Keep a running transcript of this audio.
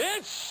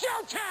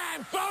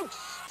Showtime, folks!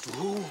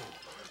 Oh,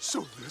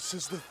 so this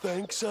is the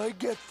thanks I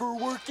get for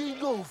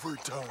working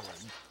overtime.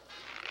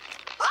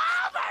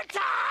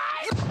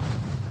 Overtime!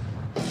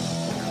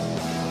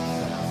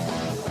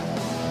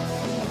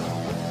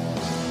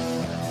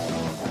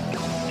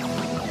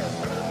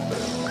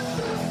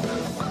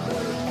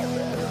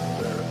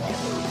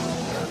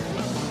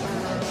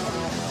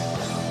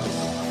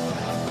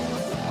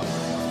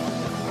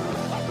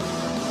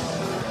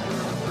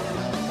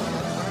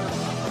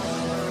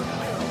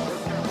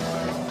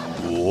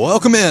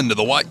 Welcome into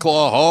the White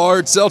Claw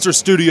Hard Seltzer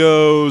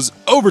Studios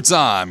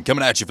Overtime,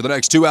 coming at you for the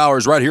next 2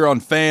 hours right here on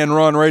Fan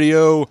Run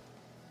Radio.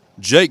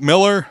 Jake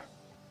Miller,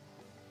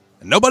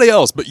 and nobody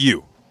else but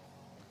you.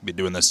 Be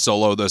doing this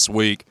solo this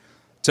week.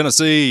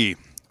 Tennessee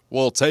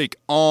will take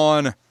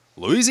on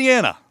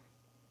Louisiana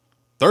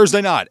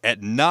Thursday night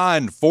at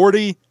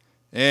 9:40.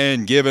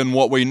 And given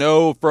what we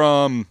know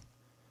from,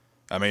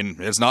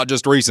 it's not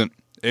just recent,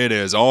 it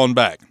is on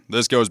back.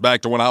 This goes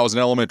back to when I was in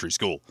elementary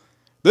school.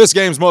 This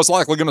game's most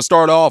likely going to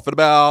start off at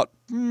about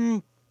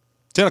 10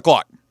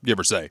 o'clock, give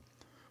or say,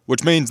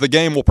 which means the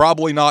game will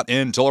probably not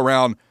end until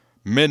around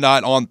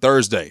midnight on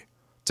Thursday.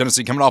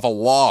 Tennessee coming off a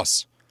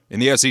loss in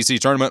the SEC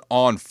tournament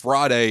on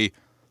Friday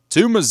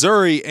to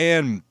Missouri,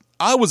 and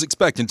I was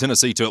expecting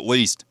Tennessee to at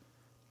least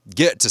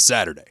get to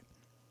Saturday.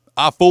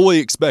 I fully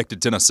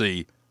expected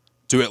Tennessee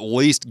to at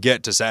least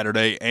get to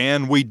Saturday,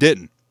 and we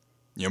didn't.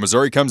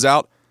 Missouri comes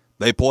out,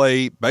 they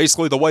play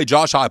basically the way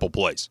Josh Heupel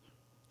plays.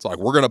 It's like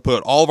we're going to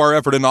put all of our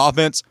effort into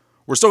offense.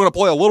 We're still going to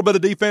play a little bit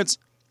of defense,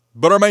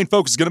 but our main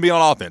focus is going to be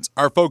on offense.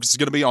 Our focus is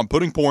going to be on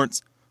putting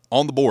points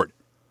on the board.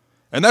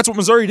 And that's what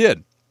Missouri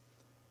did.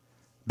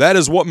 That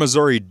is what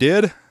Missouri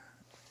did,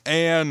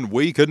 and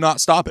we could not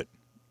stop it.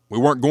 We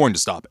weren't going to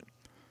stop it.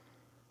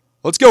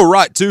 Let's go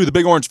right to the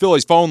Big Orange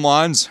Phillies phone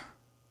lines.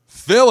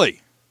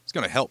 Philly is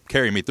going to help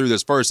carry me through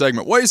this first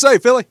segment. What do you say,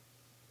 Philly?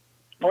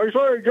 What do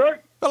you say,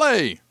 Jake?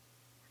 Philly.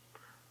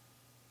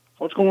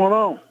 What's going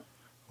on?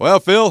 Well,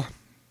 Phil,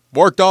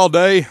 worked all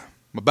day.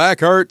 My back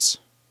hurts.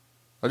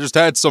 I just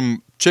had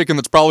some chicken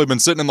that's probably been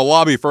sitting in the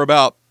lobby for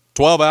about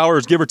 12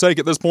 hours, give or take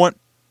at this point.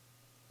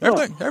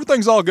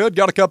 Everything's all good.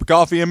 Got a cup of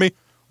coffee in me.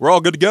 We're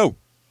all good to go.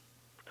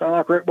 Kind of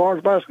like Rick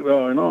Barnes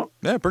basketball, you know?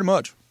 Yeah, pretty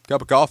much.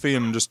 Cup of coffee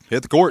and just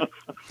hit the court.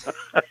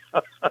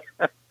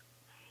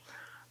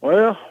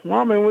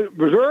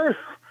 Missouri,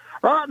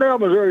 right now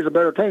Missouri's a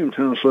better team than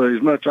Tennessee,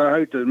 as much as I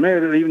hate to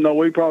admit it, even though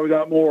we probably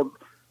got more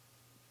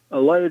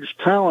alleged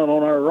talent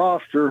on our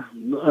roster.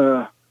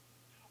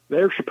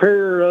 They're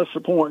superior to us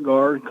at point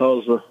guard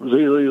because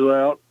Zeele's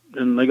out,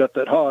 and they got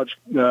that Hodge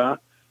guy.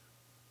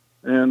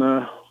 And,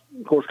 of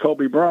course,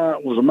 Kobe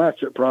Bryant was a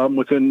matchup problem.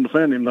 We couldn't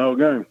defend him the whole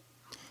game.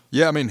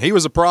 Yeah, he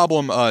was a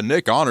problem.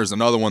 Nick Honors,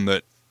 another one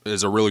that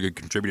is a really good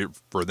contributor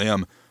for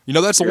them.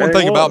 That's the one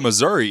thing about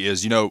Missouri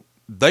is,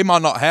 they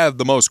might not have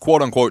the most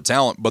quote-unquote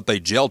talent, but they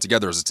gel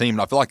together as a team,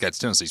 and I feel like that's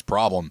Tennessee's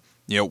problem.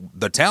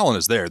 The talent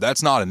is there.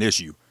 That's not an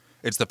issue.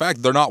 It's the fact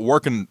that they're not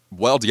working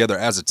well together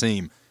as a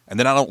team. And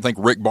then I don't think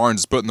Rick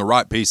Barnes is putting the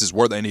right pieces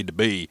where they need to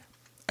be.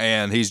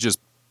 And he's just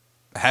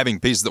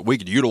having pieces that we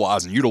could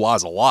utilize and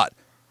utilize a lot.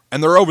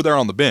 And they're over there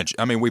on the bench.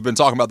 We've been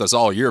talking about this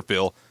all year,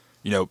 Phil.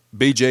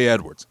 B.J.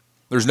 Edwards.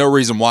 There's no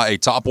reason why a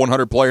top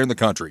 100 player in the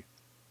country,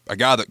 a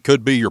guy that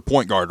could be your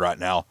point guard right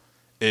now,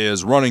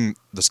 is running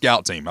the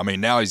scout team.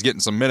 Now he's getting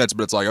some minutes,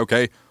 but it's like,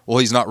 okay, well,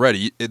 he's not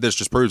ready. This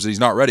just proves that he's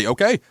not ready.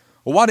 Okay,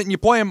 well, why didn't you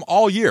play him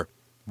all year?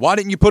 Why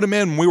didn't you put him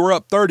in when we were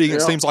up 30?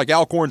 It seems like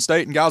Alcorn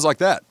State and guys like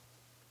that.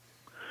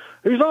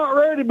 He's not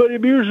ready, but he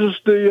abuses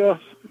the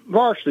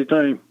varsity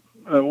team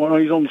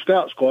when he's on the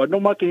scout squad.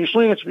 Don't make any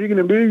sense. If you can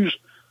abuse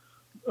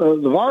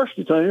the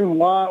varsity team,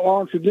 why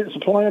aren't you getting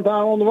some playing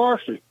time on the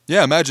varsity?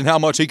 Yeah, imagine how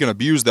much he can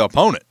abuse the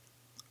opponent.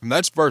 And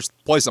that's the first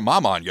place that my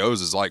mind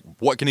goes is like,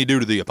 what can he do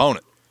to the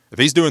opponent? If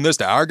he's doing this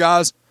to our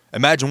guys,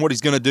 imagine what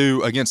he's going to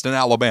do against an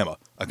Alabama,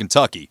 a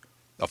Kentucky,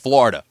 a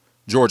Florida,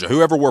 Georgia,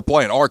 whoever we're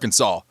playing,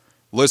 Arkansas.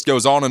 List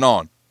goes on and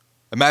on.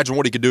 Imagine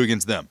what he could do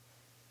against them.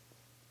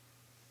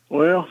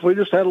 Well, if we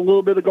just had a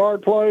little bit of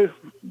guard play,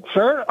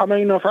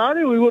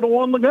 Friday we would have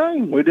won the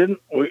game. We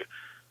didn't. It's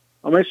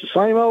the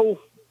same old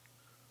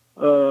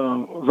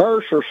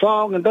verse or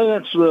song and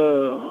dance.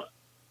 The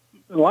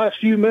last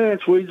few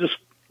minutes we just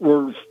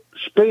were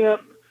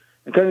spent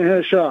and couldn't hit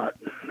a shot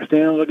at the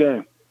end of the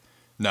game.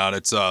 No,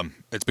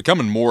 it's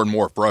becoming more and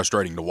more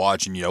frustrating to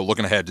watch. And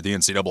looking ahead to the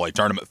NCAA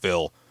tournament,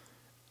 Phil,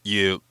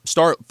 you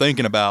start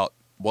thinking about,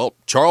 well,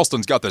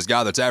 Charleston's got this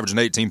guy that's averaging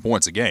 18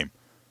 points a game.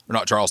 Or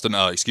not Charleston,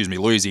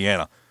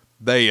 Louisiana.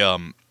 They've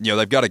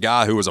got a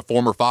guy who was a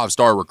former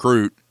 5-star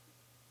recruit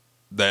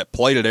that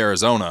played at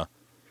Arizona.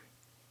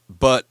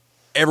 But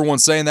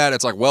everyone's saying that.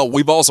 It's like, well,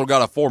 we've also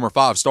got a former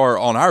 5-star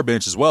on our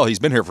bench as well. He's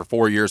been here for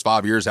 4 years,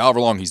 5 years, however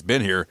long he's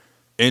been here,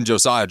 in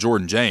Josiah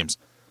Jordan James.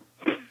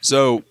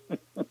 So,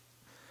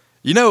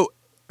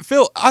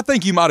 Phil, I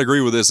think you might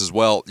agree with this as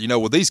well.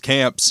 With these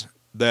camps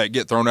that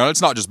get thrown out,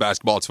 it's not just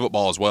basketball, it's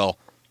football as well.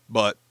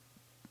 But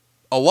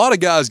a lot of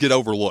guys get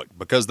overlooked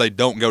because they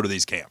don't go to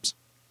these camps.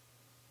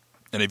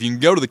 And if you can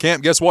go to the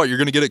camp, guess what? You're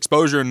going to get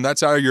exposure, and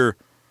that's how you're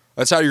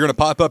That's how you're going to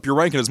pop up your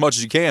ranking as much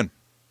as you can.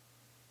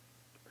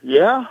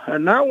 Yeah,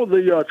 and now with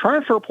the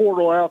transfer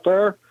portal out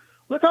there,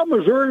 look how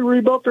Missouri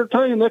rebuilt their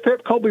team. They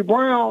kept Kobe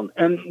Brown,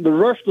 and the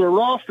rest of the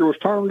roster was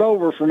turned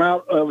over from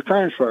out of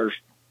transfers.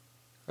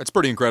 That's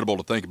pretty incredible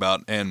to think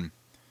about. And,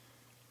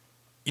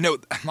 you know,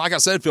 like I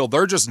said, Phil,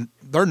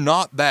 they're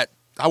not that,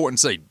 I wouldn't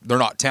say they're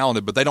not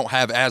talented, but they don't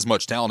have as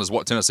much talent as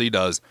what Tennessee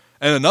does.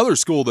 And another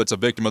school that's a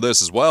victim of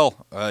this as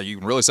well, you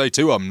can really say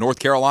two of them, North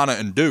Carolina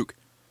and Duke.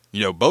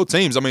 You know, both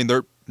teams, I mean,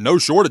 they're no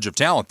shortage of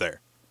talent there.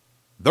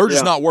 They're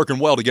just not working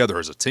well together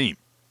as a team.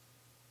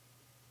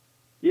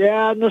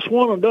 Yeah, and this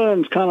one and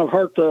done's kind of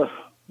hurt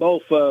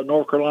both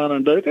North Carolina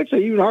and Duke. It's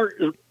even hurt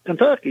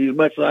Kentucky as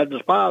much as I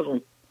despise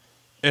them.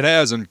 It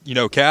has, and, you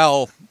know,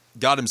 Cal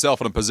got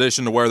himself in a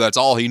position to where that's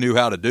all he knew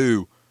how to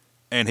do,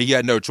 and he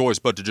had no choice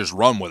but to just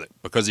run with it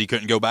because he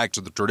couldn't go back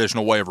to the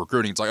traditional way of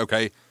recruiting. It's like,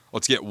 okay,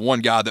 let's get one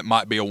guy that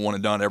might be a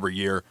one-and-done every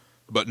year.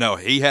 But no,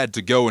 he had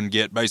to go and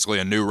get basically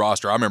a new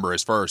roster. I remember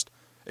his first.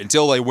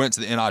 Until they went to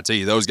the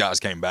NIT, those guys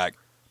came back.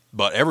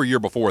 But every year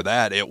before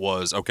that, it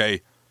was,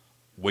 okay,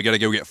 we got to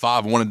go get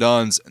 5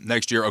 one-and-dones.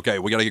 Next year, okay,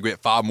 we got to go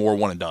get 5 more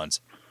one-and-dones.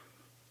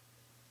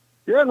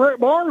 Yeah, and Rick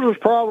Barnes'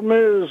 problem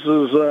is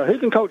he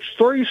can coach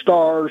 3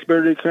 stars,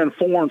 but he can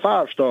 4 and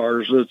 5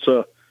 stars. It's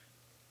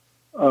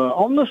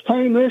on this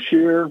team this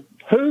year,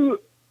 who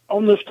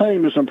on this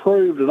team has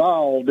improved at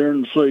all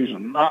during the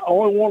season?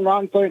 Only one I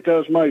can think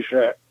of is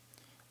Meshack.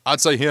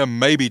 I'd say him,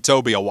 maybe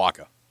Toby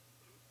Awaka.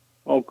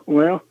 Oh,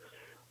 well,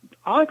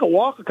 I think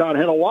Awaka kind of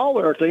hit a wall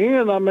there at the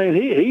end. I mean,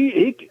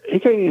 he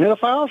can't even hit a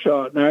foul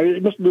shot now. He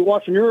must be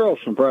watching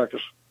Euros in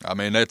practice. I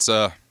mean, that's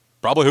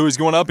probably who he's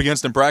going up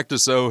against in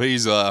practice, so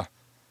he's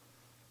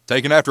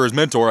taking after his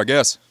mentor, I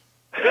guess.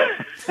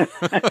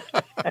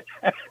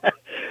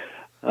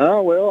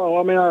 Oh, well,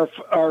 I mean,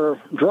 our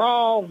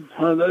draw,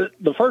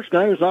 the first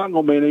game is not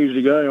going to be an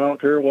easy game. I don't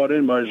care what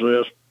anybody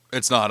says.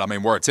 It's not. I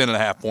mean, we're a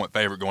 10.5-point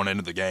favorite going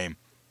into the game.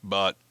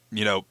 But,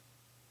 you know,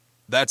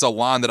 that's a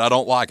line that I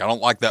don't like. I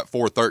don't like that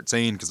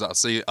 4-13 because I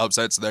see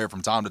upsets there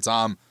from time to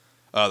time.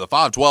 The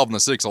 5-12 and the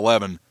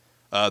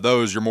 6-11,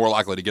 those you're more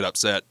likely to get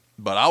upset.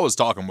 But I was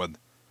talking with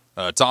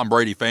Tom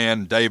Brady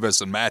fan, Davis,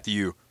 and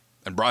Matthew,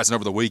 and Bryson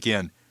over the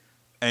weekend,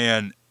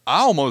 and I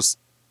almost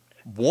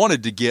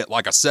wanted to get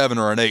like a 7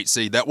 or an 8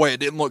 seed. That way it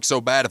didn't look so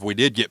bad if we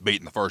did get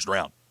beat in the first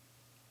round.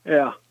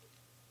 Yeah.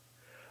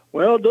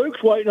 Well,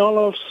 Duke's waiting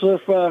on us.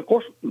 Of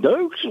course,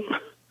 Duke's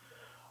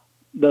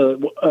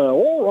the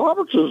Oral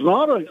Roberts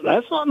is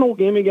that's not no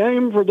gimme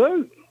game for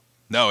Duke.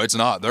 No, it's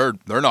not. They're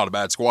not a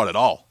bad squad at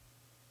all.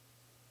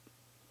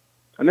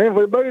 And then if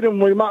we beat them,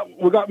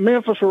 we got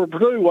Memphis or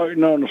Purdue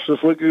waiting on us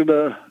if we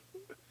could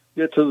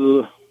get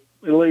to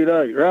the Elite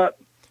Eight, right?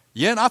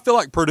 Yeah, and I feel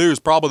like Purdue is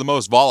probably the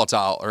most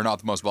volatile, or not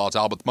the most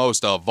volatile, but the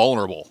most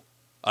vulnerable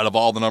out of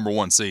all the number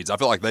 1 seeds. I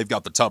feel like they've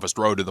got the toughest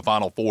road to the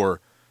Final Four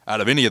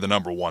out of any of the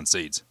number 1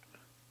 seeds.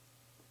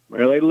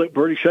 Well, they looked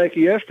pretty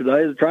shaky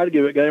yesterday. They tried to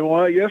give it game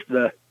away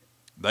yesterday.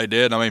 They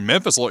did. I mean,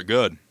 Memphis looked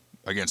good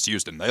against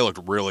Houston. They looked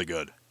really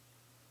good.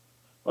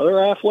 Well,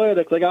 they're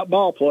athletic. They got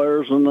ball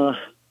players, and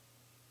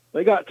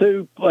they got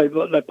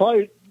they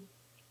play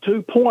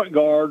 2 point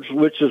guards,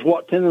 which is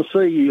what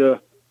Tennessee.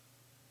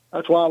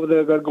 That's why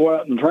they're going to go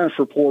out in the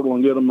transfer portal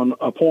and get them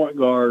a point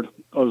guard.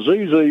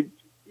 ZZ,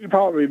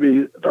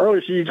 the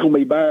earliest he's going to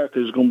be back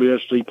is going to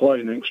be SC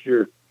play next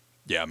year.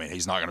 Yeah, I mean,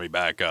 he's not going to be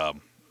back,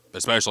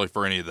 especially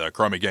for any of the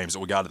crummy games that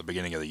we got at the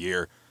beginning of the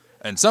year.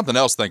 And something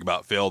else to think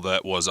about, Phil,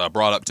 that was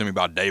brought up to me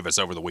by Davis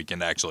over the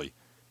weekend, actually.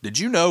 Did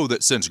you know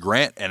that since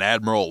Grant and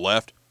Admiral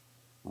left,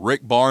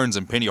 Rick Barnes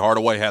and Penny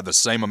Hardaway have the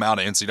same amount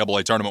of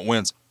NCAA tournament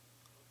wins?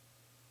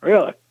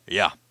 Really?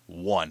 Yeah,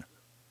 1.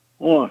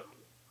 1.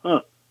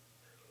 Huh.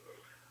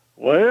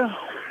 Well,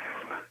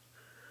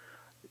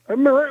 I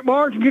mean, Rick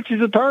Barnes can get you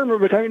to the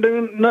tournament, but can't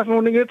do nothing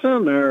when he gets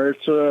in there.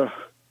 It's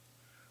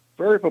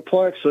very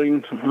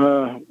perplexing.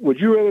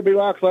 Would you rather be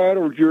like that,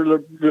 or would you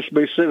rather just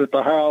be sitting at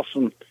the house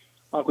and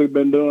like we've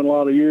been doing a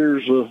lot of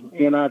years of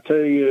NIT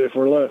if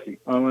we're lucky?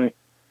 I mean,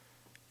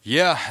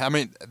 yeah, I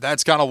mean,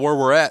 that's kind of where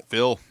we're at,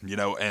 Phil. You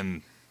know,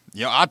 and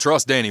I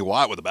trust Danny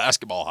White with a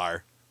basketball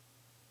hire.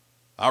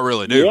 I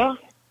really do. Yeah,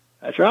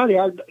 that's right. He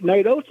hired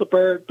Nate Oates up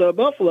there at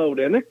Buffalo,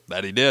 didn't he?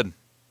 That he did.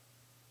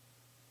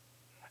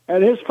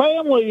 And his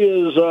family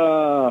is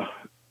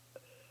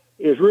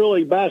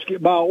really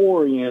basketball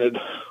oriented.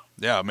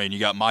 Yeah, I mean, you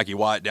got Mikey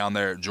White down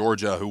there at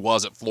Georgia, who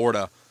was at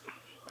Florida.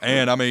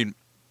 And, I mean,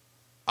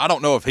 I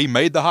don't know if he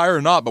made the hire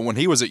or not, but when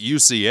he was at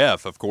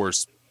UCF, of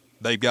course,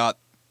 they've got,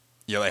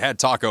 they had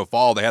Taco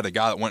Fall. They had the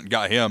guy that went and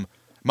got him.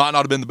 Might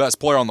not have been the best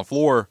player on the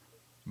floor,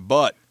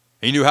 but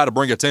he knew how to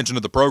bring attention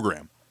to the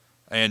program.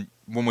 And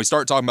when we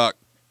start talking about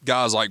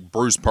guys like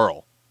Bruce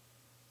Pearl,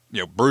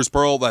 Bruce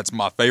Pearl, that's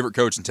my favorite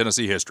coach in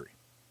Tennessee history.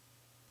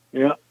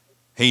 Yeah.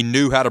 He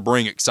knew how to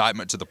bring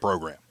excitement to the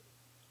program.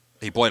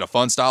 He played a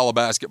fun style of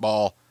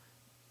basketball.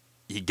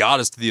 He got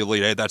us to the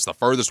Elite Eight. That's the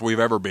furthest we've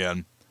ever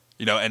been.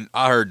 And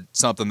I heard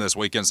something this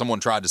weekend.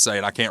 Someone tried to say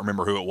it. I can't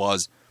remember who it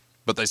was.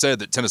 But they said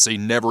that Tennessee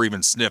never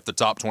even sniffed the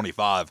top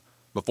 25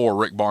 before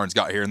Rick Barnes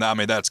got here, and I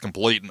mean that's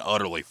complete and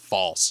utterly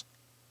false.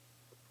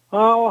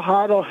 Oh,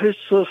 I don't. It's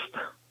just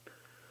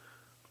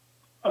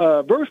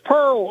Bruce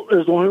Pearl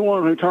is the only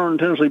one who turned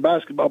Tennessee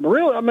basketball. But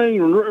really, I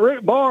mean,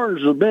 Rick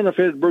Barnes has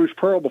benefited Bruce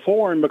Pearl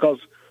before him because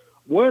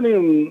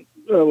William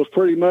was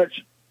pretty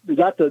much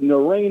got the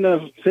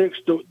arena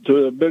fixed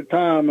to a big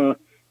time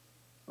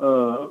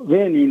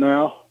venue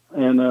now,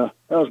 and that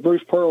was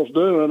Bruce Pearl's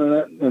doing,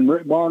 and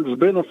Rick Barnes is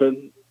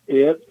benefiting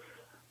it.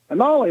 And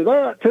not only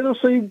that,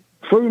 Tennessee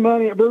threw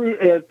money at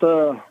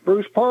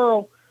Bruce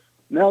Pearl.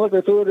 Now that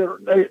they threw it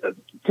at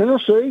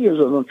Tennessee is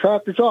an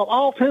attractive job.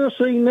 All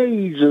Tennessee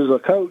needs is a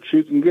coach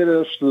who can get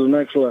us to the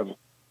next level.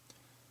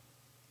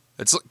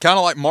 It's kind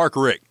of like Mark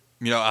Richt.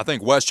 I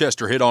think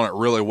Westchester hit on it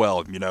really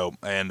well,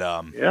 and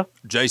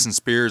Jason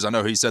Spears, I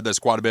know he said this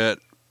quite a bit.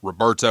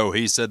 Roberto,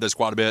 he said this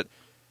quite a bit.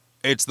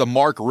 It's the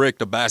Mark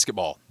Richt of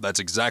basketball. That's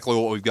exactly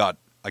what we've got.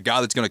 A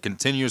guy that's going to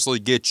continuously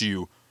get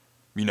you,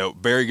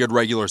 very good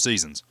regular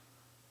seasons.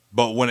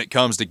 But when it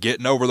comes to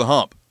getting over the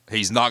hump,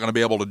 he's not going to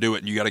be able to do it,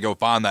 and you got to go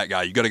find that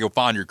guy. You got to go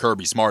find your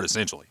Kirby Smart,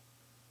 essentially.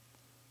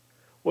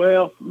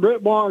 Well,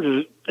 Rick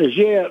Barnes is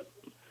yet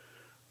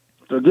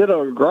to get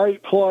a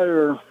great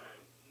player.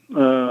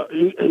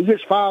 He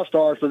gets 5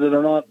 stars, but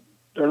they're not.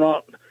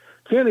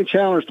 Kenny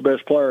Chandler's the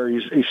best player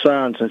he's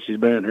signed since he's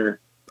been here.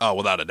 Oh,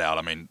 without a doubt.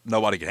 I mean,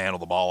 nobody can handle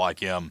the ball like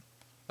him.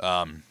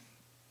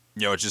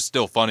 It's just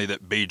still funny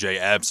that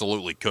BJ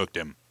absolutely cooked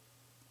him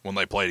when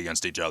they played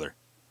against each other.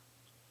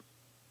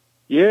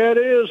 Yeah, it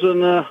is,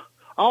 and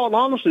all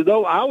honesty,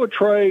 though, I would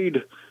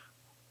trade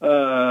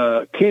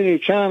Kenny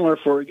Chandler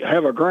for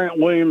have a Grant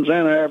Williams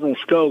and an Admiral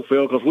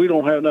Schofield because we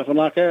don't have nothing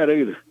like that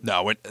either.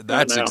 No,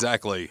 that's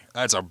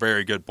a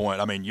very good point.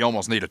 I mean, you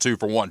almost need a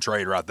 2-for-1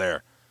 trade right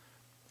there.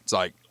 It's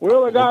like,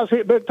 well, the guys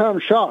hit big time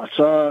shots.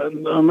 I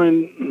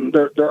mean,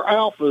 they're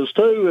alphas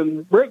too,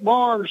 and Rick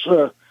Barnes,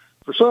 for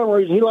some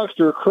reason, he likes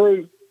to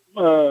recruit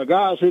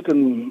guys who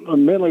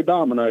can mentally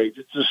dominate.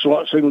 It's just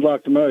what it seems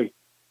like to me.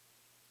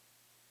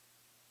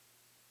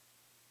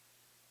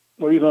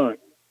 What do you think?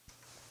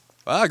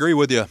 I agree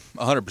with you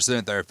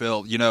 100% there,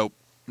 Phil.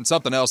 And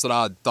something else that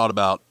I thought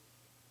about,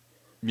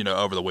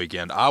 over the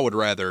weekend, I would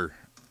rather,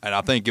 and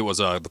I think it was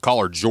the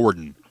caller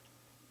Jordan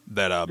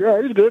that.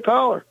 Yeah, he's a good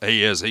caller.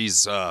 He is.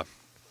 He's a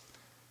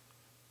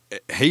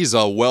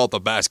wealth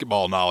of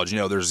basketball knowledge.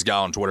 There's this guy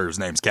on Twitter. His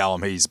name's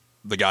Callum. He's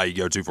the guy you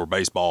go to for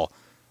baseball.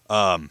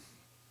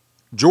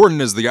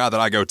 Jordan is the guy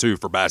that I go to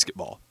for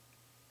basketball.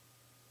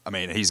 I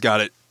mean, he's got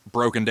it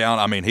broken down.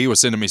 I mean, he was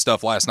sending me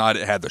stuff last night.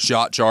 It had the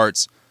shot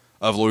charts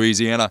of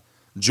Louisiana.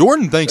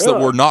 Jordan thinks that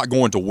we're not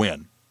going to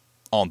win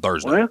on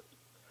Thursday. Well,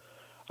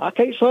 I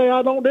can't say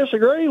I don't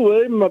disagree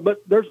with him,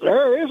 but there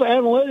is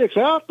analytics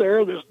out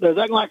there that's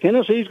acting like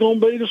Tennessee's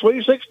going to be the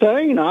Sweet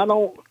 16. I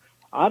don't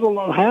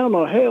know how in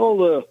the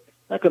hell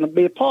that's going to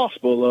be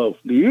possible, though.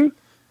 Do you?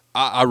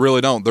 I really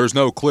don't. There's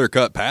no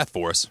clear-cut path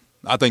for us.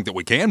 I think that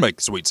we can make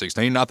the Sweet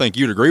 16, and I think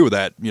you'd agree with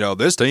that.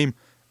 This team,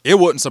 it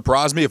wouldn't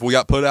surprise me if we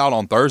got put out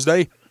on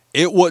Thursday.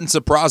 It wouldn't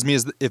surprise me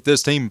if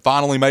this team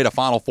finally made a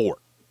Final Four.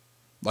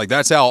 Like,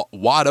 that's how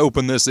wide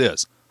open this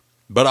is.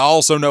 But I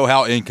also know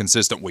how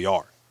inconsistent we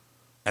are.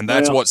 And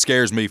that's what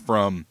scares me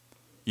from,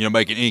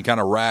 making any kind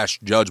of rash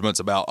judgments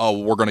about,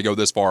 we're going to go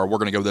this far, we're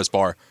going to go this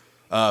far.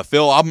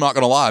 Phil, I'm not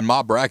going to lie. In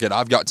my bracket,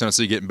 I've got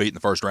Tennessee getting beat in the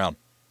first round.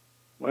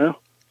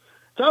 Well,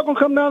 it's all going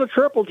to come down to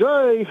Triple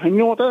J, and you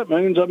know what that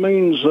means? That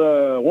means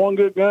one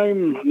good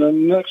game, and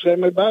then the next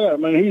game they bad. I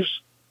mean, he's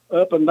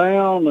up and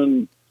down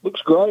and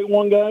looks great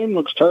one game,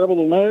 looks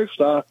terrible the next.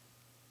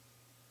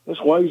 This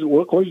way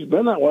he's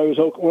been that way.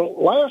 Well,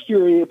 last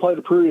year he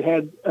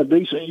had a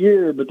decent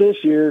year, but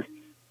this year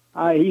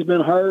he's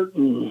been hurt,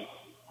 and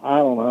I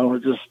don't know.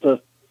 It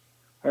just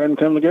hasn't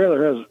come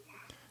together, has it?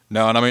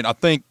 No, and I mean, I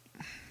think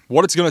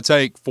what it's going to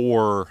take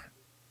for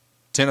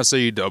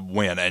Tennessee to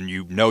win, and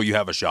you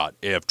have a shot,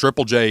 if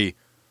Triple J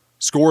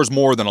scores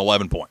more than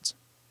 11 points.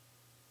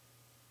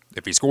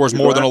 If he scores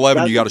more than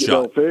 11, you got a shot.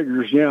 Double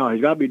figures, yeah.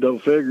 He's got to be double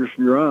figures.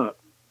 You're right.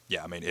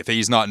 Yeah, I mean, if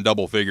he's not in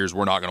double figures,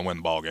 we're not going to win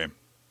the ball game.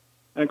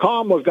 And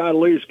Conway's got to at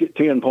least get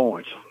 10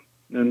 points.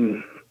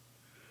 And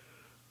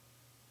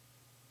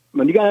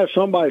you got to have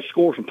somebody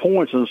score some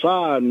points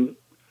inside. And,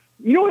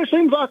 it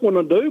seems like when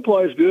the dude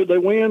plays good, they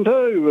win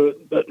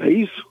too. But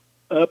he's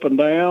up and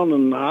down,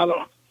 and outside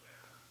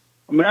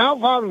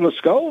of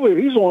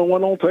Vescovi, he's the only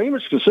one on the team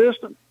that's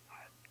consistent.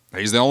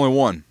 He's the only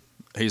one.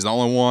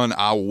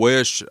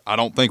 I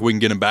don't think we can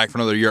get him back for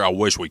another year. I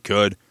wish we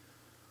could.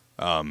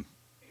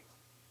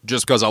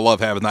 Just because I love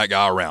having that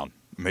guy around.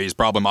 I mean, he's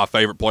probably my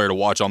favorite player to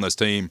watch on this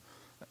team.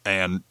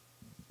 And,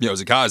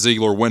 Zakai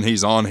Ziegler, when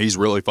he's on, he's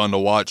really fun to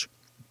watch.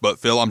 But,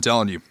 Phil, I'm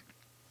telling you,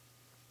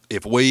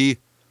 if we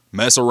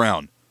mess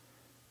around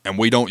and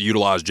we don't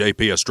utilize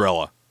J.P.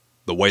 Estrella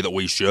the way that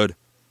we should,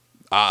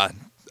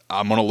 I'm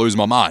going to lose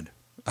my mind.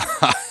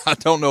 I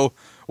don't know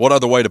what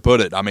other way to put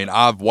it. I mean,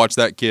 I've watched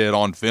that kid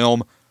on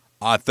film.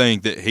 I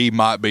think that he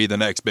might be the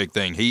next big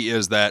thing. He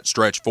is that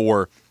stretch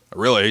four.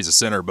 Really, he's a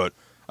center, but,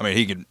 I mean,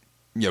 he can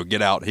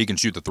get out. He can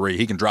shoot the three.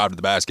 He can drive to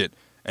the basket,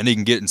 and he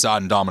can get inside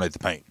and dominate the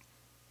paint.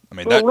 I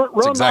mean, Well,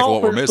 that's run exactly the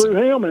what we're offense missing.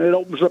 through him, and it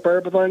opens up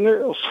everything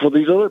else for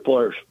these other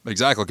players.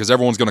 Exactly, because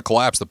everyone's going to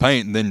collapse the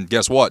paint, and then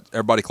guess what?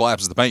 Everybody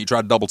collapses the paint. You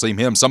try to double team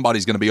him,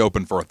 somebody's going to be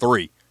open for a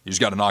three. You just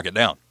got to knock it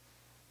down.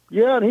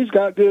 Yeah, and he's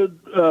got good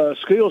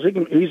skills.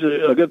 He's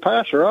a good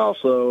passer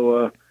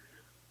also.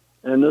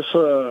 And this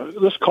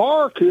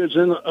Carr kid's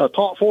in a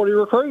top 40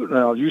 recruit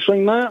now. Have you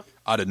seen that?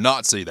 I did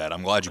not see that.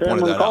 I'm glad you pointed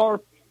Cameron that Carr.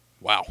 out.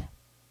 Wow.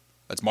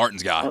 That's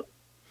Martin's guy.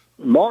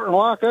 Martin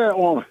like that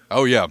one.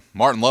 Oh, yeah.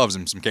 Martin loves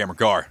him some Cameron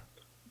Carr.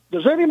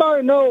 Does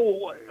anybody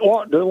know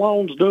what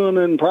DeLone's doing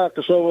in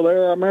practice over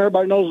there? I mean,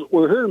 everybody knows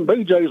we're hearing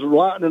BJ's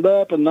lighting it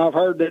up, and I've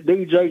heard that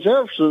DJ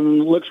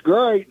Jefferson looks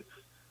great.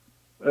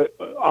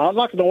 I'd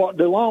like to know what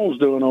DeLone's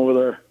doing over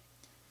there.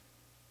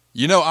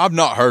 You know, I've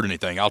not heard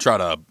anything. I'll try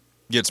to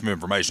get some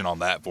information on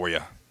that for you,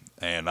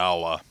 and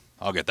I'll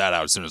get that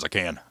out as soon as I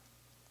can.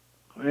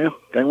 Well,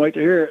 can't wait to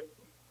hear it.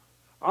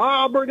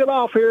 I'll bring it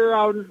off here.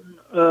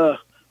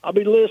 I'll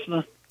be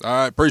listening. All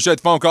right. Appreciate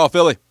the phone call,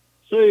 Philly.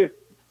 See you.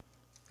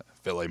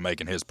 Philly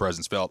making his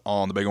presence felt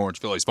on the Big Orange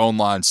Phillies phone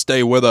line.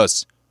 Stay with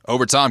us.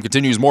 Overtime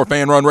continues. More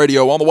Fan Run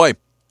Radio on the way.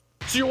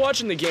 So you're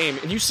watching the game,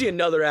 and you see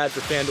another ad for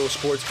FanDuel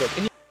Sportsbook,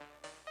 and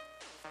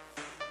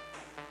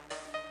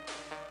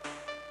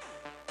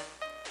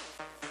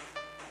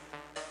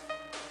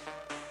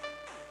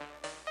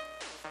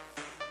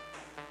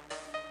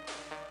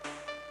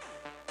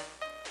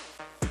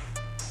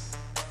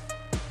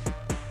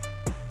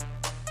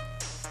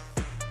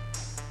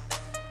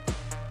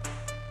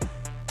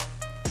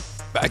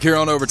Back here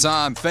on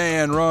Overtime,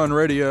 Fan Run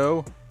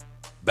Radio.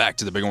 Back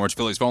to the Big Orange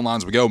Phillies phone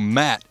lines we go.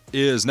 Matt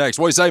is next.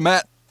 What do you say,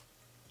 Matt?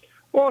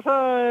 Well,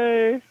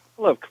 hey,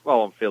 I love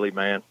calling Philly,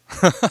 man.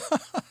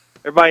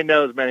 Everybody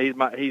knows, man. He's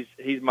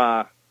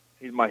my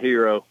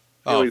hero.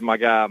 Philly's my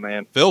guy,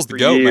 man. Phil's the For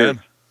GOAT, years.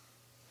 man.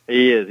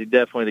 He is. He's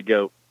definitely the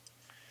GOAT.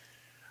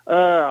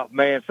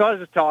 Man. So I was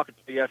just talking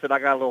to you. I said I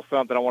got a little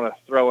something I want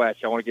to throw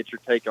at you. I want to get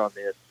your take on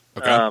this.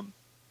 Okay.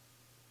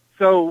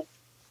 So,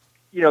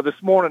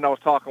 this morning I was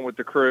talking with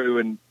the crew,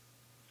 and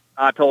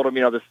I told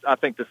them, I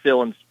think the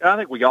ceiling's. I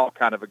think we all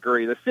kind of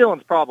agree the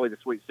ceiling's probably the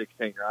Sweet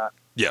 16, right?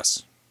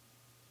 Yes.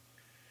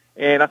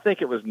 And I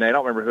think it was Nate. I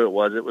don't remember who it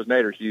was. It was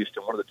Nate or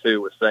Houston. One of the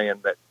two was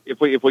saying that if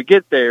we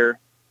get there,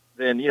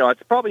 then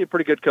it's probably a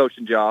pretty good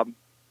coaching job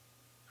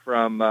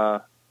from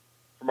our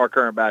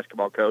current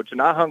basketball coach.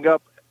 And I hung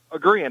up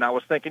agreeing. I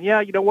was thinking, yeah,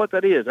 you know what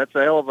that is. That's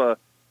a hell of a.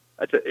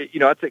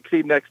 That's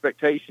exceeding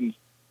expectations.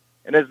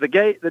 And as the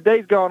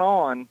day's gone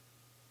on,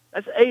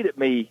 that's ate at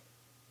me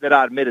that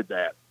I admitted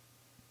that.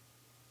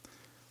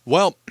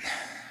 Well,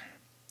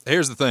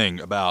 here's the thing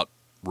about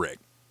Rick.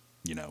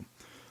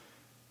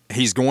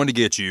 He's going to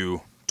get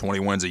you 20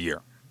 wins a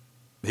year.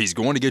 He's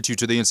going to get you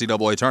to the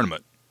NCAA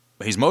tournament.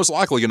 He's most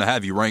likely going to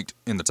have you ranked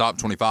in the top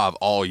 25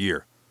 all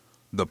year.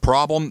 The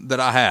problem that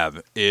I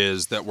have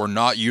is that we're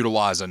not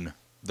utilizing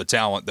the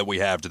talent that we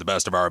have to the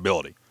best of our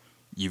ability.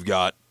 You've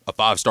got a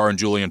 5-star in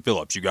Julian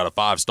Phillips. You've got a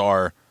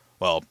 5-star,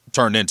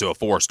 turned into a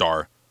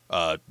 4-star,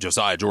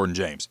 Josiah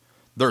Jordan-James.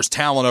 There's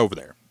talent over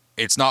there.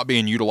 It's not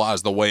being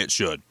utilized the way it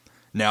should.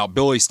 Now,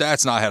 Billy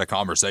Stats and I had a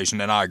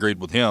conversation, and I agreed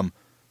with him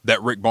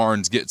that Rick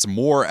Barnes gets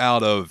more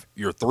out of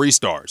your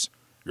 3-stars,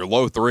 your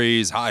low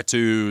 3s, high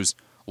 2s,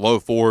 low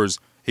 4s.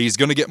 He's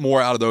going to get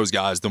more out of those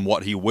guys than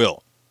what he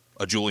will.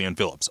 A Julian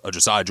Phillips, a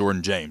Josiah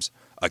Jordan-James,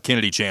 a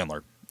Kennedy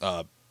Chandler,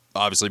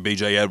 obviously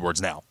B.J.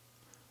 Edwards now.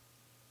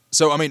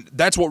 So,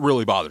 that's what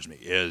really bothers me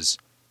is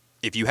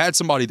if you had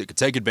somebody that could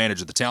take advantage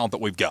of the talent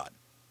that we've got,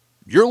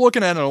 you're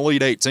looking at an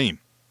Elite 8 team.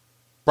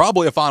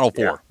 Probably a Final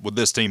Four with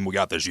this team we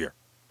got this year.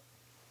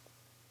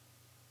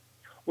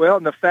 Well,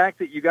 and the fact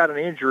that you got an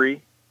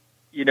injury,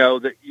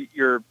 that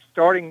your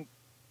starting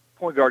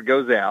point guard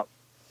goes out,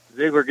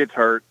 Ziegler gets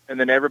hurt, and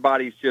then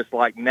everybody's just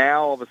like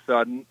now all of a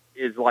sudden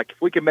is like,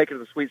 if we can make it to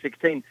the Sweet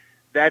 16,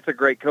 that's a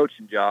great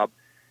coaching job.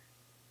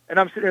 And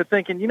I'm sitting there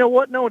thinking, you know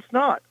what? No, it's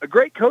not. A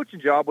great coaching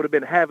job would have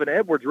been having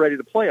Edwards ready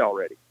to play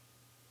already.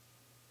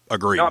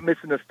 Agreed. Not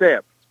missing a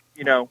step.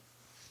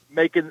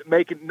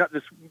 Making not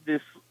this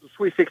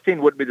Sweet 16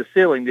 wouldn't be the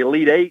ceiling. The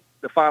Elite 8,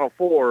 the Final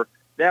Four,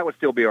 that would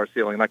still be our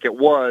ceiling, like it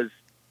was,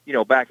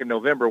 back in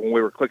November when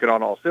we were clicking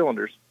on all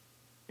cylinders.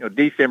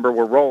 December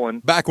we're rolling.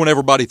 Back when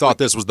everybody thought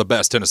this was the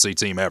best Tennessee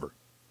team ever.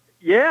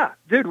 Yeah,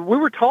 dude,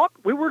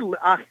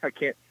 I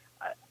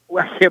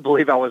can't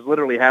believe I was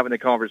literally having a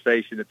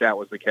conversation that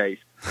was the case.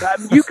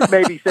 You could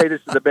maybe say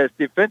this is the best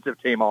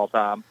defensive team all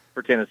time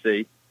for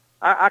Tennessee.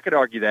 I could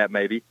argue that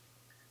maybe,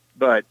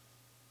 but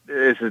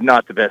this is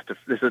not the best.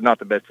 This is not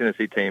the best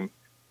Tennessee team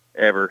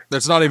ever.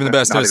 That's not even the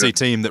best Tennessee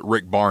team that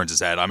Rick Barnes has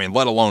had.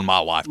 Let alone my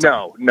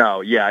lifetime. No,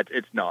 yeah,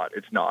 it's not.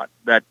 It's not.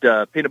 That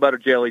peanut butter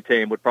jelly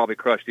team would probably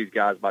crush these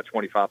guys by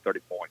 25, 30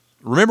 points.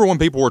 Remember when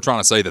people were trying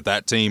to say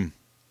that team,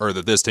 or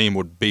that this team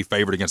would be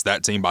favored against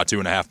that team by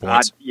 2.5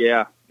 points?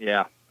 Yeah.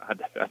 I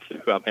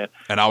do, man.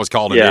 And I was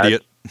called an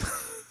idiot.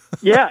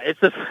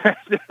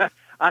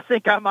 I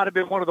think I might have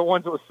been one of the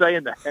ones that was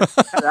saying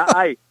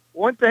that.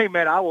 One thing,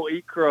 man, I will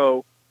eat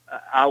crow.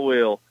 I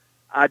will.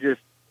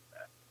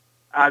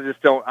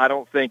 I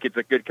don't think it's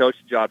a good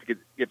coaching job to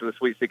get to the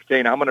Sweet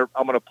 16. I'm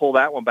gonna pull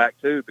that one back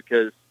too,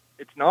 because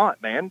it's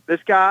not, man.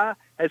 This guy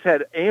has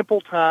had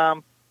ample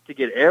time to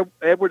get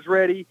Edwards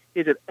ready.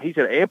 He's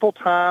had ample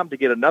time to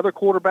get another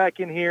quarterback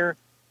in here.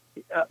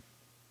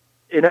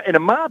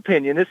 In my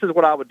opinion, this is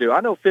what I would do.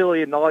 I know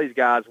Philly and all these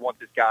guys want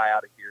this guy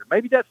out of here.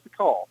 Maybe that's the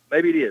call.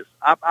 Maybe it is.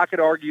 I could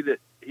argue that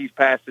he's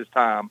past his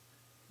time,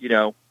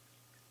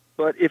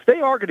 But if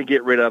they are going to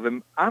get rid of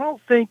him, I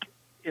don't think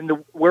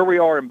where we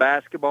are in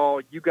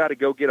basketball, you got to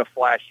go get a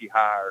flashy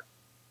hire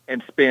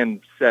and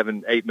spend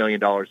 $7-8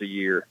 million a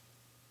year.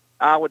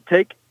 I would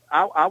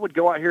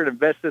go out here and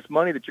invest this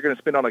money that you're going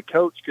to spend on a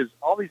coach, because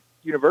all these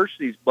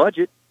universities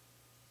budget,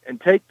 and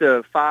take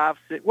the 5,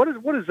 6. What is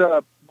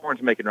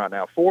Barnes making right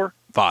now? 4?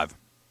 5.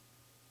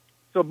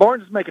 So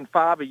Barnes is making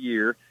 5 a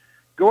year.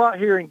 Go out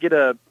here and get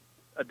a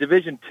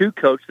Division II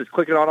coach that's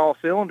clicking on all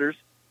cylinders,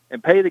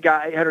 and pay the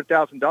guy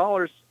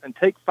 $800,000 and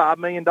take $5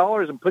 million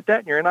and put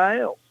that in your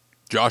NILs.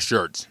 Josh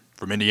Schertz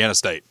from Indiana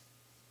State.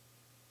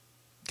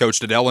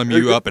 Coached at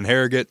LMU up in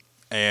Harrogate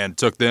and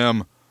took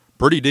them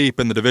pretty deep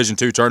in the Division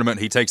II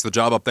tournament. He takes the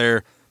job up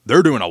there.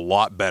 They're doing a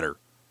lot better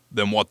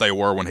than what they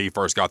were when he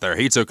first got there.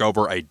 He took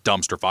over a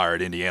dumpster fire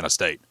at Indiana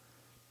State.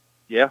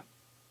 Yeah.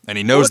 And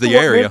he knows the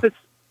area.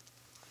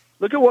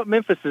 Look at what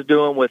Memphis is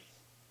doing with,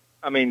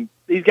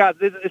 these guys.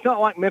 It's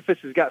not like Memphis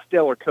has got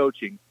stellar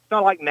coaching. It's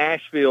not like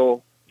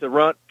Nashville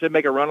to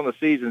make a run on the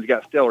season has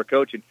got stellar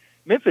coaching.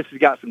 Memphis has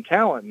got some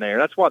talent in there.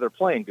 That's why they're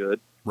playing good.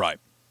 Right.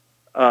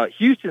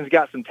 Houston's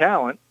got some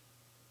talent.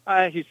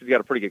 Houston's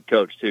got a pretty good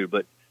coach too,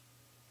 but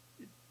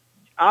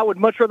I would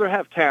much rather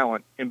have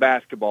talent in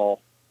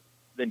basketball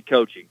than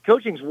coaching.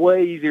 Coaching's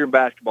way easier in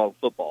basketball than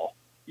football.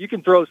 You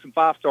can throw some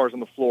 5-stars on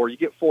the floor. You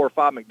get 4 or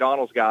 5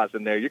 McDonald's guys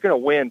in there. You're going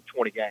to win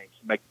 20 games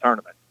and make the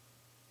tournament.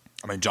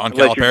 John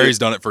Calipari's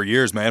done it for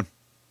years, man.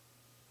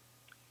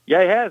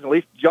 Yeah, he has. At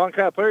least John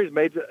Calipari's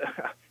made the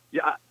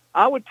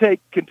I would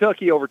take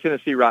Kentucky over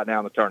Tennessee right now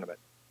in the tournament,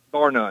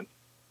 bar none.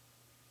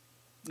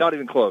 Not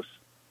even close.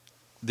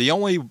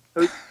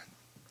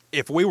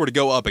 If we were to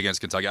go up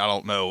against Kentucky, I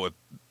don't know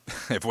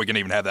if we can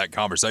even have that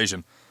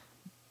conversation,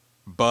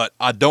 but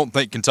I don't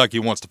think Kentucky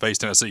wants to face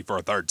Tennessee for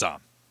a third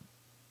time,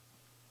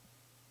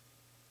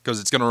 because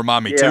it's going to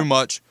remind me too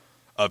much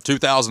of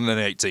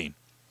 2018.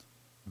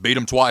 Beat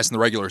them twice in the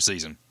regular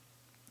season,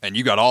 and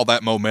you got all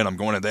that momentum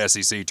going into the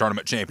SEC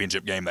tournament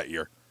championship game that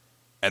year,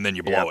 and then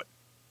you blow it.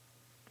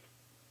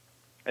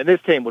 And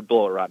this team would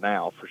blow it right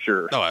now for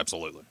sure. Oh,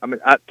 absolutely.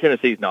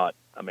 Tennessee's not.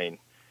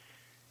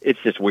 It's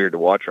just weird to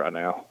watch right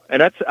now.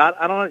 And that's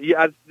I don't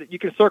know. You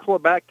can circle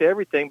it back to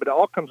everything, but it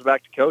all comes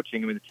back to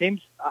coaching. The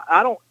teams.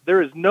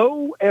 There is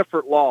no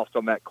effort lost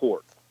on that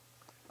court.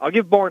 I'll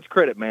give Barnes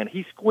credit, man.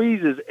 He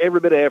squeezes every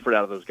bit of effort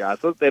out of those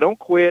guys. So they don't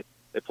quit.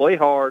 They play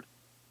hard.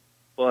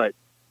 But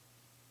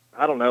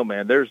I don't know,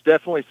 man. There's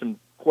definitely some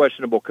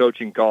questionable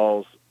coaching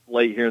calls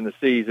late here in the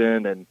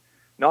season, and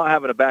not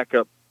having a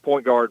backup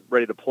point guard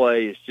ready to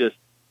play is just,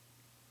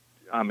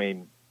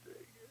 an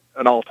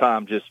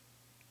all-time just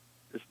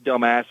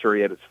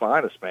dumbassery at its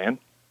finest, man.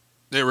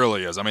 It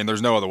really is.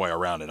 There's no other way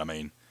around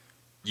it.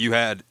 You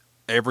had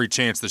every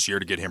chance this year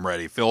to get him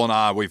ready. Phil and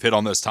I, we've hit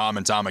on this time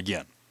and time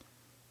again.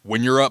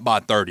 When you're up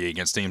by 30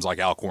 against teams like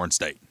Alcorn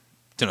State,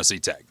 Tennessee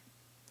Tech,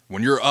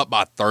 when you're up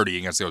by 30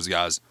 against those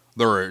guys,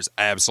 there is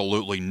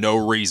absolutely no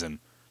reason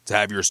to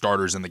have your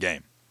starters in the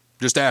game.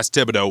 Just ask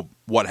Thibodeau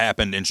what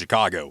happened in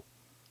Chicago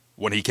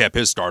when he kept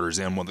his starters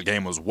in when the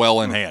game was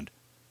well in hand.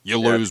 You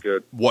lose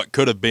what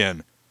could have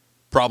been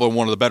probably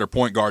one of the better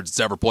point guards that's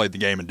ever played the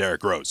game in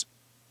Derrick Rose.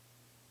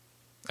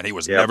 And he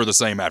was never the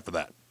same after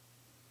that.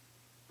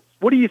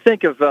 What do you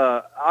think of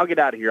I'll get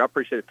out of here. I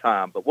appreciate the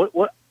time. But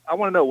what I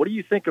want to know, what do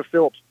you think of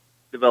Phillips'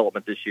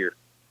 development this year?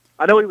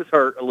 I know he was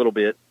hurt a little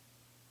bit,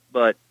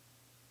 but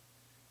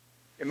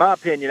in my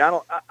opinion,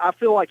 I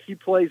feel like he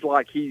plays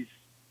like he's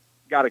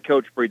got a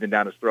coach breathing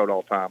down his throat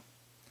all the time.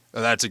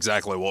 That's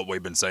exactly what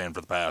we've been saying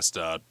for the past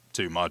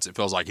 2 months. It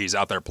feels like he's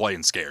out there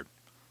playing scared.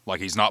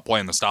 Like he's not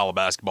playing the style of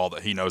basketball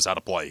that he knows how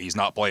to play. He's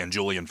not playing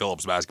Julian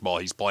Phillips basketball.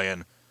 He's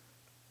playing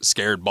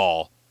scared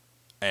ball,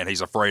 and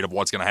he's afraid of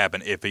what's going to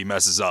happen if he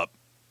messes up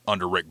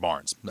under Rick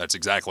Barnes. That's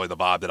exactly the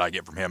vibe that I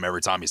get from him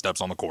every time he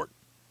steps on the court.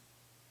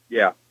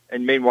 Yeah,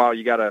 and meanwhile,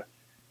 you got a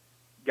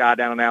guy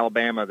down in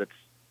Alabama that's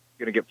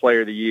going to get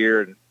player of the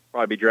year and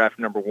probably be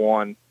drafted number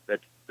 1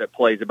 that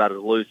plays about as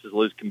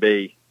loose can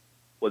be,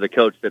 with a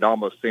coach that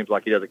almost seems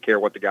like he doesn't care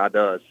what the guy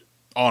does.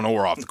 On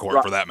or off the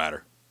court, for that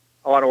matter.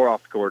 On or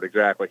off the court,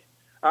 exactly.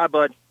 All right,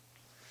 bud.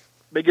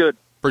 Be good.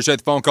 Appreciate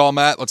the phone call,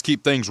 Matt. Let's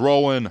keep things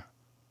rolling.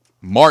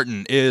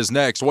 Martin is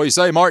next. What do you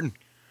say, Martin?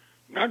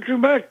 Not too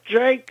much,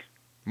 Jake.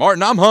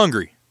 Martin, I'm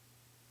hungry.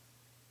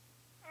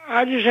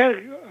 I just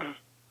had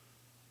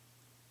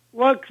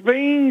Lux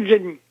beans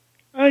and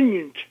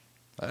onions.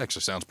 That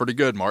actually sounds pretty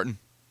good, Martin.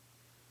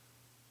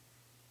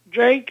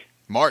 Jake?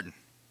 Martin.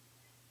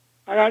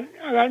 I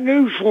got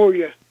news for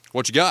you.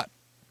 What you got?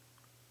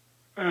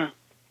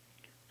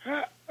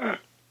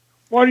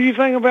 What do you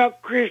think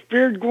about Chris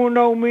Beard going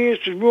to Ole Miss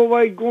and Will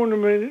Wade going to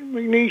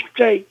McNeese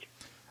State?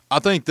 I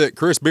think that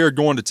Chris Beard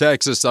going to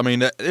Texas, I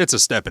mean, it's a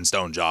stepping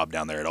stone job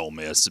down there at Ole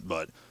Miss.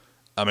 But,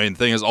 I mean, the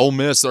thing is, Ole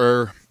Miss,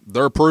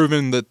 they're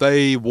proving that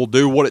they will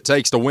do what it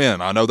takes to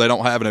win. I know they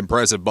don't have an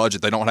impressive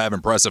budget. They don't have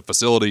impressive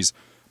facilities.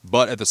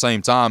 But at the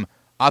same time,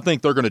 I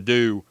think they're going to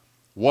do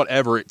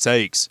whatever it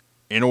takes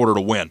in order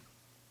to win.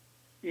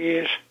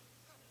 Yes.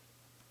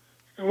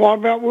 And what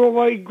about Will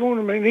Wade going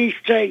to McNeese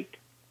State?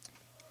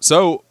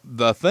 So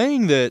the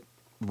thing that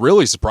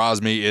really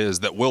surprised me is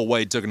that Will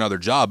Wade took another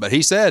job, but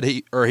he said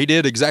he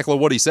did exactly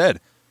what he said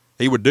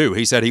he would do.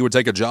 He said he would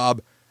take a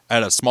job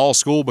at a small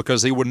school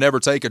because he would never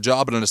take a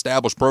job at an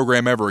established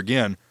program ever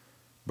again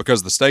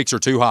because the stakes are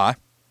too high.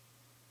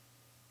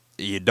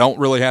 You don't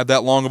really have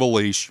that long of a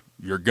leash.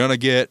 You're going to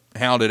get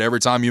hounded every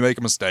time you make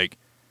a mistake.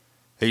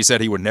 He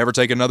said he would never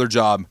take another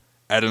job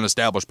at an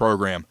established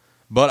program,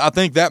 but I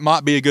think that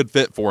might be a good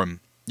fit for him.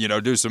 You know,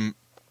 do some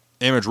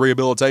image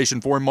rehabilitation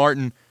for him,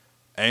 Martin.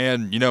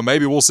 And, you know,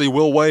 maybe we'll see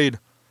Will Wade.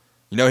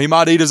 You know, he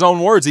might eat his own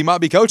words. He might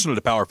be coaching at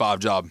a Power 5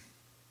 job.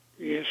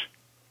 Yes.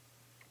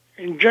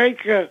 And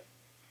Jake, do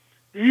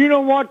you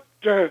know what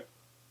the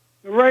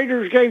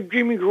Raiders gave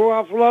Jimmy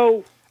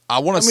Garoppolo? I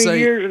want to say, how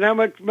many years and how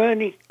much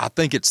money? I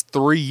think it's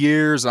 3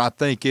 years, and I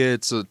think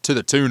it's to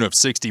the tune of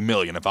 $60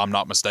 million, if I'm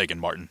not mistaken,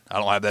 Martin. I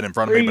don't have that in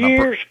front of me. 3 but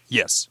years?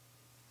 Yes.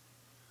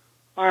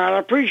 All right, I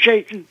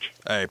appreciate it.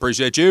 Hey,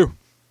 appreciate you.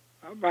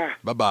 Bye-bye.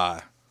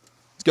 Bye-bye.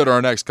 Let's go to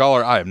our next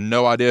caller. I have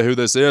no idea who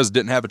this is.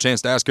 Didn't have a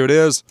chance to ask who it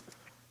is.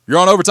 You're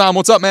on Overtime.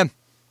 What's up, man?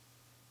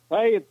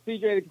 Hey, it's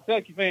CJ, the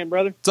Kentucky fan,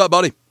 brother. What's up,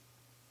 buddy?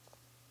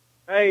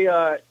 Hey,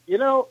 you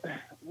know,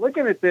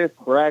 looking at this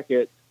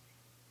bracket,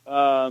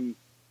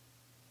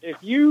 if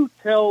you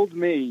told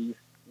me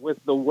with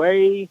the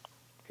way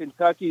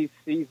Kentucky's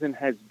season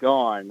has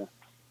gone,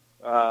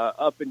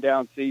 up and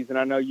down season,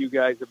 I know you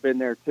guys have been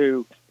there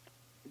too,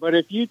 but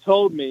if you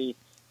told me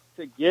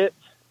to get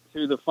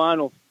to the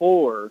Final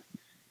Four,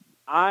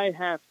 I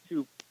have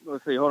to,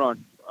 let's see, hold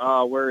on.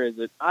 Where is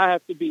it? I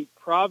have to beat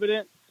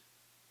Providence,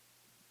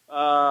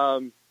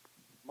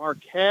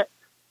 Marquette,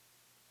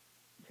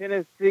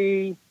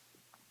 Tennessee,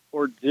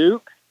 or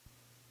Duke.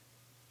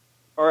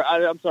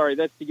 I'm sorry,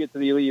 that's to get to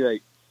the Elite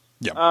Eight.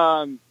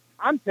 Yeah.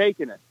 I'm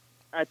taking it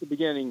at the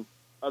beginning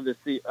of the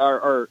season,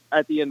 or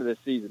at the end of the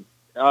season.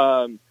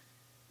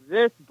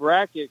 This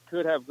bracket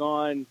could have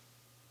gone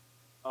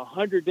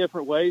 100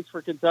 different ways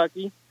for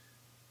Kentucky,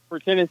 for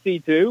Tennessee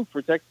too,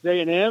 for Texas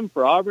A&M,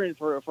 for Auburn,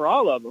 for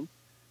all of them.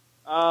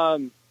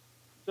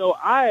 So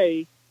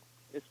I,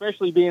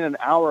 especially being an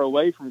hour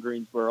away from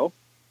Greensboro,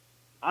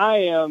 I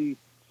am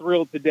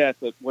thrilled to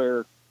death at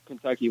where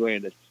Kentucky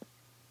landed.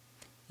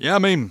 Yeah, I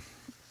mean,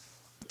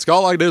 it's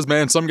called like it is,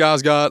 man. Some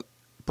guys got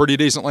pretty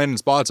decent landing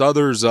spots.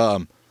 Others,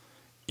 you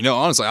know,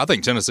 honestly, I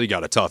think Tennessee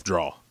got a tough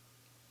draw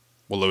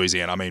with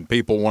Louisiana. I mean,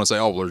 people want to say,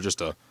 oh, well, they're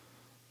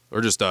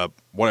just a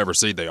whatever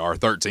seed they are,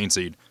 13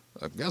 seed.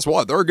 Guess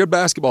what? They're a good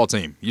basketball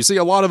team. You see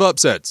a lot of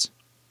upsets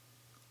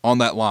on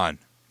that line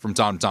from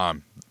time to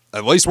time.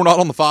 At least we're not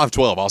on the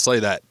 5-12. I'll say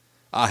that.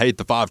 I hate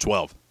the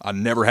 5-12. I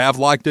never have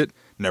liked it,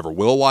 never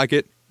will like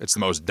it. It's the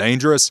most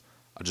dangerous.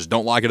 I just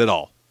don't like it at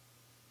all.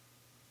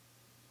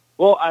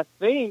 Well, I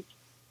think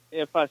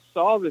if I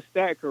saw the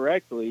stat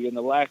correctly, in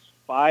the last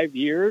 5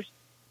 years,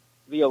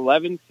 the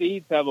 11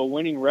 seeds have a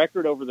winning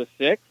record over the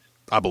 6.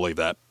 I believe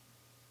that.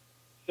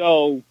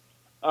 So,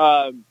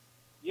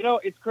 you know,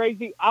 it's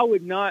crazy. I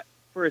would not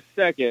for a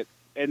second,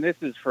 and this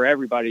is for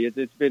everybody,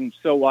 it's been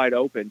so wide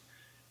open,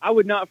 I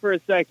would not for a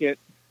second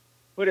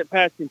put it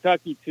past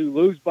Kentucky to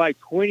lose by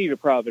 20 to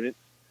Providence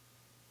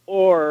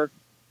or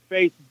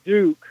face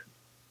Duke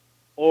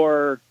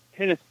or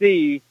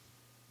Tennessee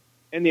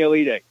in the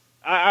Elite Eight.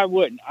 I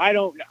wouldn't.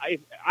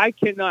 I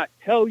cannot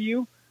tell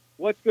you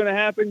what's going to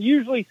happen.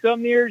 Usually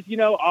some years, you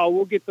know,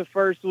 we'll get the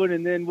first one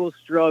and then we'll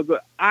struggle.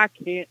 I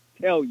can't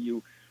tell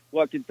you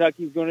what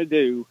Kentucky's going to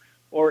do,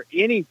 or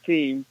any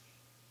team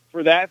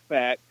for that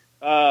fact.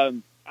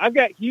 I've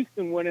got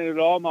Houston winning it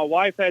all. My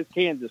wife has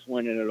Kansas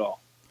winning it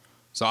all.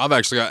 So I've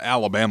actually got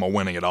Alabama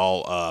winning it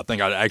all. I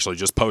think I actually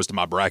just posted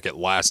my bracket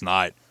last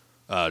night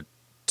to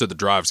the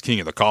Drive's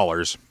King of the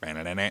Callers.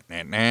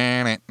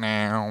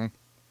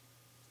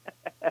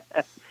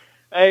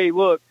 Hey,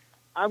 look,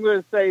 I'm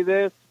going to say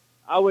this.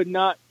 I would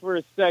not for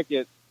a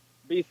second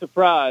be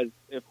surprised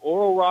if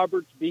Oral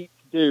Roberts beats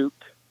Duke.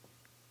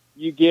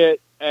 You get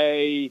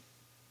a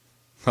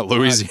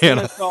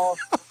Louisiana.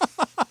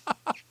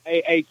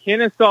 A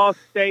Kennesaw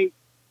State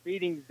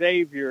beating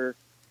Xavier,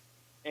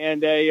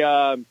 and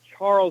a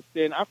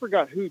Charleston. I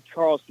forgot who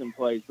Charleston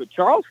plays, but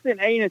Charleston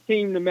ain't a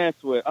team to mess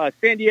with.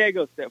 San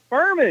Diego State.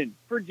 Furman,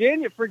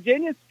 Virginia.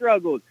 Virginia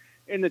struggled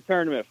in the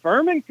tournament.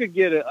 Furman could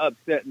get an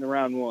upset in the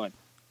round one.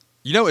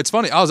 You know, it's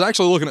funny. I was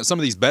actually looking at some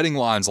of these betting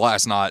lines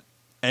last night,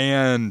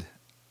 and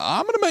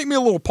I'm going to make me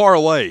a little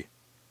parlay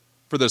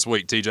for this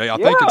week, TJ. I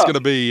think it's going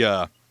to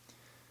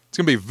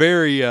be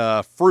very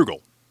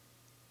frugal.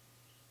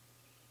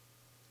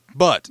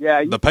 But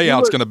the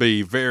payout's going to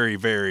be very,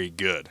 very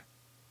good.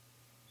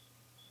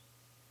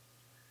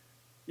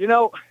 You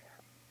know,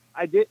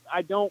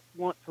 I don't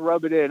want to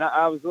rub it in.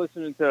 I was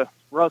listening to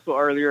Russell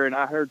earlier, and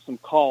I heard some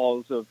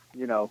calls of,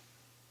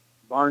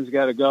 Barnes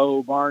got to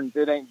go. Barnes,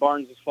 it ain't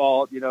Barnes'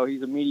 fault. He's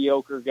a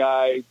mediocre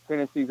guy.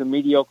 Tennessee's a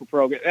mediocre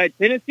program.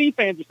 Tennessee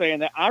fans are saying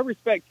that. I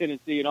respect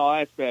Tennessee in all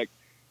aspects,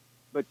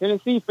 but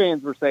Tennessee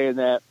fans were saying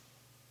that.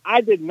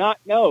 I did not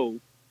know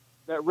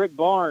that Rick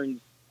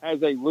Barnes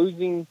has a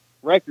losing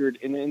record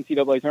in the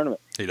NCAA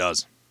tournament. He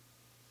does.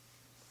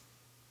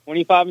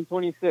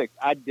 25-26.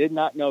 I did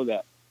not know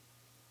that.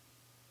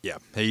 Yeah,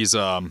 he's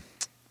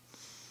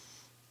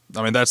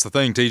that's the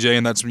thing, TJ,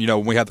 and that's,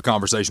 when we had the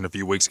conversation a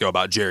few weeks ago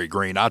about Jerry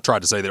Green. I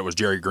tried to say that it was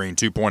Jerry Green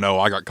 2.0.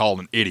 I got called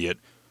an idiot.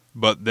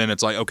 But then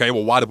it's like, okay,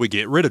 well, why did we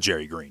get rid of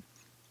Jerry Green?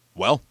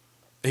 Well,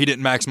 he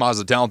didn't maximize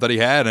the talent that he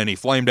had, and he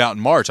flamed out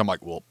in March. I'm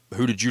like, well,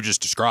 who did you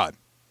just describe?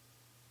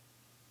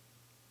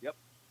 Yep.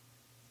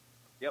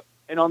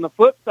 And on the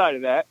flip side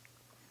of that,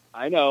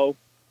 I know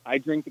I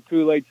drink the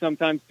Kool-Aid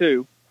sometimes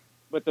too,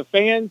 but the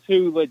fans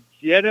who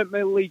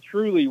legitimately,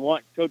 truly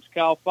want Coach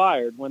Cal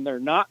fired when they're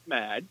not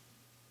mad,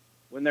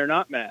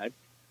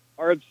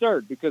 are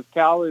absurd, because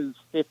Cal is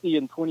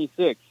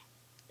 50-26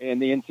 in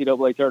the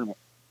NCAA tournament.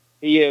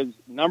 He is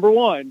number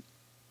one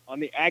on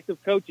the active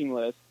coaching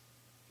list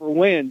for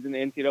wins in the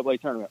NCAA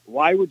tournament.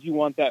 Why would you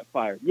want that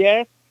fired?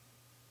 Yes,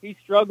 he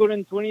struggled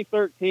in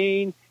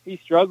 2013.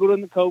 He struggled in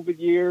the COVID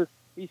year.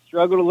 He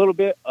struggled a little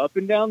bit up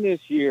and down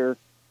this year.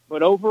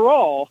 But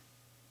overall,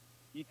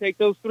 you take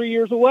those 3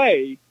 years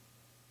away,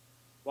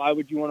 why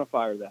would you want to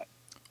fire that?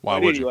 Why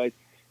but would anyways,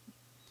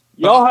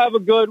 y'all have a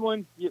good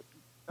one.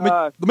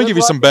 Let me give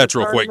you some bets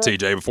real quick,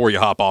 TJ, before you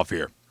hop off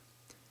here.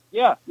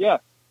 Yeah.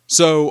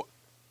 So,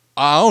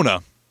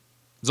 Iona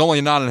is only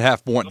a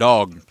 9.5-point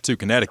dog to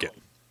Connecticut.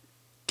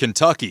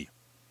 Kentucky,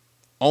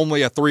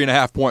 only a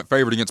 3.5-point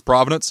favorite against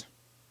Providence.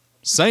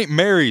 St.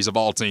 Mary's, of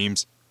all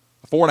teams,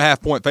 a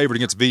 4.5-point favorite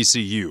against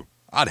VCU.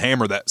 I'd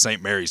hammer that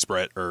St. Mary's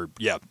spread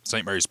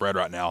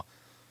right now.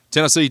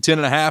 Tennessee,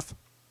 10.5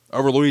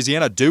 over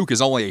Louisiana. Duke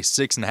is only a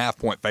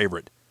 6.5-point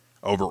favorite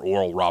over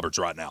Oral Roberts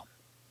right now.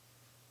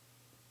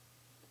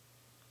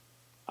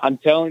 I'm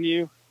telling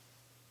you,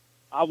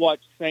 I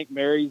watched St.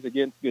 Mary's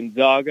against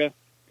Gonzaga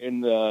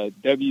in the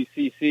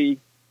WCC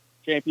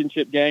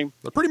championship game.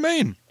 They're pretty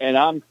mean. And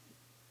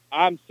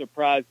I'm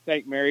surprised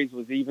St. Mary's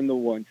was even the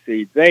 1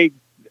 seed.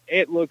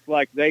 It looks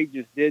like they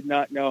just did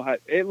not know how.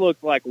 It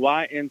looked like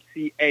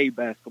YMCA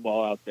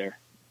basketball out there.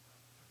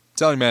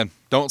 Tell you, man,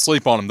 don't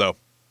sleep on them, though.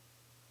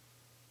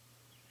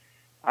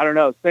 I don't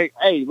know.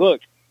 Hey,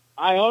 look,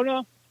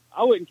 Iona,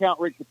 I wouldn't count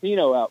Rick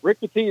Pitino out. Rick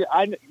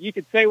Pitino, you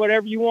could say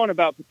whatever you want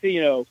about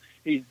Pitino.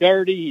 He's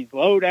dirty. He's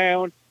low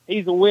down.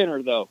 He's a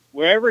winner, though.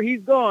 Wherever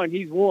he's gone,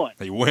 he's won.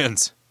 He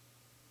wins.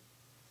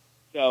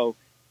 So,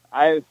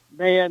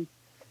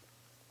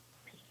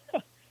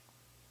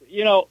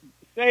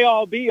 say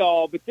all be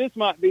all, but this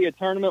might be a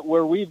tournament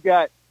where we've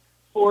got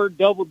 4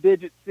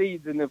 double-digit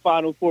seeds in the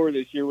Final Four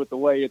this year with the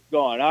way it's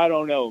gone. I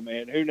don't know,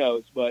 man. Who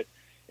knows? But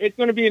it's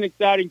going to be an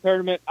exciting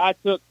tournament. I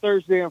took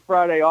Thursday and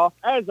Friday off,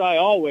 as I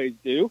always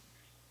do.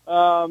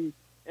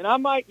 And I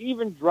might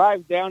even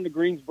drive down to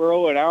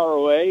Greensboro an hour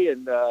away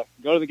and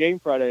go to the game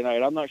Friday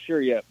night. I'm not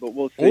sure yet, but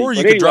we'll see. Or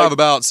you could drive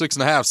about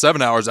 6.5,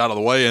 7 hours out of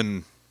the way,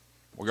 and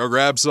we'll go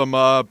grab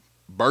some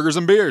burgers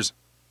and beers.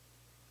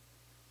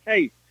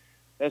 Hey,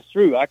 that's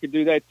true. I could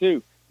do that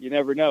too. You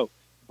never know.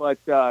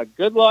 But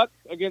good luck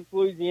against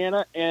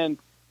Louisiana. And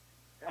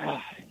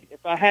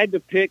if I had to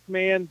pick,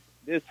 man,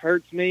 this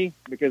hurts me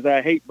because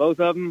I hate both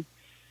of them.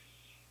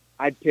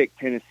 I'd pick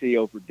Tennessee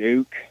over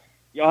Duke.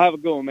 Y'all have a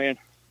good one, man.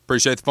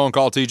 Appreciate the phone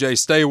call, TJ.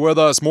 Stay with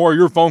us. More of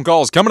your phone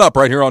calls coming up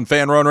right here on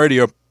Fan Run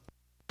Radio.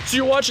 So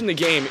you're watching the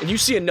game and you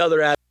see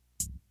another ad.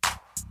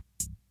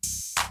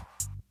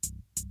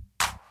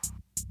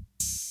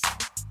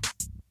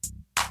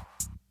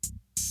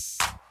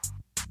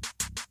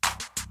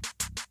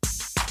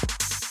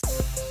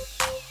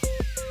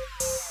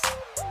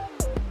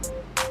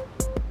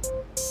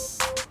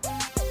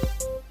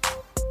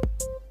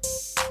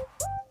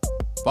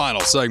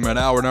 Final segment,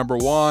 hour number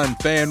 1,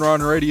 Fan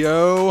Run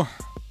Radio.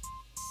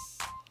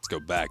 Let's go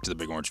back to the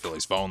Big Orange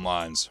Phillies phone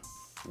lines.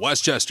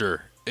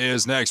 Westchester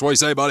is next. What do you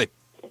say, buddy?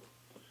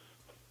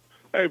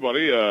 Hey,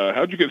 buddy.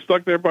 How'd you get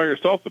stuck there by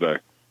yourself today?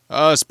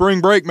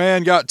 Spring break,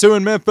 man. Got 2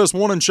 in Memphis,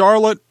 1 in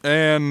Charlotte,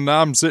 and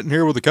I'm sitting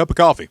here with a cup of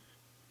coffee.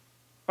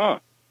 Huh.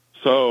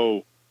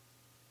 So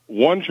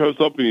one shows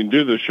up and you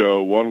do the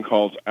show, one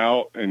calls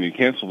out and you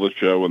cancel the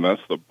show, and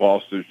that's the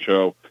boss's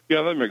show.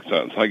 Yeah, that makes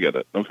sense. I get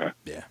it. Okay.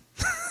 Yeah.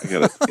 I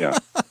get it. Yeah.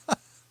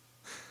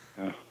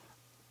 Yeah.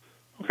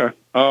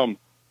 Okay.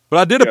 But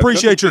I did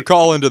appreciate your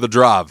call into the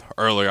drive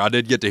earlier. I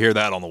did get to hear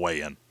that on the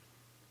way in.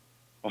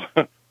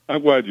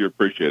 I'm glad you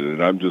appreciated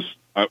it. I'm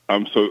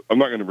not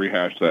going to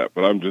rehash that,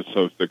 but I'm just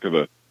so sick of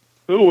the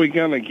who are we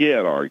going to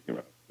get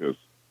argument.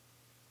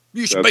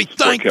 You should be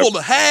thankful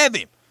to have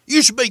him.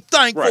 You should be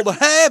thankful to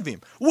have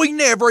him. We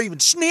never even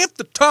sniffed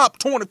the top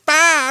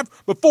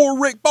 25 before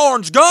Rick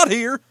Barnes got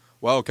here.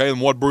 Well, okay, then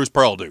what did Bruce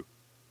Pearl do?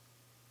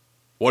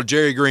 What did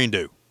Jerry Green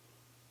do?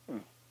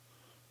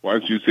 Why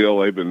has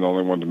UCLA been the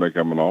only one to make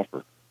him an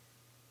offer?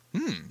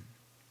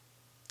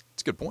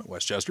 That's a good point,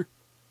 Westchester.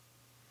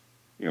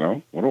 You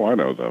know, what do I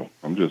know, though?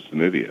 I'm just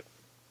an idiot.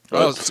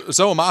 Well,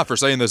 so am I for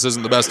saying this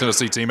isn't the best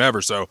Tennessee team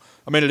ever. So,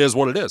 I mean, it is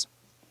what it is.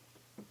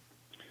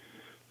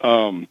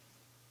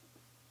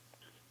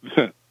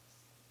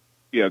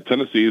 Yeah,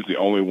 Tennessee is the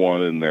only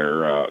one in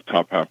their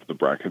top half of the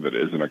bracket that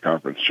isn't a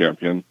conference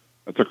champion.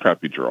 That's a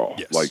crappy draw.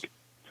 Yes. Like,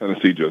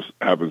 Tennessee just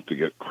happens to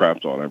get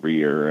crapped on every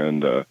year.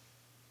 And,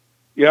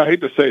 yeah, I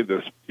hate to say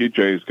this.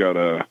 TJ's got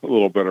a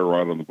little better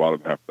run on the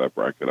bottom half of that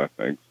bracket, I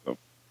think. So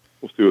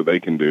we'll see what they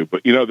can do.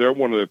 But, you know, they're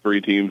one of the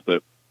three teams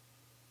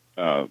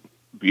that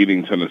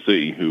beating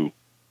Tennessee, who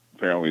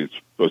apparently is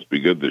supposed to be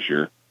good this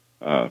year,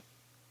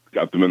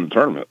 got them in the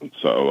tournament.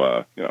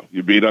 So, you know,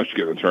 you beat us, you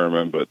get in the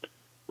tournament, but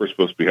we're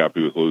supposed to be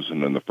happy with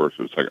losing in the first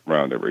or second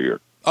round every year.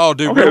 Oh,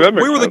 dude, Okay,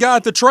 we were the guy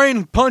at the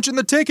train punching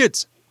the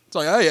tickets. It's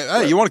like,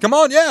 hey, you want to come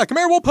on? Yeah, come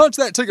here. We'll punch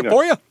that ticket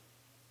for you.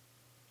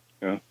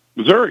 Yeah.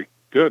 Missouri.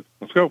 Good.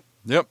 Let's go.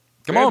 Yep.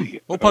 Come on.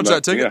 We'll punch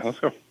that ticket. Yeah, let's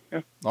go.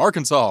 Yeah.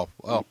 Arkansas.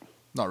 Well,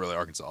 not really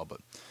Arkansas,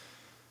 but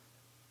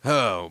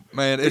oh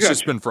man, it's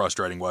just been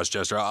frustrating,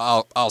 Westchester.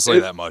 I'll say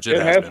that much.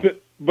 It has been.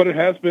 But it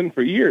has been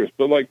for years.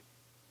 But like,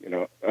 you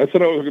know, I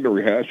said I was going to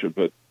rehash it,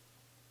 but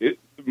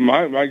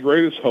my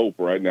greatest hope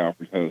right now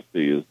for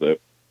Tennessee is that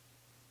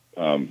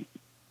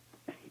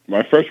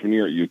my freshman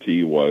year at UT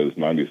was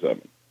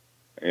 97,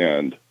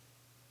 and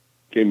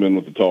came in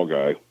with the tall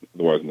guy,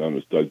 otherwise known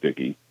as Doug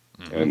Dickey.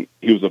 And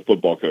he was a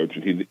football coach,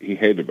 and he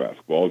hated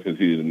basketball because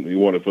he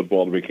wanted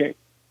football to be king.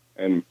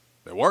 And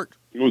it worked.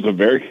 It was a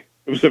very,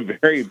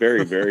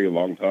 very, very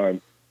long time,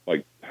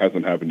 like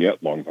hasn't happened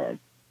yet, long time,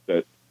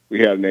 that we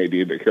had an AD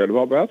that cared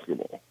about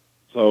basketball.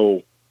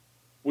 So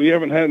we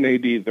haven't had an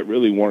AD that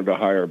really wanted to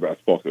hire a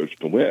basketball coach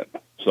to win.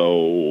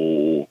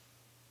 So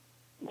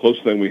the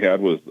closest thing we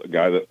had was a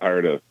guy that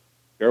hired a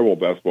terrible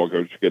basketball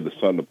coach to get his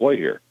son to play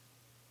here.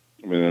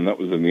 I mean, and that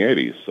was in the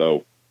 80s.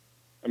 So,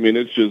 I mean,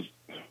 it's just,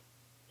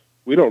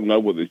 we don't know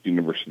what this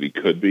university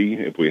could be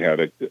if we had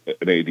an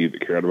AD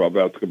that cared about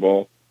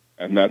basketball,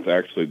 and that's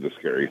actually the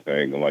scary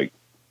thing. Like,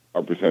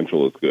 our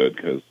potential is good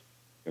because,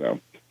 you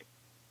know,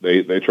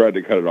 they tried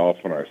to cut it off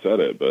when I said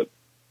it, but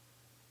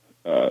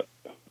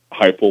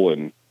Heupel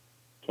and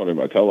Tony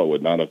Martello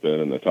would not have been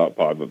in the top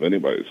 5 of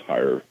anybody's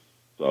hire.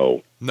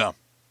 So no,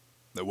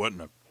 they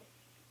wouldn't have.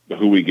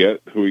 Who we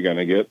going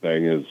to get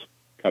thing is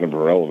kind of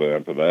irrelevant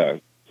after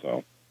that.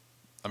 So.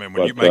 I mean,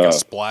 when you make a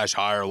splash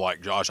hire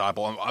like Josh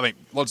Heupel, I mean,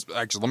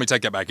 let me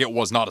take that back. It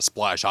was not a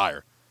splash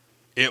hire.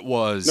 It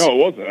was. No, it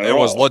wasn't. It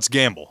was let's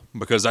gamble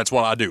because that's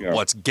what I do. Yeah.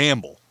 Let's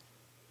gamble,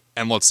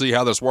 and let's see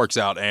how this works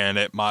out. And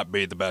it might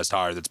be the best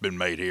hire that's been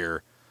made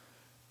here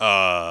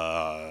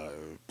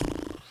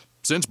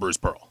since Bruce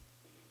Pearl.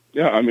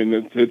 Yeah, I mean,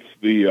 it's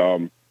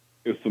the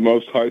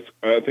most high.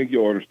 I think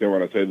you'll understand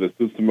when I say this.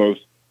 It's the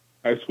most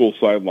high school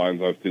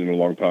sidelines I've seen in a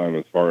long time,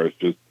 as far as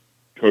just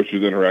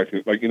coaches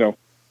interacting. Like, you know,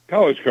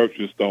 college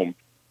coaches don't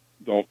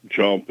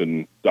jump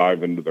and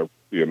dive into their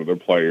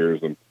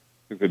players and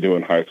think they do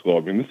in high school.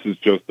 I mean, this is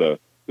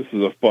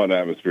a fun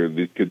atmosphere.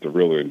 These kids are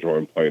really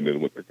enjoying playing in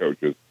with their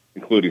coaches,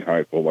 including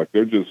high school. Like,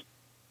 they're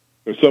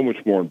so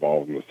much more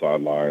involved in the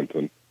sidelines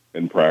and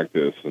in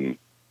practice. And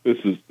this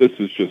is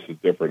just a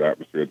different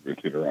atmosphere that we've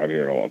seen around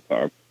here in a long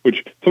time.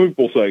 Which some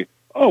people say,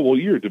 oh, well,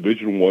 you're a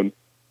Division I,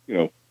 you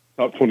know,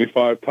 top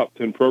 25, top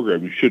 10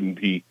 program. You shouldn't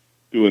be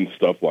doing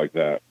stuff like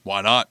that.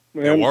 Why not?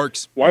 Man, it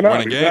works. Why not?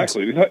 Winning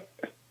Exactly. Games.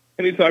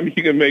 Anytime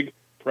you can make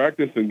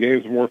practice and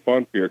games more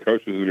fun for your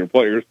coaches and your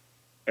players,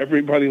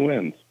 everybody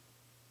wins.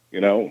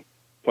 You know,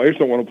 players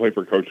don't want to play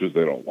for coaches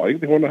they don't like.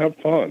 They want to have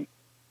fun.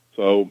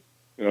 So,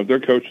 you know, if their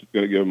coach is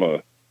going to give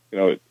them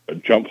a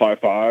jump high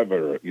five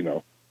or, you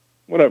know,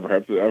 whatever,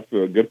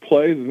 after a good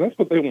play, then that's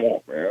what they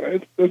want,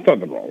 man. There's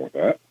nothing wrong with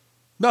that.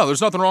 No,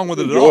 there's nothing wrong with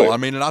it at all. I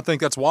mean, and I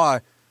think that's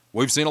why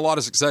we've seen a lot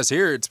of success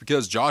here. It's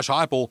because Josh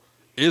Heupel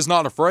is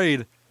not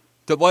afraid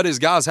to let his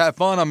guys have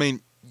fun. I mean,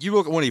 you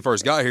look at when he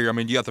first got here. I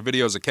mean, you got the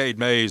videos of Cade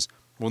Mays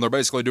when they're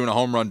basically doing a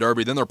home run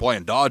derby. Then they're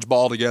playing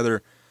dodgeball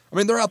together. I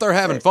mean, they're out there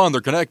having fun.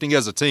 They're connecting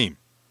as a team.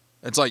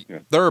 It's like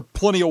there are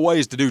plenty of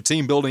ways to do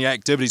team-building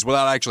activities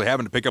without actually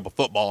having to pick up a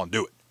football and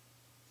do it.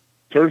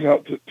 Turns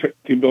out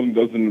team building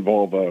doesn't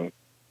involve a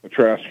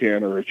trash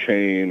can or a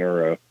chain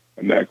or a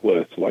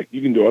necklace. Like,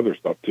 you can do other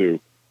stuff, too.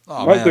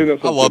 Oh, man.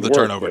 I love the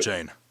turnover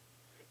chain.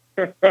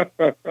 Yeah,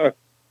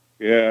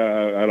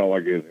 I don't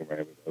like anything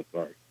Miami does,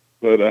 sorry.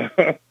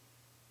 But,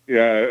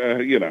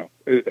 you know,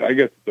 I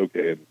guess it's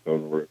okay in its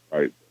own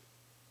right.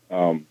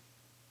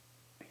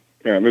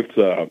 Man, it's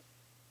going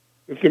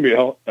to be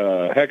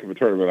a heck of a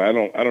tournament. I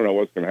don't know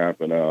what's going to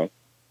happen.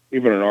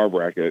 Even in our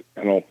bracket,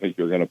 I don't think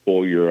you're going to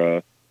pull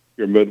your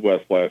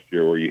Midwest last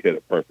year where you hit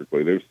it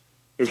perfectly. There's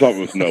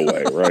almost no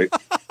way, right?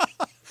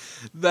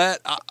 That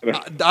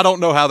I don't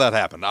know how that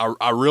happened.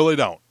 I really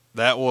don't.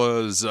 That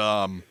was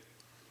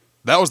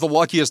the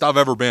luckiest I've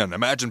ever been.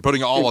 Imagine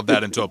putting all of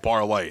that into a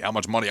parlay. How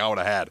much money I would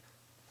have had.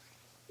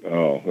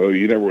 Oh, well,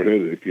 you never would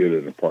hit it if you hit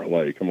it in a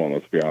parlay. Come on,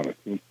 let's be honest.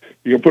 You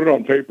can put it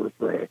on paper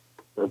for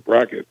a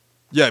bracket.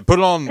 Yeah, put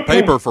it on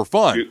paper for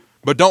fun,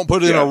 but don't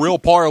put it in a real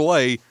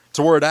parlay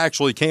to where it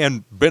actually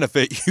can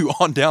benefit you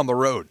on down the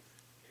road.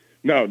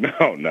 No.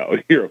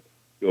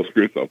 You'll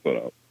screw something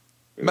up.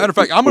 Matter of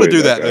fact, I'm going to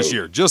do that this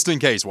year, just in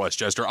case,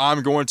 Westchester.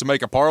 I'm going to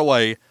make a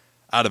parlay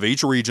out of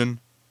each region,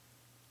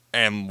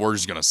 and we're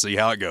just going to see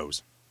how it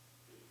goes.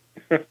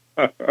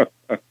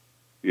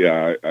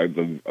 Yeah,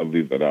 I'll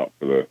leave that out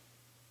for the.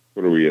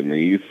 What are we in the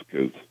East?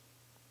 Because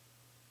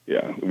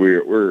yeah, we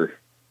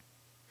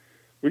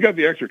got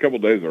the extra couple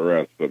days of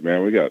rest, but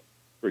man, we got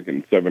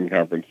freaking 7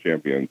 conference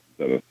champions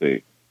in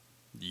Tennessee.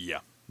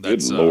 Yeah,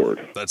 good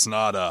Lord, that's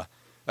not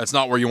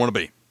where you want to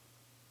be.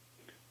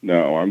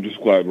 No, I'm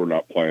just glad we're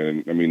not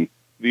playing. I mean,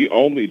 the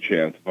only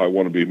chance if I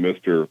want to be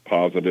Mr.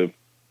 Positive,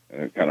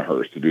 and it kind of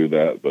hurts to do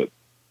that, but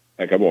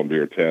heck, I won't be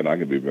here 10. I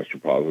can be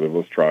Mr. Positive.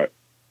 Let's try it.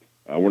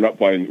 We're not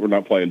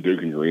playing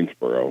Duke and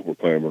Greensboro. We're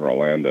playing in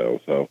Orlando,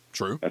 so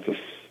true. That's a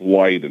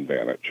slight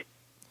advantage.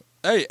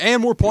 Hey,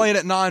 and we're playing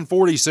at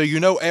 9:40, so you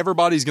know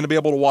everybody's going to be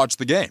able to watch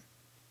the game.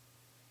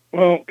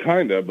 Well,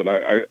 kind of, but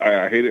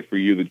I hate it for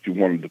you that you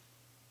wanted to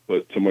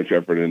put so much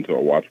effort into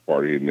a watch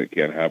party and it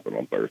can't happen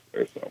on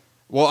Thursday. So,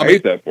 well, I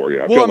hate that for you.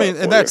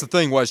 And that's the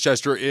thing,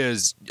 Westchester,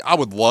 is I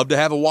would love to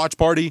have a watch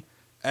party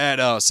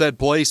at said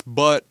place,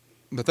 but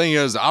the thing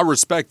is, I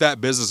respect that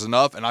business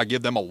enough, and I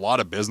give them a lot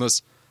of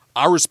business.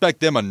 I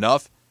respect them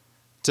enough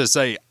to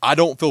say I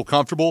don't feel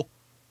comfortable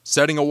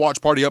setting a watch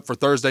party up for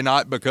Thursday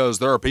night because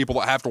there are people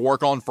that have to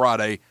work on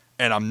Friday,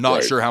 and I'm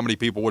not sure how many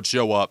people would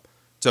show up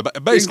to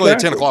basically a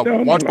 10 o'clock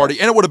watch party,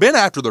 and it would have been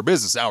after their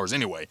business hours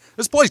anyway.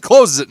 This place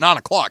closes at 9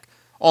 o'clock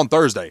on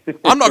Thursday.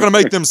 I'm not going to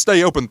make them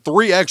stay open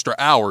 3 extra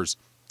hours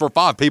for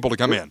 5 people to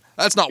come in.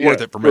 That's not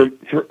worth it for me.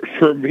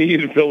 For me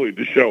and Philly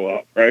to show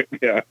up, right?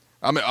 Yeah.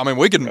 I mean,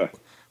 we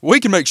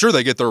can make sure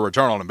they get their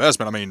return on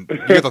investment. I mean, you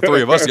get the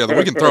 3 of us together,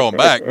 we can throw them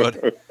back,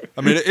 but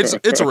I mean,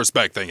 it's a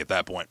respect thing at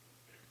that point.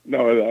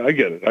 No, I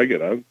get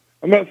it.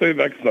 I'm not saying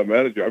that because I'm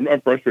mad at you.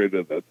 I'm frustrated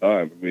at that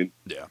time. I mean,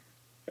 yeah.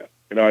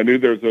 You know, I knew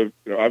there's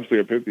obviously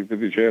a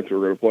 50-50 chance we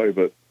were going to play,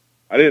 but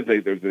I didn't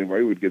think there's any way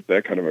we would get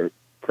that kind of a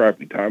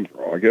crappy time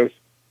draw. I guess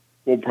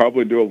we'll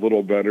probably do a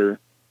little better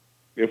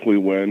if we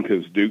win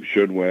because Duke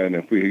should win.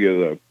 If we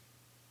get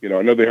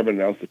I know they haven't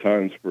announced the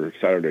times for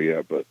Saturday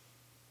yet, but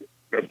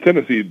if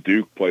Tennessee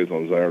Duke plays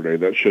on Saturday,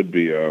 that should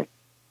be a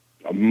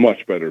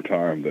much better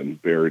time than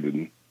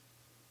buried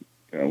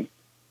in,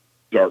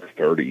 dark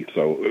 30.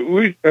 So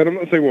and I'm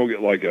not saying we'll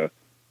get like a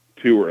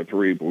 2 or a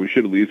 3, but we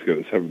should at least get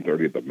a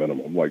 7:30 at the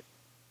minimum. Like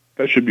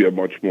that should be a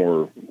much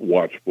more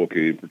watchable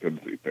game for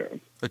Tennessee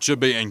fans. It should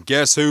be. And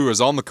guess who is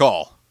on the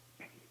call?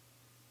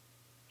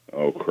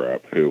 Oh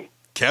crap! Who?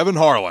 Kevin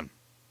Harlan.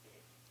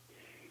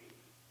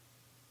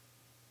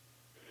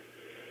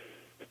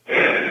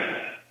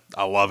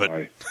 I love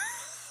it.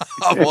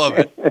 I love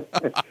it.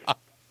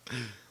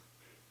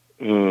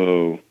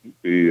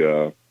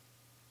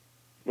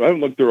 I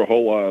haven't looked through a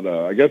whole lot.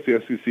 I guess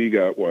the SEC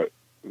got what?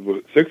 Was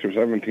it 6 or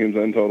 7 teams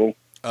in total?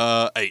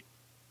 8.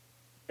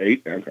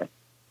 8? Okay.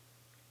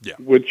 Yeah.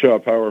 Which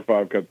Power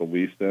 5 got the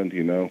least in? Do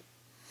you know?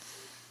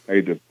 I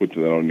hate to put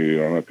that on you. You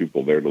don't have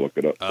people there to look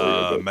it up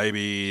for you.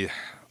 Maybe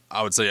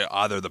I would say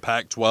either the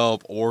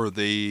Pac-12 or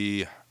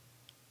the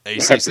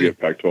ACC. I forget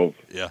Pac-12.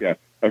 Yeah.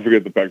 I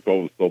forget the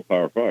Pac-12 is still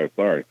Power 5.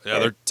 Sorry. Yeah,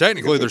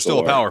 they're still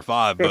a Power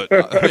 5, but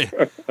I mean,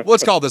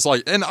 let's call this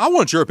and I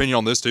want your opinion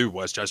on this too,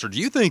 Westchester. Do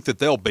you think that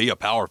they'll be a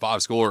Power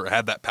 5 school or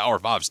have that Power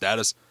 5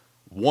 status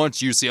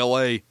once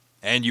UCLA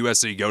and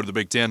USC go to the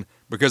Big Ten?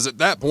 Because at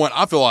that point,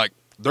 I feel like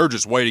they're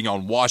just waiting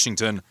on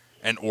Washington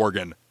and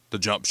Oregon to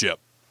jump ship.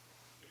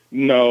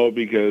 No,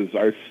 because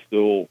I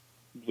still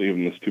believe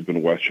in the stupid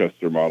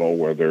Westchester model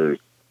where there's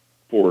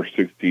 4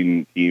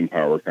 16-team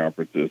power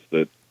conferences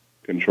that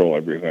control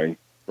everything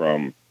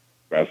from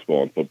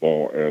basketball and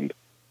football, and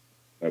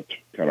that's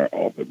kind of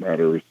all that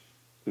matters.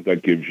 Because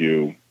that gives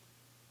you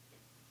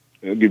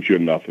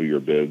enough of your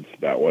bids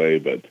that way.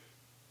 But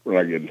we're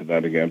not getting to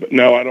that again. But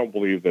no, I don't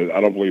believe that.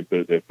 I don't believe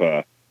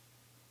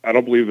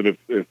that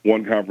if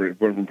one conference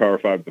went from Power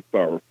 5 to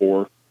Power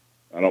 4,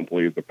 I don't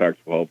believe the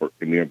Pac-12 or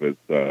any of its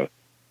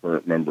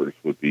current members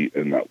would be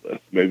in that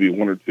list. Maybe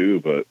 1 or 2,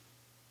 but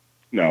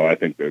no, I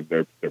think they're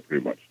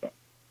pretty much done.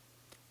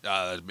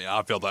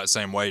 I feel that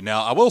same way.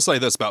 Now, I will say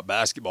this about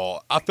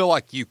basketball. I feel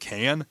like you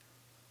can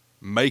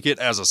make it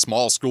as a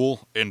small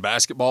school in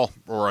basketball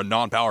or a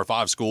non-Power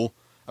 5 school.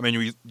 I mean,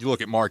 you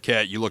look at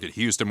Marquette, you look at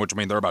Houston, which, I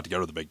mean, they're about to go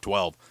to the Big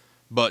 12.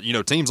 But,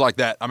 teams like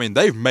that, I mean,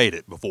 they've made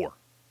it before.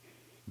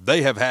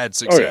 They have had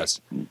success.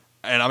 Oh, yeah.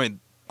 And, I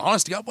mean,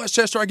 honestly, at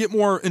Westchester, I get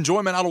more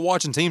enjoyment out of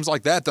watching teams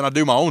like that than I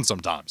do my own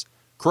sometimes.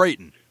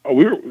 Creighton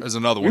is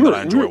another one that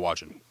I enjoy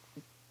watching.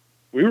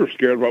 We were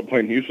scared about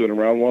playing Houston in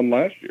round 1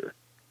 last year.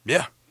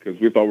 Yeah. Because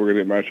we thought we were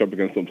going to match up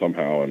against them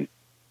somehow, and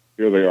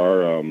here they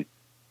are,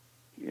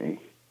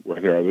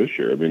 where they are this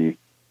year. I mean,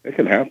 it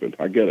can happen.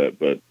 I get it,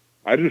 but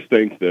I just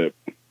think that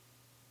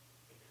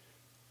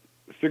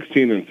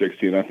 16 and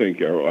 16, I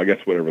think, I guess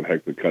whatever the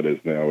heck the cut is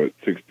now, it's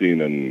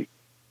 16 and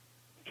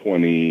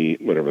 20,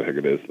 whatever the heck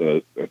it is,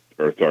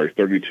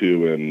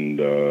 32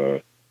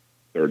 and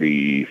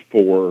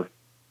 34.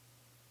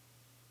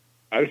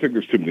 I just think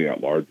there's too many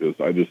at-larges.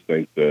 I just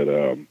think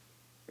that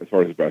as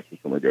far as the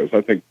basketball tournament goes,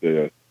 I think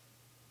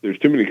there's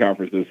too many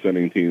conferences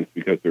sending teams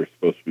because they're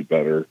supposed to be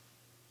better.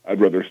 I'd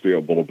rather see a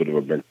little bit of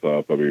a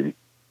mix-up. I mean,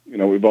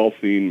 we've all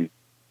seen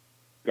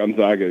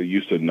Gonzaga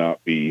used to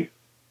not be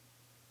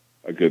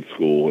a good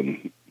school,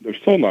 and they're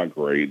still not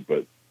great,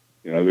 but,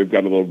 they've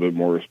got a little bit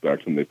more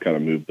respect, and they've kind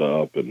of moved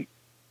up. And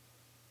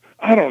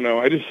I don't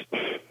know.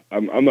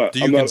 I'm not. Do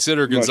you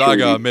consider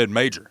Gonzaga a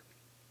mid-major?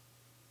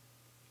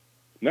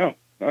 No,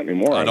 not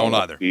anymore. I don't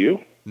either. Do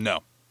you?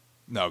 No,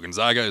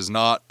 Gonzaga is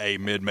not a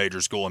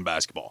mid-major school in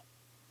basketball.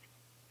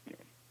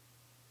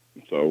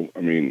 So,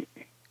 I mean,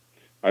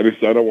 I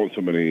don't want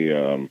so many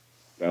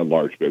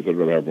at-large bids. I'd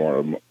rather have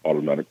more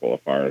automatic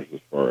qualifiers as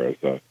far as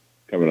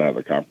coming out of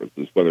the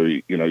conferences. Whether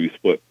you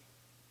split.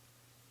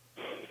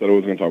 Said I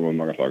was going to talk about. I'm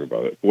not going to talk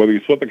about it. Whether you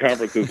split the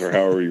conferences or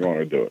however you want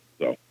to do it.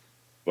 So,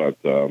 but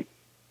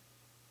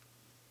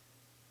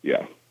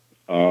yeah.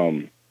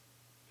 Talk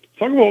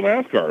about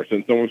NASCAR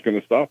since no one's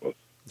going to stop us.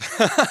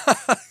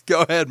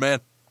 Go ahead, man.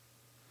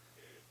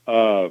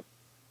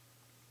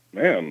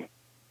 Man,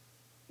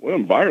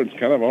 William Byron's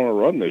kind of on a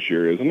run this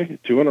year, isn't he?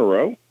 2 in a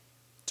row?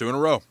 2 in a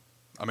row.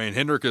 I mean,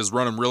 Hendrick is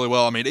running really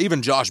well. I mean,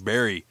 even Josh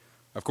Berry,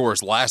 of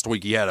course, last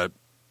week he had a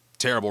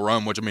terrible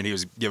run, which, I mean, he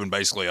was given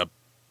basically a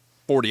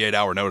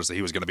 48-hour notice that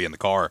he was going to be in the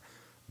car.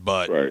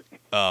 But, right.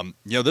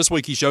 This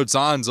week he showed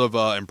signs of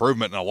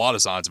improvement and a lot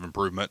of signs of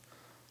improvement.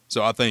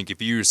 So I think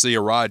if you see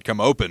a ride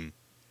come open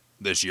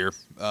this year.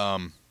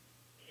 No,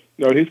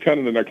 he's kind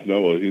of the next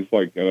Noah. He's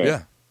like going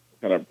to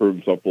kind of prove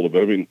himself a little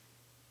bit.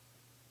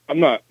 I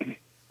mean,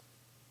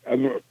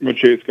 I'm a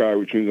Chase guy,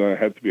 which means I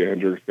have to be a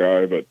Hendricks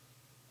guy, but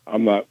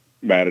I'm not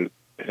mad at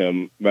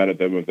them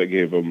if they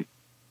gave him,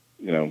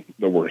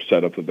 the worst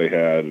setup that they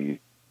had. And,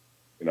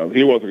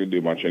 he wasn't going to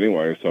do much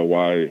anyway, so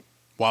why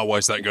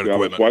waste that good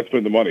equipment? Why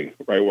spend the money,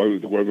 right? Why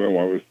waste the equipment?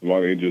 Why waste the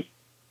money? Just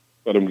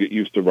let him get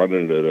used to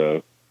running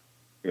it.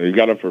 You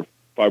got him for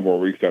 5 more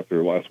weeks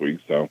after last week,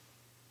 so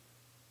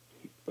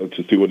let's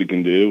just see what he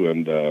can do,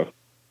 and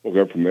we'll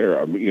go from there.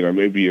 I mean,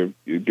 maybe you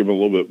give him a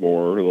little bit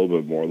more.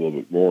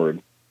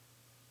 And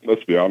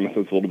let's be honest,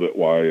 that's a little bit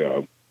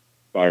why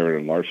Byron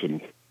and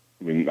Larson.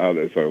 I mean, not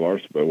necessarily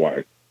Larson, but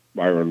why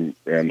Byron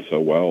ran so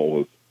well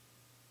was,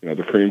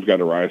 the cream's got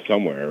to rise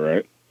somewhere,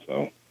 right?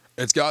 So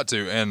it's got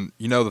to, and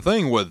the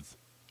thing with,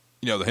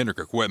 the Hendrick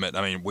equipment.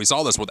 I mean, we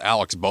saw this with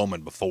Alex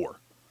Bowman before,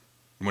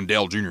 when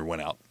Dale Jr.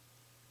 went out.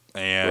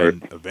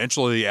 And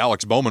eventually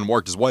Alex Bowman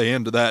worked his way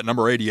into that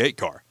number 88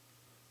 car.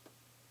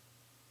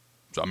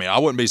 So, I mean, I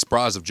wouldn't be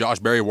surprised if Josh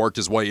Berry worked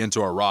his way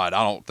into a ride.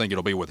 I don't think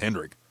it'll be with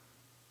Hendrick.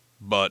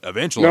 But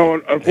eventually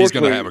he's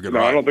going to have a good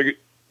ride. I don't think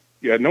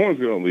no one's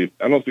going to leave.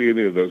 I don't see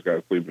any of those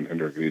guys leaving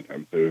Hendrick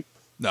anytime soon.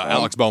 No,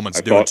 Alex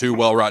Bowman's doing too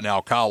well right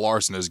now. Kyle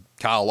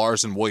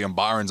Larson, William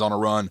Byron's on a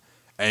run,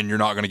 and you're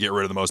not going to get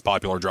rid of the most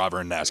popular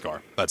driver in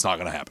NASCAR. That's not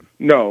going to happen.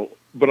 No,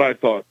 but I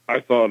thought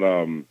I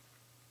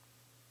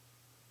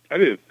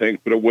didn't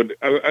think, but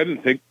I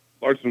didn't think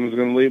Larson was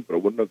going to leave, but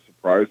it wouldn't have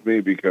surprised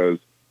me because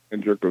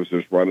Hendrick was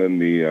just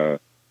running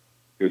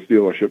his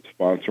dealership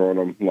sponsor on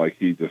him, like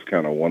he just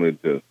kind of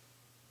wanted to.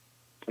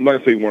 I'm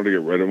not saying he wanted to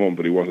get rid of him,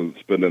 but he wasn't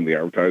spending the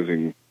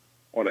advertising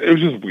on it. It was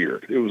just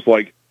weird. It was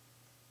like,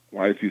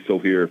 why is he still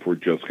here if we're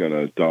just going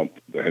to dump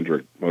the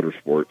Hendrick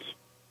Motorsports,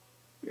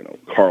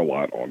 car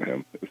lot on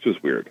him? It's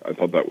just weird. I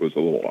thought that was a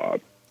little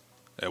odd.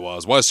 It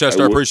was.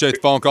 Westchester, I appreciate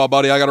the phone call,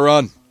 buddy. I got to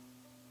run.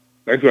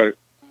 Thanks, buddy.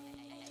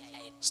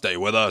 Stay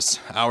with us.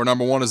 Hour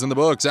number 1 is in the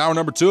books. Hour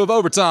number 2 of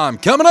Overtime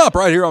coming up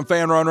right here on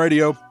Fan Run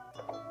Radio.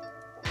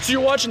 So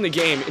you're watching the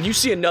game and you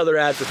see another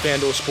ad for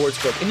FanDuel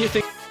Sportsbook and you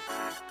think,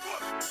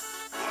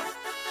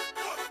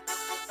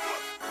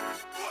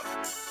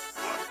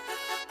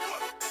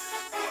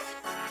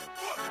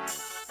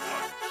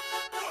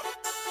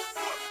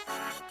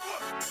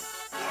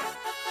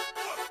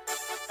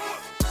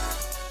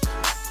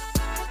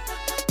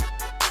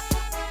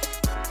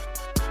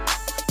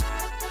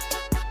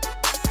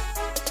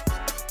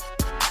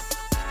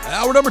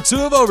 Hour number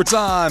 2 of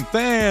Overtime,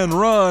 Fan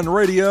Run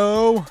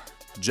Radio.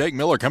 Jake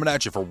Miller coming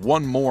at you for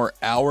one more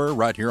hour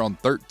right here on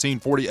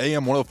 1340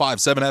 AM,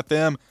 105.7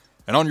 FM,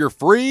 and on your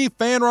free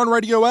Fan Run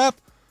Radio app,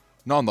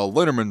 and on the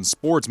Linderman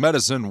Sports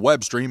Medicine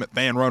web stream at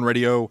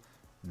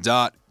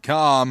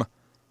fanrunradio.com.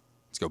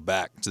 Let's go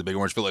back to the Big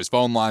Orange Phillies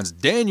phone lines.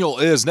 Daniel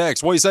is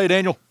next. What do you say,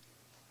 Daniel?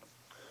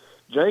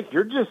 Jake,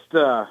 you're just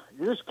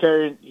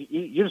carrying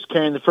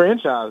the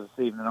franchise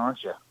this evening,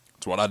 aren't you?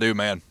 That's what I do,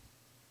 man.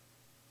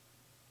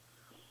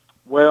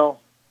 Well,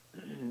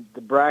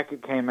 the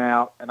bracket came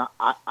out, and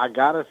I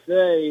gotta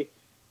say,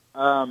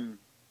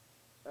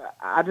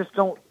 I just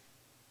don't.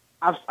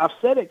 I've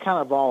said it kind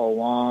of all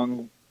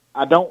along.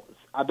 I don't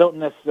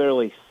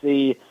necessarily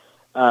see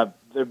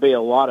there be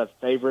a lot of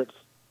favorites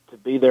to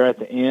be there at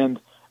the end.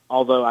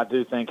 Although I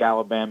do think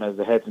Alabama is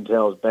the heads and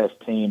tails best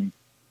team,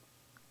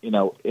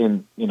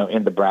 in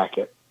the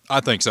bracket. I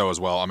think so as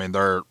well. I mean,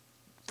 they're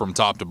from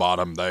top to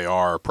bottom. They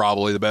are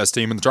probably the best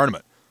team in the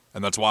tournament.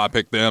 And that's why I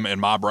picked them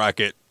in my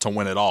bracket to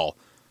win it all.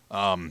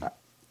 And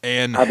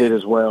I did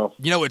as well.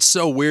 It's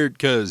so weird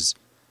because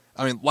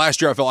I mean,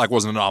 last year I felt like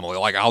was an anomaly.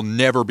 Like, I'll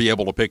never be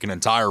able to pick an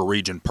entire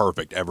region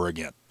perfect ever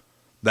again.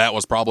 That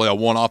was probably a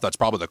one-off. That's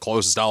probably the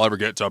closest I'll ever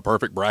get to a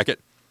perfect bracket.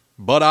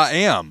 But I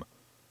am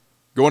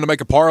going to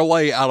make a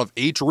parlay out of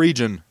each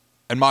region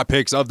and my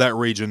picks of that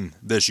region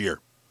this year.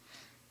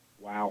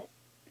 Wow.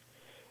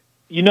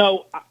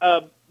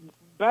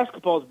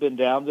 Basketball's been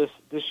down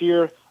this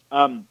year.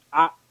 I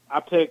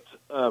picked.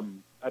 I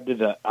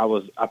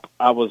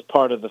was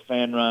part of the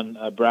fan run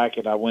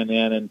bracket. I went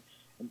in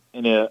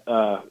and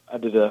I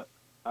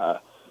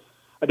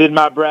did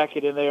my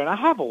bracket in there, and I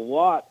have a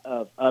lot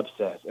of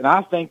upsets, and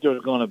I think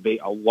there's going to be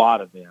a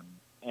lot of them.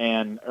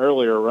 And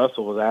earlier,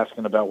 Russell was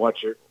asking about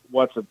what's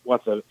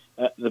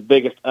the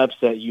biggest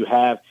upset you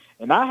have,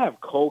 and I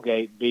have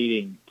Colgate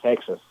beating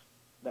Texas,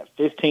 that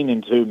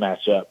 15-2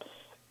 matchup.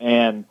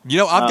 And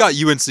I've got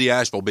UNC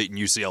Asheville beating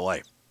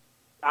UCLA.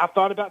 I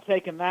thought about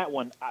taking that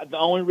one. The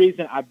only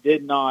reason I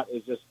did not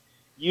is just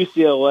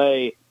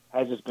UCLA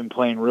has just been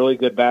playing really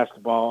good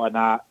basketball,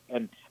 but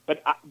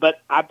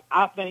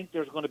I think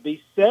there's going to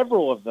be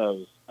several of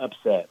those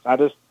upsets. I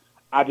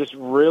just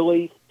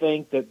really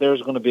think that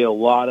there's going to be a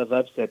lot of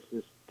upsets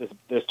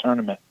this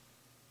tournament.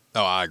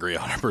 Oh, I agree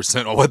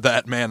 100% with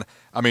that, man.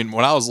 I mean,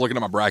 when I was looking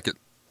at my bracket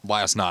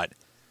last night,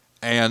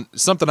 and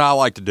something I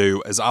like to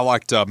do is I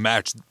like to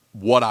match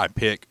what I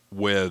pick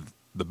with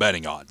the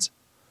betting odds.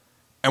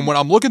 And when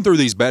I'm looking through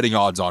these betting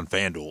odds on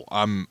FanDuel,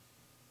 I'm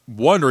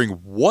wondering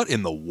what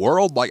in the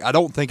world, like, I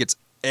don't think it's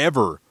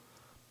ever,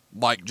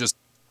 like, just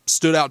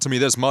stood out to me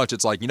this much.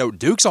 It's like,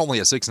 Duke's only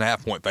a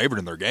 6.5 point favorite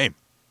in their game.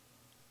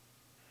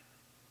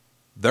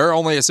 They're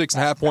only a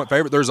 6.5 point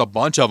favorite. There's a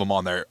bunch of them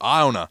on there.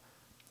 Iona,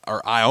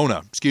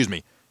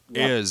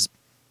 is,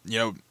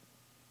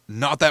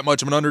 not that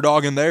much of an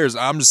underdog in theirs.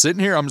 I'm just sitting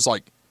here. I'm just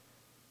like,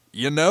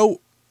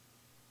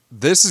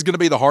 this is going to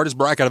be the hardest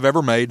bracket I've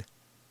ever made.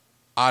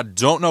 I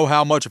don't know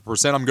how much of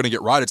percent I'm going to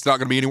get right. It's not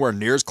going to be anywhere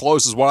near as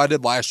close as what I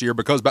did last year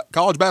because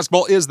college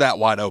basketball is that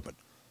wide open.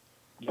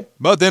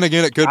 But then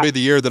again, it could be the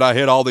year that I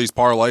hit all these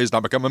parlays and I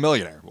become a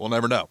millionaire. We'll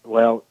never know.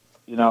 Well,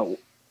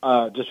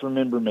 just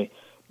remember me.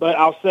 But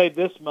I'll say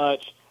this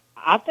much.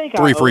 I think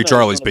 3 free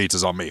Charlie's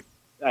pizzas on me.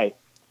 Hey,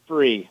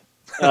 free.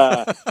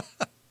 I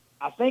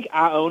think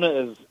Iona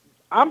is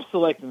 – I'm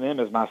selecting them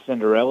as my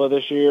Cinderella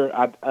this year.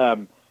 I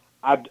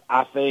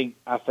think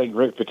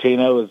Rick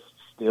Pitino is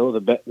still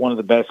one of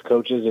the best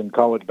coaches in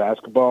college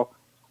basketball.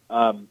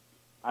 I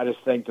just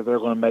think that they're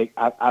going to make –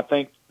 I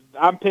think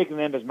I'm picking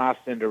them as my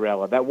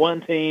Cinderella. That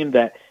one team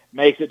that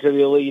makes it to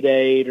the Elite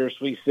Eight or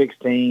Sweet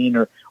 16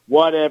 or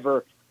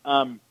whatever.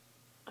 A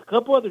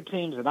couple other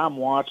teams that I'm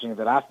watching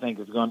that I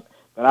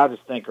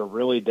just think are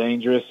really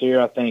dangerous here.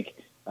 I think,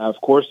 of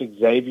course,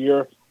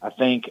 Xavier. I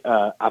think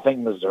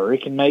Missouri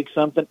can make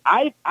something.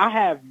 I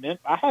have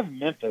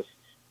Memphis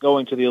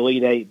going to the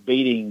Elite Eight,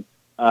 beating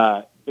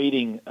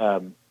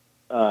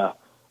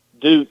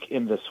Duke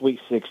in the Sweet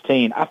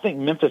 16. I think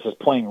Memphis is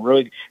playing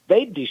really.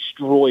 They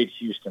destroyed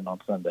Houston on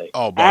Sunday.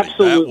 Oh, buddy,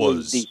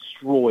 absolutely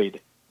destroyed.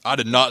 I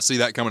did not see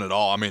that coming at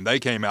all. I mean, they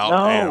came out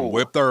and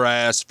whipped their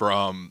ass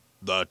from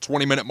the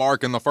 20-minute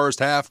mark in the first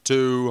half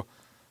to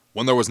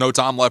when there was no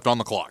time left on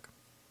the clock.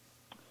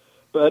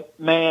 But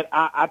man,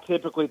 I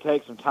typically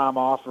take some time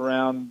off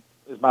around.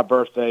 My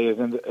birthday is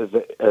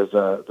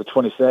the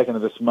 22nd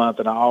of this month,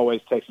 and I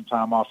always take some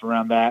time off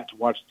around that to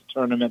watch the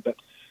tournament.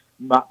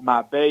 But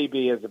my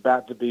baby is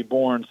about to be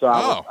born, so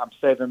I'm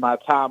saving my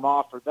time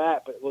off for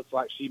that. But it looks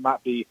like she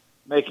might be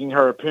making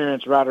her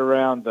appearance right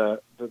around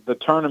the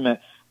tournament.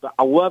 But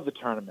I love the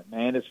tournament,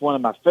 man. It's one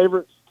of my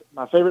favorite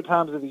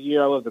times of the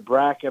year. I love the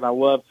bracket. I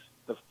love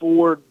the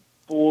 4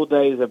 full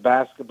days of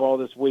basketball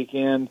this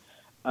weekend.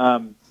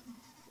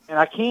 And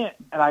I can't,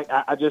 and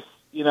I just,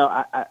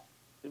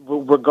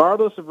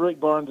 regardless of Rick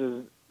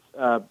Barnes'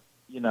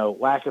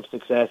 lack of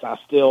success, I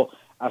still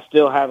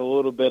have a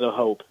little bit of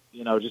hope,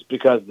 just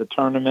because the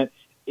tournament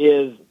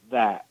is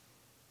that.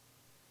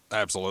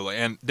 Absolutely.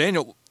 And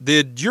Daniel,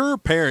 did your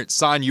parents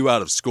sign you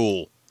out of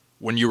school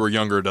when you were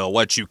younger to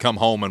let you come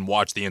home and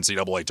watch the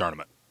NCAA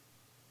tournament?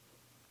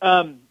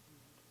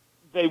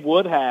 They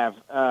would have.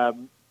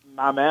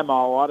 My mama,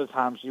 a lot of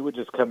times, she would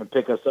just come and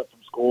pick us up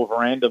from school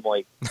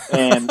randomly,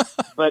 and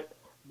but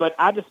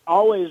I just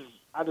always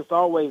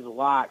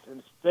liked,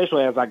 and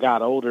especially as I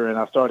got older and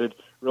I started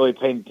really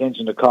paying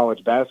attention to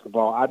college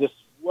basketball, I just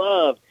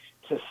loved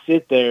to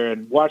sit there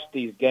and watch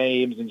these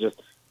games and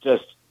just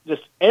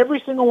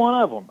every single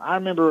one of them. I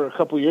remember a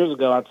couple years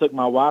ago, I took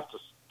my wife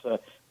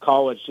to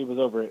college. She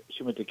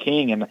went to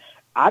King, and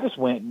I just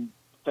went and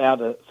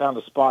found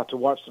a spot to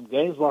watch some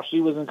games while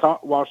she was in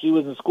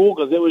school,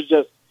 because it was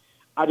just.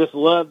 I just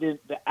loved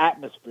the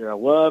atmosphere. I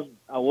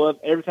loved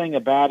everything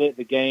about it.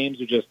 The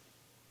games are just,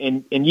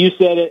 and you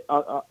said it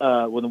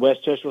when the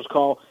Westchester was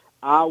called.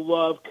 I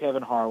love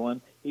Kevin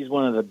Harlan. He's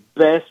one of the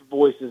best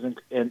voices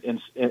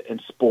in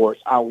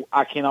sports.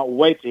 I cannot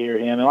wait to hear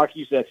him. And like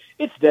you said,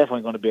 it's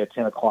definitely going to be a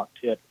 10 o'clock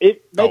tip.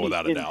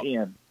 Without a doubt.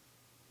 10.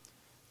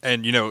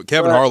 And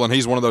Kevin Harlan,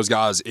 he's one of those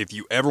guys. If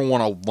you ever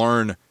want to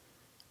learn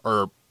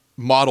or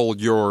model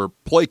your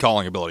play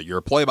calling ability, your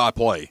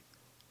play-by-play.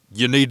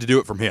 you need to do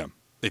it from him.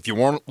 If you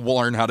want to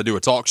learn how to do a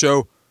talk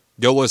show,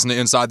 go listen to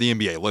Inside the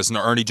NBA. Listen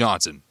to Ernie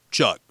Johnson,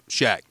 Chuck,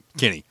 Shaq,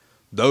 Kenny.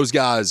 Those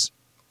guys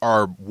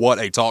are what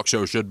a talk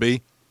show should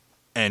be,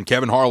 and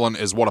Kevin Harlan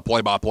is what a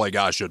play-by-play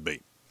guy should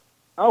be.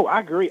 Oh, I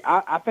agree.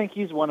 I think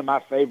he's one of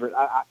my favorite.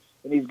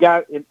 And he's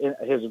got in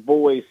his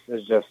voice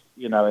is just,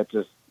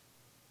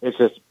 it's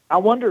just. I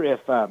wonder if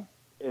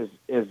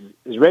is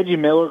Reggie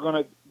Miller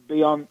going to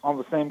be on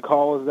the same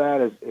call as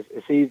that?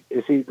 Is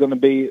he going to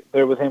be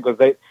there with him?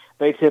 Because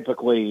they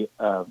typically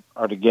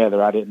are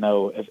together. I didn't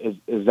know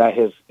is that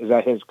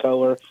his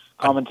color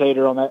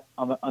commentator on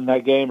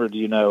that game, or do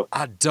you know?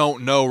 I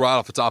don't know right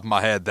off the top of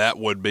my head. That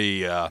would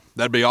be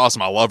that'd be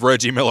awesome. I love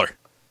Reggie Miller.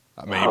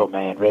 I mean, oh,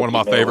 man, one of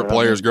my favorite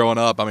players growing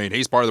up. I mean,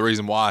 he's part of the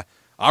reason why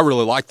I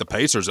really liked the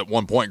Pacers at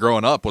one point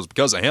growing up was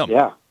because of him.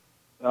 Yeah.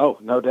 Oh,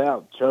 no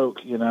doubt. Choke,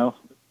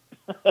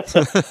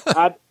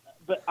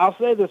 But I'll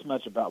say this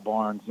much about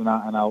Barnes, and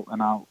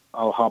I'll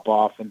hop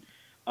off. And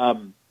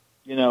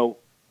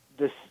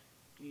this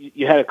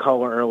you had a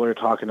caller earlier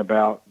talking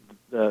about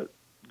the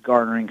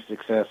garnering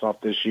success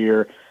off this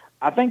year.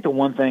 I think the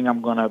one thing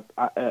I'm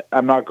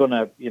not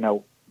gonna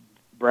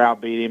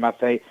browbeat him.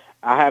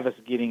 I have us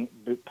getting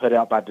put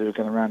out by Duke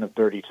in the round of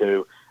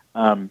 32.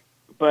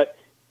 But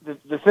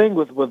the thing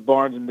with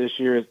Barnes in this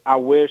year is I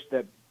wish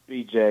that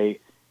BJ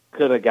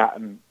could have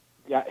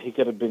he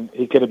could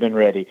have been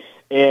ready.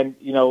 And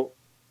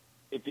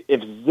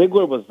if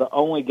Ziegler was the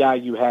only guy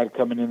you had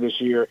coming in this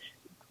year,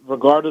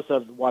 regardless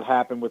of what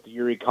happened with the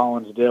Yuri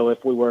Collins deal,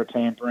 if we were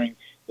tampering,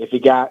 if he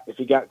got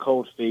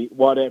cold feet,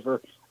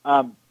 whatever,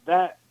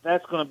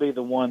 that's going to be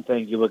the one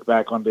thing you look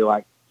back on and be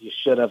like, you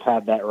should have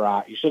had that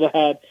right. You should have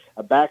had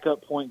a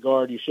backup point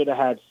guard. You should have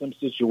had some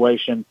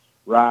situation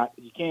right.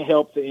 You can't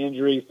help the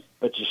injuries,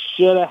 but you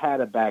should have had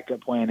a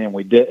backup plan, and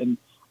we didn't.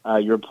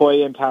 You're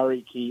playing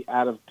Tyreek Key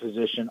out of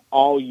position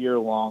all year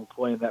long,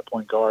 playing that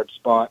point guard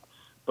spot.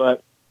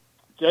 But,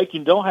 Jake,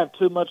 you don't have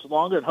too much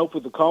longer, and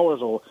hopefully the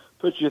callers will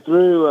put you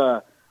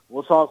through.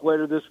 We'll talk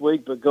later this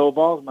week, but go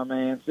Vols, my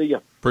man. See ya.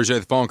 Appreciate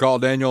the phone call,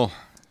 Daniel.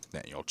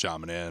 Daniel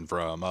chiming in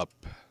from up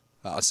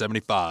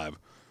 75.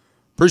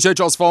 Appreciate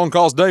y'all's phone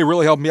calls today.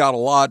 Really helped me out a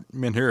lot.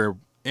 I'm in here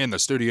in the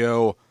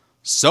studio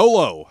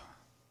solo.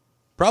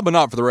 Probably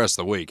not for the rest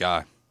of the week.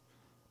 I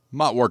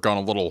might work on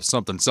a little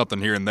something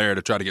here and there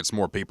to try to get some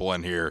more people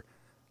in here.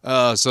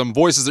 Some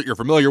voices that you're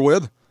familiar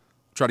with.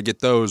 Try to get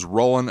those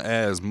rolling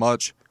as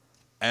much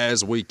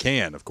as we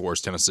can. Of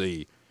course,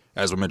 Tennessee,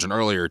 as we mentioned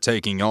earlier,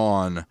 taking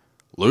on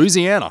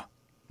Louisiana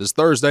this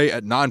Thursday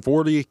at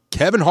 9:40.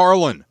 Kevin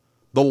Harlan,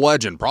 the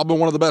legend, probably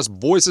one of the best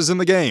voices in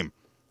the game,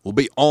 will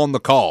be on the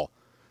call.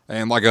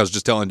 And like I was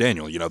just telling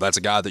Daniel, that's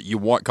a guy that you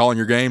want calling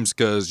your games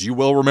because you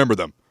will remember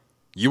them.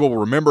 You will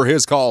remember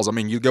his calls. I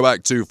mean, you go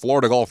back to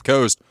Florida Gulf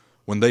Coast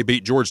when they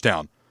beat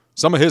Georgetown.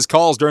 Some of his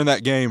calls during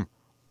that game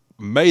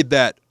made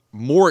that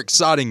more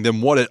exciting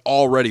than what it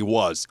already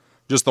was.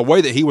 Just the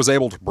way that he was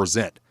able to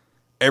present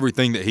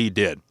everything that he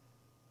did.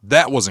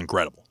 That was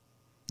incredible.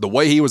 The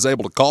way he was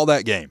able to call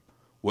that game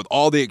with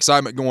all the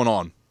excitement going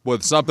on,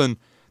 with something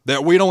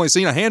that we'd only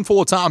seen a handful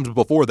of times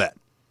before that.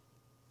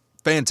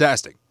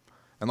 Fantastic.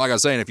 And like I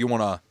was saying, if you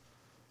want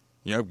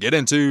to, get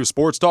into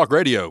sports talk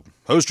radio,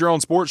 host your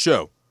own sports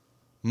show,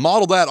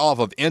 model that off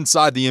of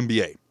Inside the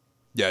NBA.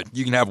 Yeah,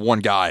 you can have one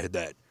guy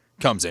that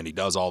comes in, he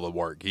does all the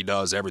work, he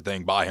does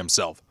everything by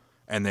himself,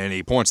 and then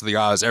he points to the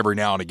guys every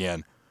now and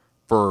again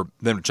for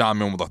them to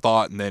chime in with a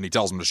thought, and then he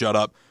tells them to shut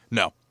up.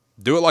 No,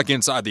 do it like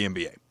Inside the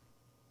NBA.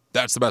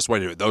 That's the best way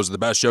to do it. Those are the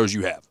best shows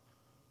you have.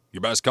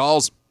 Your best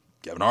calls,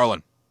 Kevin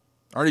Harlan.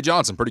 Ernie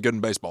Johnson, pretty good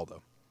in baseball,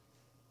 though.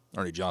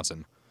 Ernie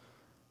Johnson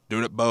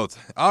doing it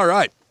both. All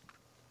right.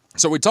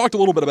 So we talked a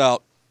little bit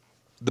about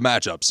the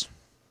matchups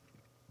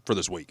for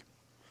this week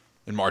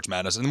in March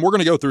Madness, and we're going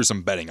to go through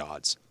some betting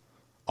odds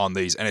on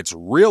these, and it's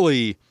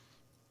really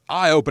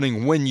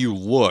eye-opening when you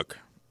look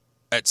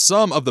at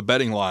some of the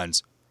betting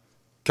lines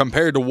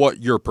compared to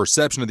what your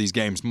perception of these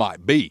games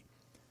might be.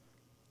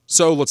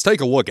 So let's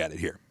take a look at it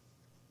here.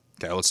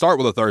 Okay, let's start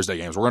with the Thursday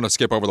games. We're going to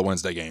skip over the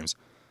Wednesday games.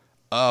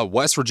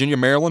 West Virginia,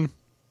 Maryland,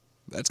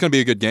 that's going to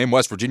be a good game.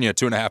 West Virginia,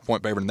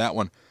 2.5-point favorite in that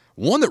one.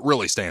 One that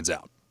really stands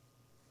out,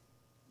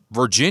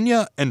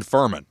 Virginia and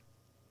Furman.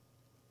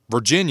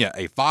 Virginia,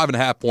 a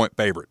 5.5-point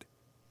favorite.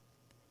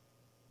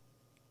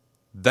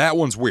 That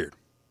one's weird.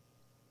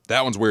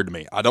 That one's weird to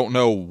me. I don't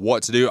know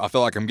what to do. I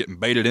feel like I'm getting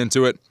baited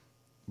into it.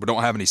 We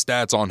don't have any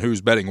stats on who's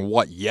betting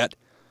what yet,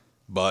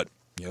 but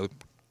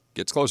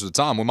gets closer to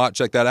time. We might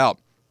check that out.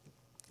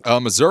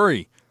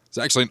 Missouri is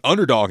actually an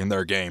underdog in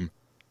their game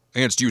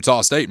against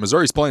Utah State.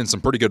 Missouri's playing some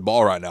pretty good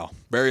ball right now.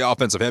 Very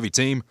offensive-heavy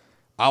team.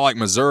 I like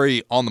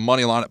Missouri on the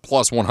money line at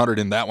plus 100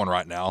 in that one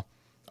right now.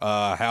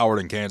 Howard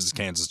and Kansas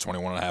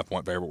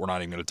 21.5-point favorite. We're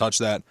not even going to touch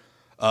that.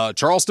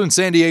 Charleston,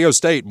 San Diego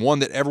State, one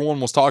that everyone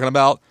was talking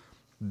about.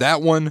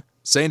 That one,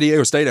 San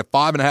Diego State at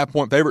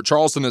 5.5-point favorite.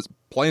 Charleston is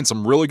playing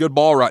some really good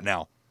ball right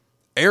now.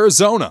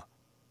 Arizona,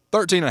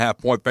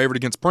 13.5-point favorite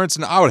against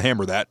Princeton. I would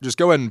hammer that. Just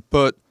go ahead and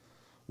put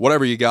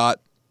whatever you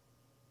got.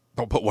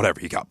 Don't put whatever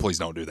you got. Please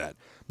don't do that.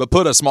 But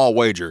put a small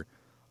wager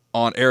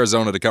on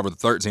Arizona to cover the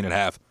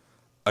 13.5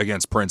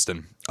 against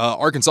Princeton.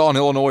 Arkansas and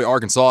Illinois.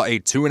 Arkansas, a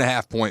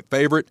 2.5-point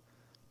favorite.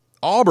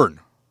 Auburn,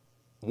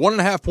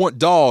 1.5-point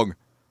dog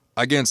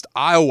against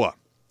Iowa.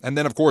 And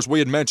then, of course, we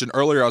had mentioned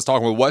earlier, I was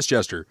talking with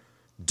Westchester,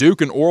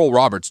 Duke and Oral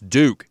Roberts.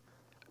 Duke,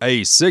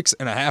 a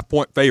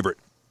 6.5-point favorite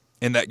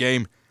in that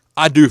game.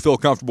 I do feel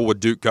comfortable with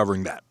Duke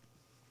covering that.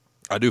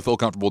 I do feel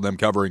comfortable with them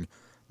covering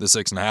the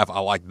 6.5. I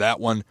like that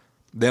one.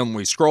 Then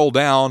we scroll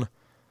down,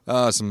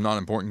 some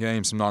non-important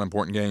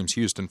games.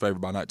 Houston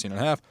favored by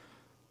 19.5.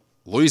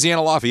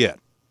 Louisiana Lafayette,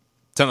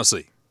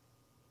 Tennessee.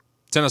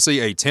 Tennessee,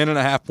 a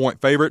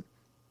 10.5-point favorite.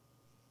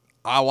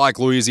 I like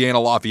Louisiana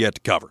Lafayette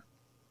to cover.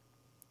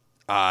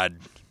 I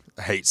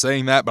hate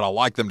saying that, but I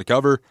like them to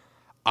cover.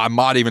 I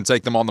might even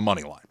take them on the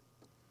money line.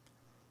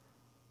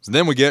 So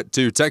then we get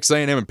to Texas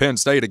A&M and Penn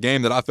State, a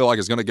game that I feel like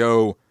is going to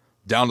go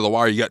down to the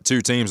wire. You got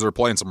two teams that are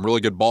playing some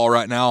really good ball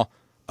right now,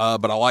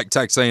 but I like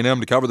Texas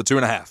A&M to cover the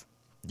 2.5.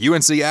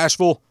 UNC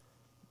Asheville,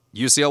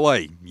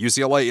 UCLA.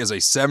 UCLA is a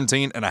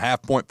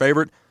 17.5-point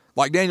favorite.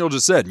 Like Daniel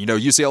just said,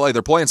 UCLA,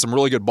 they're playing some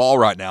really good ball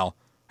right now.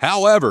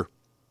 However,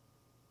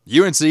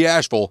 UNC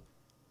Asheville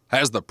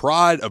has the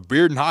pride of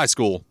Bearden High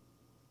School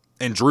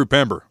and Drew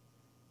Pember.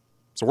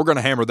 So we're going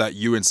to hammer that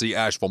UNC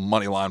Asheville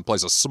money line.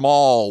 Place a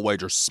small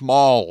wager,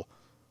 small,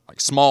 like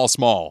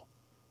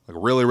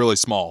really, really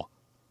small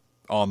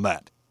on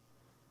that.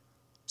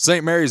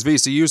 St. Mary's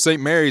VCU.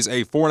 St. Mary's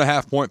a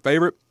 4.5-point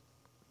favorite.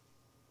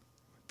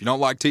 If you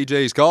don't like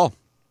TJ's call,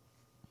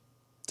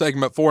 take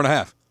them at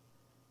 4.5.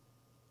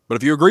 But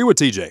if you agree with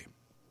TJ,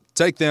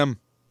 take them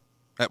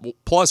at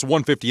plus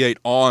 158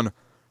 on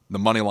the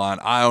money line.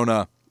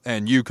 Iona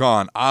and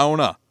UConn.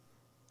 Iona,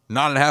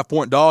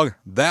 9.5-point dog.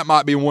 That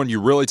might be one you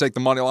really take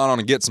the money line on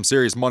and get some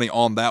serious money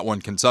on that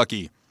one.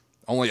 Kentucky,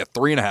 only a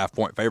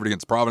 3.5-point favorite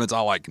against Providence. I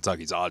like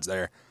Kentucky's odds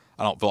there.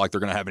 I don't feel like they're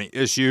going to have any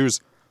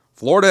issues.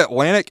 Florida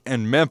Atlantic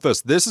and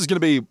Memphis. This is going to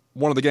be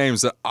one of the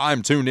games that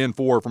I'm tuned in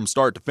for from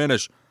start to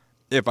finish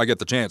if I get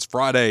the chance.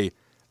 Friday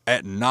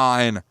at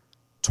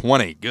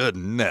 9:20.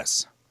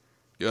 Goodness.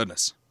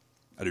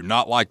 I do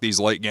not like these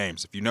late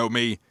games. If you know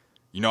me,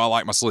 you know I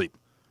like my sleep.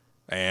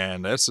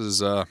 And this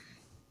is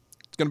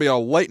it's going to be a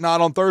late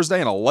night on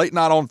Thursday and a late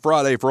night on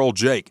Friday for old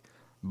Jake.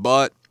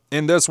 But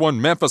in this one,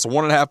 Memphis, a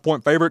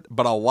 1.5-point favorite,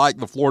 but I like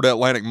the Florida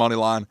Atlantic money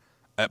line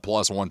at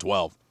plus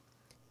 112.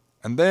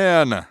 And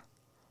then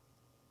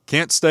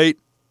Kent State,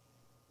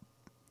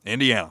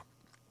 Indiana.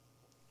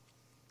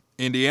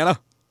 Indiana,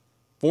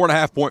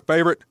 4.5-point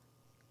favorite.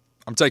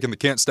 I'm taking the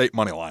Kent State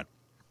money line.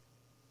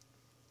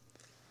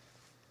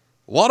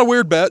 A lot of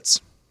weird bets,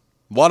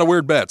 a lot of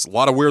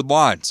weird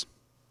lines,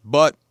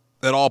 but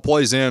it all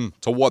plays in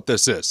to what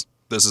this is.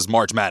 This is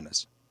March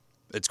Madness.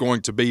 It's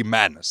going to be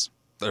madness.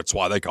 That's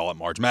why they call it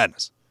March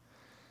Madness.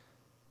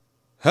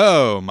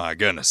 Oh, my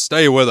goodness.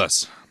 Stay with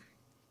us.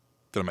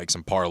 Gonna make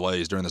some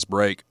parlays during this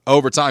break.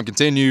 Overtime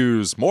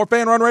continues. More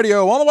Fan Run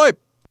Radio on the way.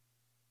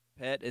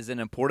 Pet is an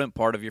important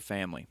part of your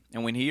family,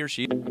 and when he or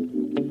she...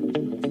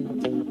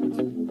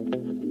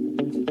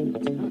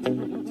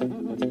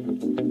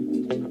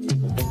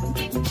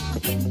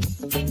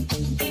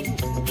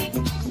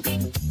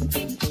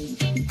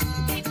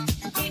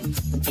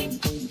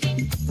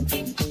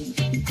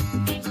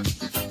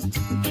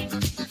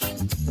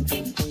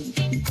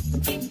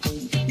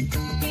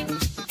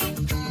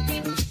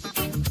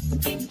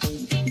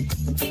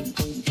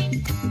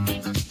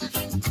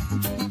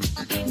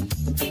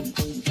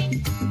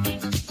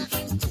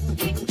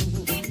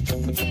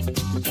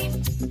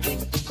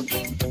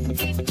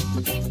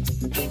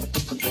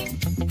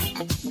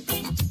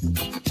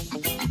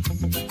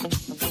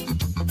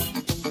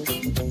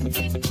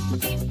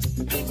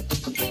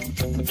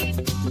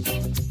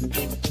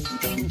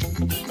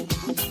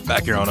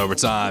 Back here on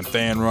Overtime,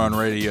 Fan Run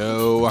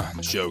Radio.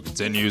 The show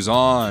continues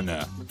on.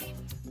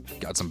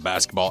 Got some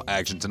basketball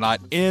action tonight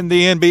in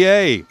the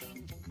NBA.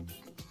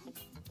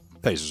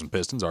 Pacers and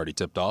Pistons already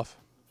tipped off.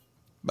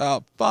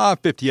 About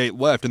 5:58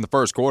 left in the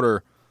first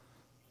quarter.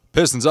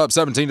 Pistons up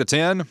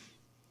 17-10.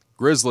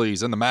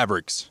 Grizzlies and the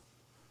Mavericks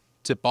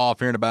tip off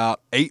here in about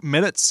 8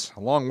 minutes,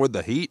 along with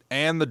the Heat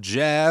and the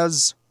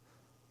Jazz.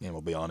 And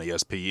we'll be on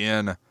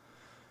ESPN.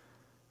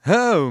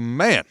 Oh,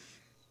 man.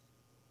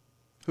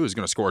 Who's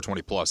going to score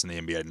 20-plus in the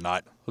NBA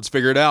tonight? Let's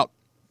figure it out.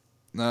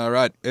 All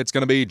right, it's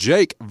going to be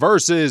Jake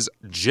versus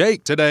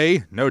Jake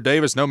today. No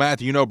Davis, no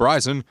Matthew, no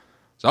Bryson.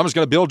 So I'm just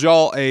going to build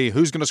y'all a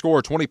who's going to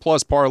score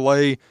 20-plus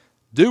parlay.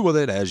 Do with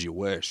it as you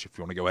wish. If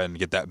you want to go ahead and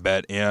get that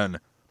bet in.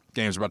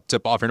 Game's about to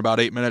tip off here in about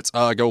 8 minutes.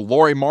 Go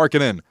Lauri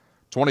Markkanen,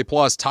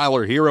 20-plus.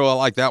 Tyler Hero, I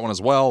like that one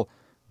as well.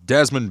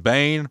 Desmond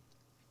Bane,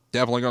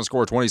 definitely going to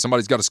score 20.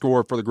 Somebody's got to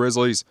score for the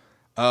Grizzlies.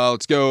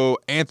 Let's go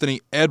Anthony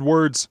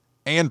Edwards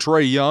and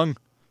Trae Young,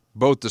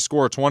 both to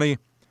score 20.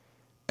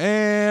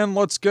 And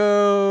let's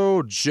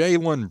go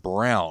Jaylen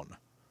Brown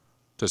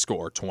to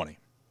score 20.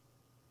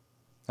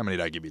 How many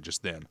did I give you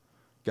just then?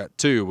 Got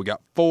 2. We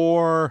got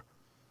 4,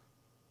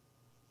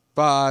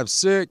 5,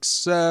 6,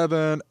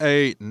 7,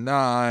 8,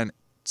 9,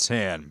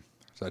 10.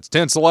 So that's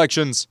 10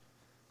 selections.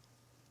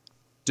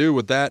 Do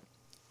with that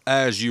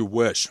as you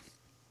wish.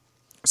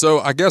 So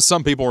I guess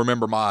some people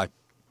remember my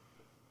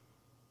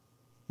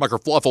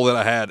kerfluffle that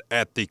I had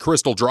at the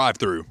Crystal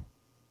drive-thru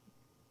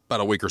about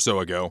a week or so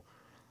ago.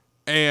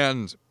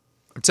 And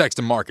I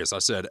texted Marcus. I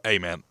said, hey,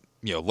 man,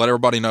 let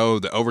everybody know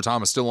that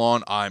overtime is still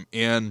on. I'm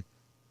in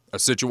a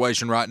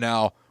situation right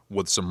now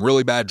with some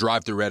really bad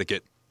drive-thru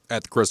etiquette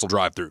at the Crystal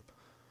drive-thru.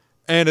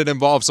 And it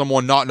involved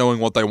someone not knowing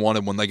what they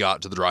wanted when they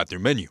got to the drive-thru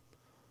menu.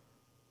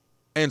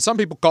 And some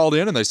people called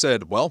in and they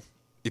said, well,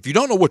 if you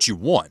don't know what you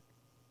want,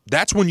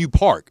 that's when you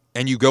park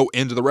and you go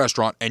into the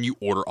restaurant and you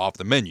order off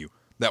the menu.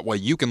 That way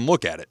you can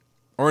look at it.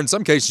 Or in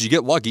some cases, you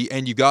get lucky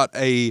and you got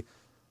a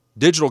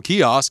digital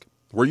kiosk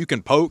where you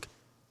can poke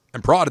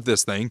and prod at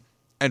this thing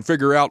and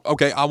figure out,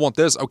 okay, I want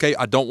this. Okay,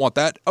 I don't want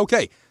that.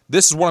 Okay,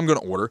 this is what I'm going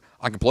to order.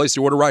 I can place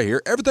the order right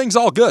here. Everything's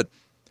all good.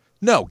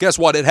 No, guess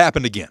what? It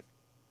happened again.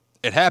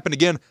 It happened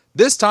again.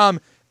 This time,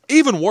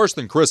 even worse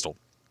than Crystal.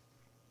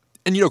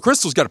 And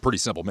Crystal's got a pretty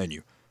simple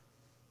menu.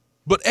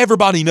 But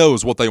everybody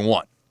knows what they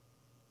want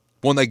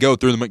when they go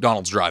through the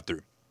McDonald's drive-thru.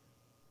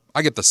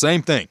 I get the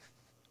same thing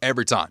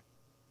every time.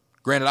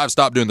 Granted, I've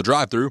stopped doing the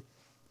drive-thru.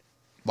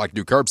 Like to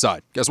do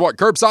curbside. Guess what?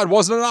 Curbside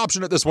wasn't an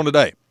option at this one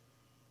today.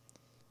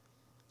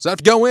 So I have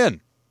to go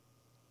in.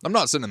 I'm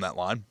not sitting in that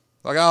line.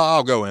 Like,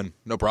 I'll go in.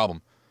 No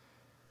problem.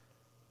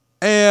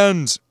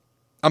 And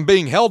I'm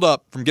being held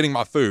up from getting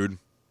my food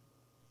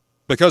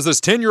because this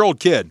 10-year-old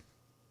kid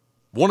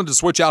wanted to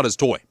switch out his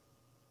toy.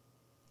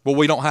 Well,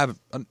 we don't have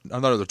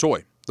another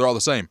toy. They're all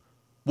the same.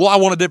 Well, I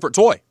want a different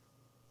toy.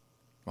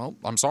 Well,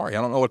 I'm sorry.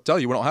 I don't know what to tell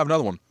you. We don't have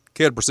another one.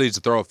 Kid proceeds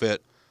to throw a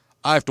fit.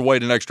 I have to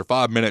wait an extra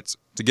 5 minutes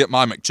to get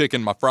my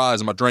McChicken, my fries,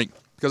 and my drink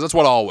because that's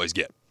what I always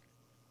get.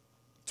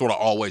 That's what I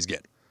always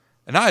get.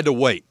 And I had to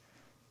wait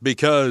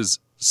because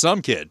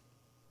some kid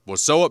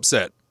was so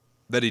upset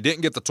that he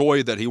didn't get the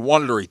toy that he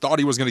wanted or he thought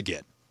he was going to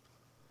get.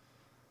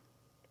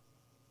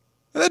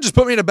 And that just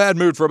put me in a bad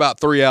mood for about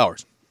 3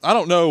 hours. I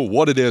don't know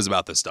what it is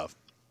about this stuff.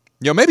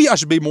 Maybe I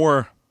should be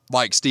more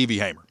like Stevie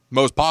Hamer,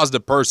 most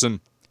positive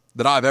person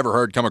that I've ever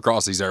heard come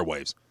across these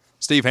airwaves.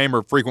 Steve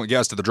Hamer, frequent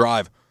guest of The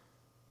Drive.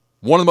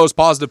 One of the most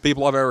positive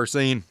people I've ever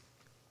seen.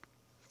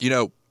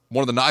 One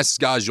of the nicest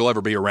guys you'll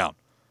ever be around.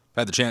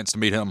 I've had the chance to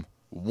meet him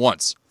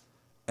once.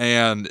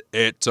 And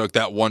it took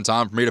that one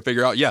time for me to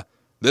figure out, yeah,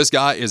 this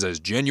guy is as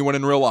genuine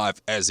in real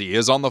life as he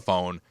is on the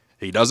phone.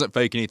 He doesn't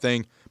fake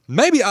anything.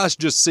 Maybe I should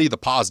just see the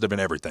positive in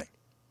everything.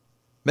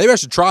 Maybe I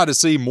should try to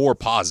see more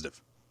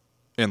positive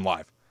in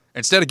life.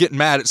 Instead of getting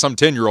mad at some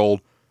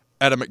 10-year-old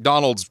at a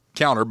McDonald's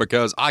counter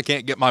because I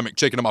can't get my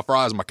McChicken and my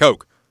fries and my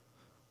Coke.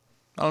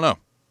 I don't know.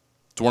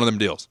 It's one of them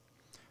deals.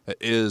 It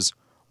is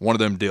one of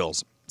them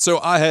deals. So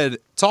I had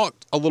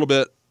talked a little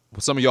bit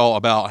with some of y'all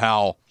about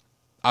how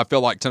I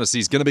feel like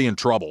Tennessee's going to be in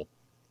trouble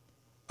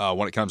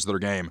when it comes to their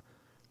game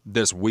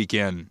this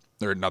weekend,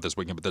 or not this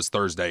weekend, but this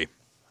Thursday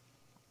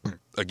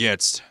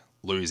against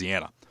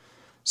Louisiana.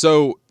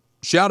 So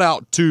shout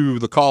out to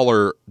the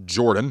caller,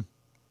 Jordan.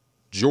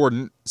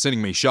 Jordan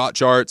sending me shot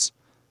charts,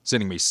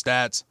 sending me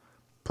stats.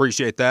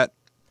 Appreciate that.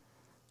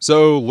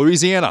 So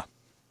Louisiana,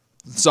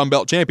 Sun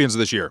Belt champions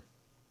this year.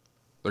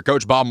 Their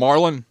coach, Bob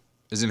Marlin,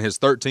 is in his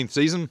 13th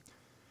season.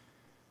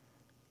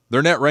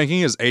 Their net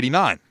ranking is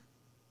 89.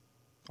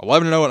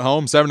 11-0 at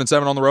home,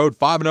 7-7 on the road,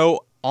 5-0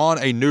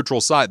 on a neutral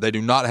site. They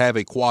do not have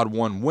a quad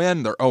 1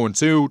 win. They're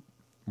 0-2,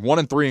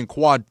 1-3 in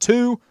quad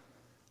 2,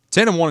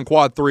 10-1 in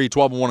quad 3,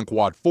 12-1 in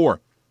quad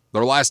 4.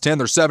 Their last 10,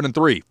 they're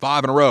 7-3,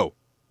 5 in a row,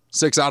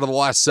 6 out of the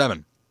last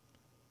 7.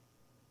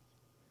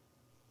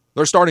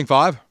 Their starting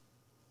 5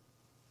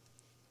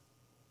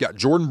 got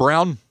Jordan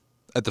Brown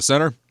at the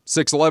center,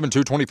 6'11",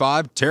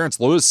 225. Terrence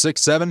Lewis,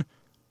 6'7",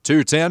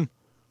 210.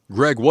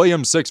 Greg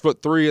Williams,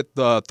 6'3" at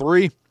the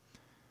 3.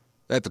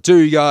 At the 2,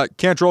 you got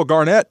Cantrell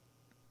Garnett,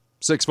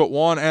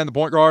 6'1", and the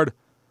point guard,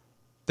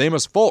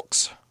 Themus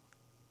Fulks,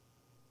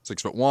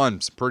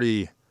 6'1". Some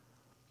pretty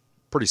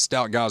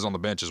stout guys on the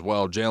bench as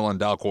well. Jalen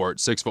Dalcourt,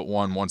 6'1",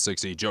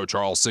 160. Joe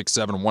Charles,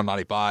 6'7",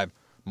 195.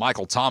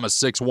 Michael Thomas,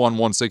 6'1",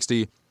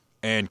 160.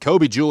 And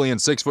Kobe Julian,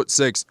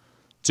 6'6",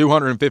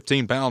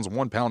 215 pounds,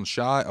 1 pound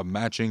shy of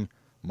matching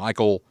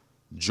Michael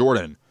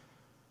Jordan.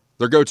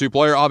 Their go-to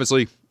player,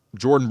 obviously,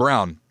 Jordan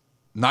Brown.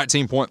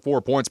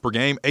 19.4 points per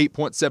game,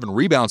 8.7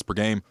 rebounds per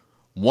game,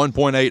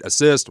 1.8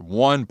 assists,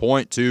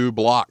 1.2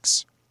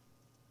 blocks.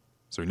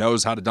 So he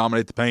knows how to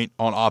dominate the paint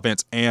on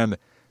offense and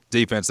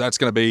defense. That's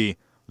going to be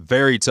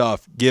very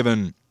tough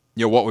given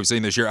what we've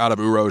seen this year out of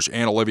Urosh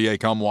and Olivier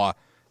Nkamhoua.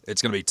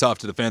 It's going to be tough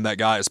to defend that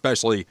guy,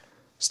 especially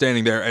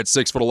standing there at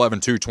 6'11",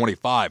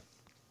 225.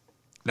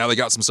 Now they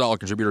got some solid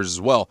contributors as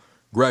well.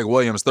 Greg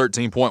Williams,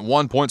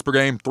 13.1 points per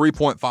game,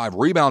 3.5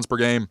 rebounds per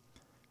game,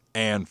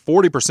 and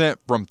 40%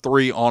 from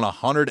 3 on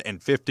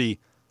 150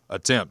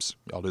 attempts.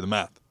 Y'all do the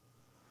math.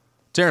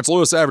 Terrence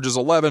Lewis averages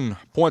 11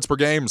 points per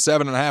game,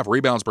 7.5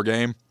 rebounds per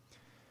game.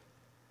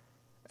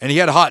 And he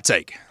had a hot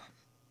take.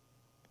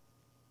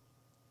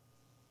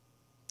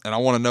 And I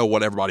want to know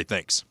what everybody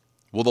thinks.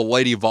 Will the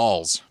Lady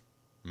Vols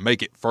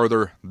make it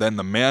further than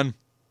the men?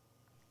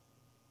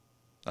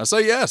 I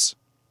say yes.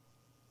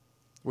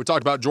 We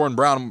talked about Jordan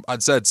Brown.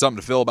 I'd said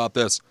something to Phil about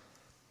this.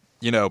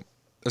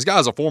 This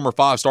guy's a former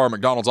 5-star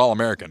McDonald's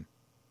All-American.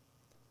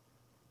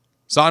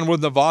 Signed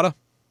with Nevada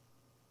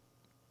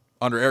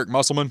under Eric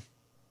Musselman.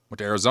 Went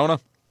to Arizona.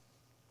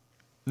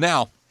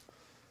 Now,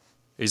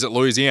 he's at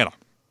Louisiana.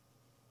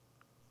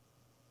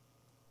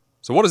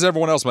 So what does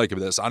everyone else make of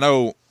this? I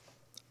know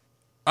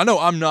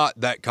I'm not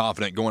that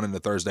confident going into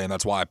Thursday, and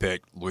that's why I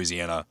picked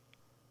Louisiana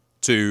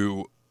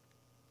to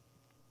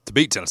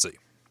beat Tennessee.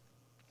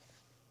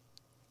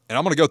 And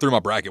I'm going to go through my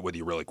bracket with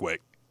you really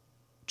quick.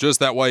 Just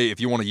that way,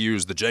 if you want to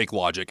use the Jake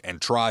logic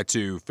and try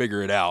to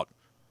figure it out.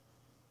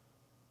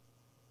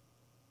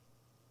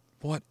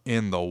 What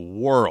in the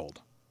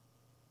world?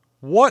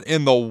 What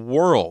in the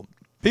world?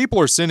 People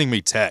are sending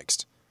me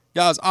text.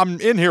 Guys, I'm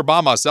in here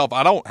by myself.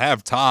 I don't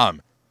have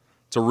time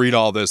to read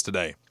all this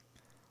today.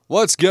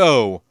 Let's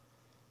go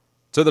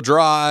to the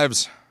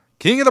drives.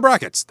 King of the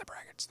brackets. The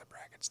brackets.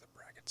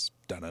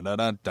 Dun, dun, dun,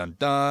 dun, dun,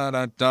 dun,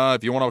 dun, dun.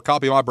 If you want to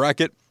copy my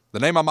bracket, the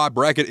name of my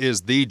bracket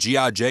is the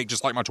G.I. Jake,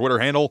 just like my Twitter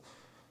handle,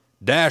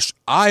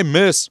 -- I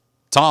miss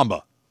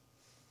Tamba.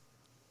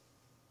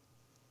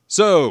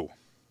 So,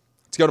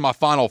 let's go to my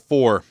final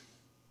four.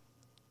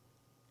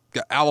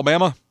 Got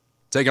Alabama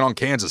taking on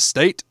Kansas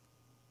State.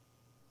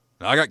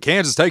 And I got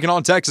Kansas taking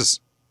on Texas.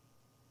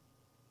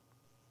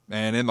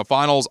 And in the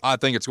finals, I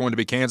think it's going to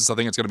be Kansas. I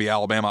think it's going to be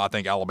Alabama. I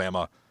think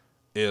Alabama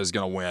is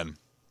going to win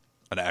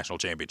a national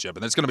championship.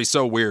 And it's going to be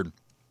so weird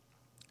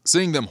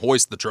seeing them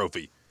hoist the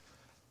trophy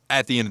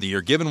at the end of the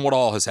year, given what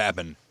all has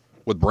happened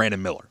with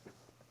Brandon Miller.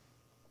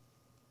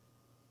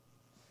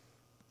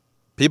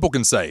 People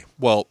can say,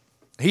 well,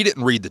 he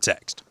didn't read the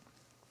text.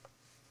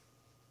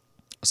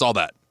 I saw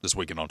that this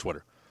weekend on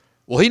Twitter.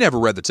 Well, he never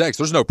read the text.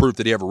 There's no proof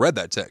that he ever read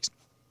that text.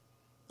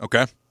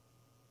 Okay.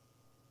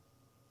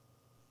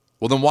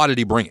 Well, then why did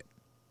he bring it?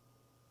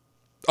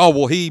 Oh,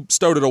 well, he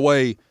stowed it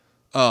away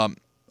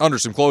under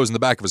some clothes in the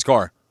back of his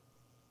car.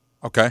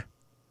 Okay.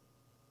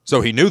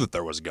 So he knew that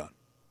there was a gun.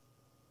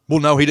 Well,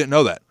 no, he didn't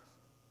know that.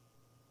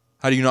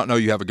 How do you not know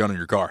you have a gun in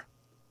your car?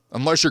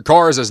 Unless your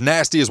car is as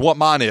nasty as what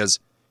mine is,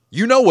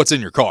 you know what's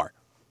in your car.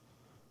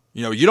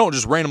 You know, you don't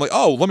just randomly,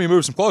 oh, let me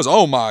move some clothes.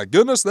 Oh, my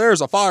goodness,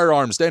 there's a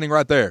firearm standing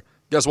right there.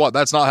 Guess what?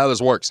 That's not how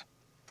this works.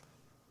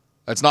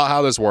 That's not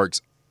how this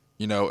works.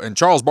 You know, and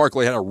Charles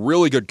Barkley had a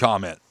really good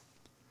comment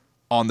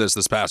on this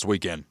past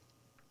weekend,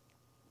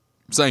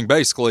 saying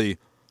basically,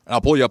 and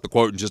I'll pull you up the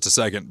quote in just a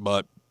second,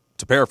 but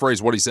to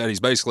paraphrase what he said, he's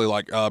basically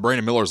like,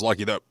 Brandon Miller's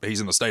lucky that he's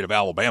in the state of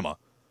Alabama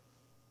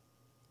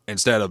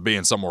instead of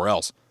being somewhere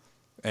else.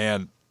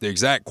 And the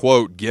exact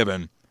quote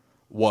given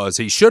was,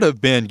 he should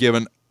have been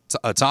given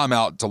a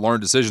timeout to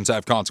learn decisions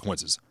have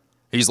consequences.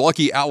 He's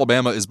lucky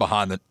Alabama is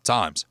behind the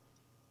times.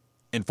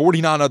 In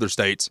 49 other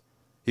states,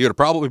 he would have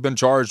probably been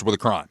charged with a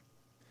crime.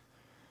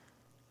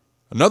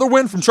 Another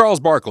win from Charles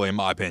Barkley, in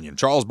my opinion.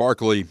 Charles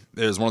Barkley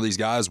is one of these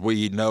guys,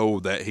 we know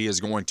that he is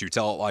going to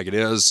tell it like it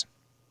is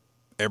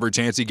every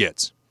chance he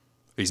gets.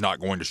 He's not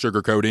going to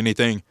sugarcoat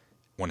anything.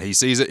 When he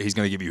sees it, he's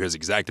going to give you his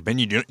exact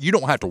opinion. You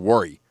don't have to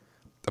worry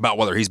about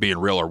whether he's being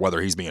real or whether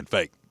he's being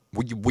fake.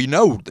 We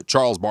know that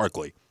Charles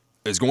Barkley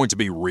is going to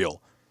be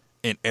real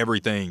in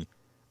everything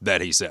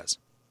that he says.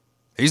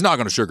 He's not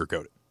going to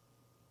sugarcoat it.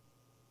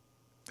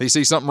 If he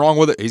sees something wrong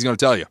with it, he's going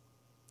to tell you.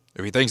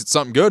 If he thinks it's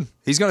something good,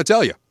 he's going to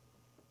tell you.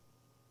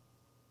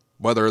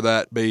 Whether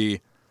that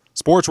be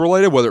sports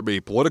related, whether it be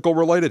political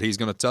related, he's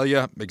going to tell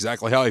you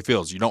exactly how he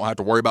feels. You don't have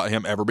to worry about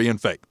him ever being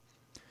fake.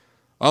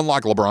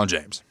 Unlike LeBron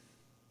James.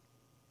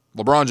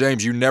 LeBron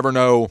James, you never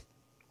know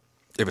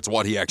if it's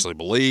what he actually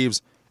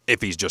believes,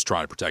 if he's just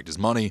trying to protect his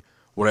money,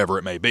 whatever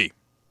it may be.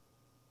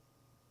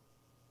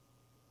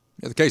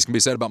 Yeah, the case can be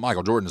said about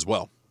Michael Jordan as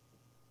well.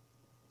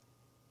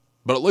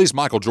 But at least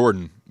Michael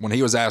Jordan, when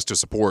he was asked to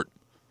support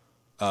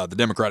the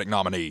Democratic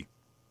nominee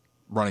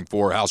running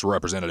for House of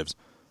Representatives,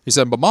 he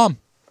said, but Mom,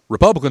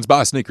 Republicans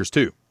buy sneakers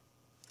too.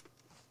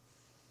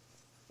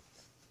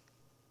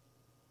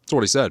 That's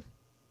what he said.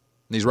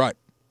 And he's right.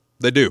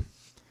 They do.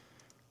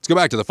 Let's go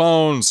back to the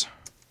phones.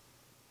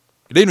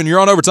 Good evening. You're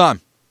on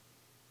overtime.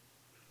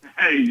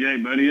 Hey, Jay,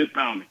 buddy. It's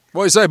Tommy.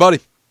 What do you say, buddy?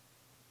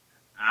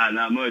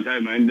 Not much. Hey,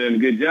 man, doing a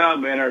good job,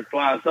 man. They're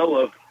flying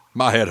solo.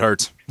 My head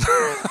hurts.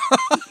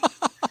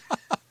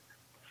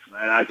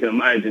 Man, I can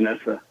imagine.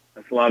 That's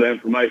a lot of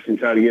information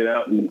to try to get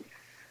out and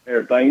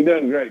everything. You're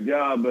doing a great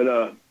job,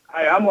 but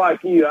hey, I'm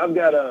like you. I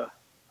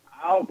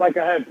don't think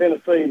I have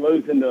Tennessee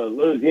losing to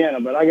Louisiana,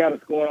 but I got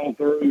us going on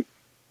through.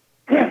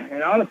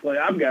 And honestly,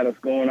 I've got us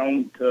going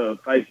on to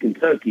face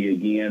Kentucky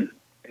again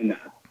in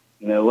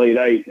the Elite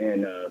Eight,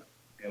 and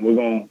we're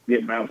going to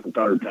get bounced the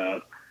third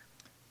time.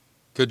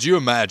 Could you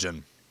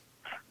imagine?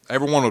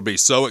 Everyone would be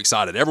so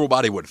excited.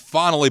 Everybody would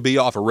finally be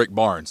off of Rick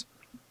Barnes.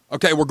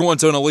 Okay, we're going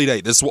to an Elite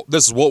Eight. This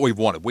is what we've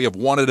wanted. We have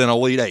wanted an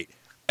Elite Eight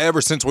ever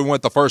since we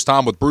went the first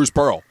time with Bruce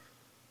Pearl.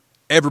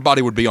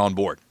 Everybody would be on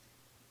board.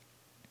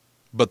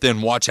 But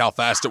then watch how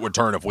fast it would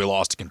turn if we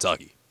lost to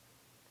Kentucky.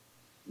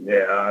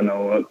 Yeah, I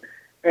know.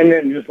 And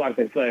then just like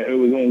they say,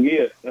 who we going to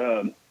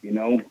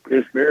get?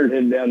 Chris Beard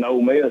headed down to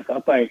Ole Miss.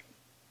 I think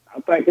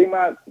he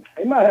might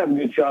have a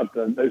good shot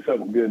to do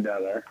something good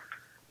down there.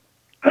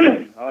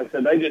 like I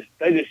said,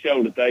 they just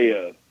showed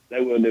that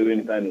they will do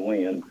anything to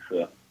win.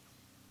 So.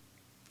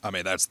 I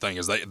mean, that's the thing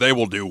is they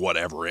will do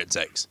whatever it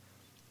takes.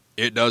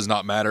 It does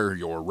not matter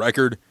your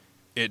record.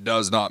 It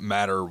does not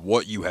matter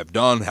what you have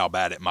done, how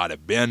bad it might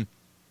have been.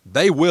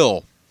 They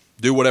will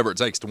do whatever it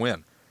takes to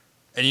win.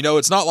 And, you know,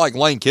 it's not like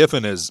Lane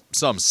Kiffin is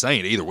some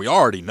saint either. We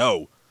already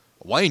know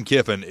Lane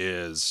Kiffin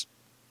is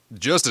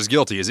just as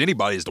guilty as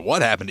anybody as to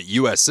what happened at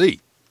USC.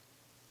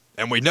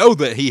 And we know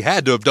that he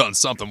had to have done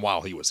something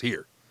while he was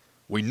here.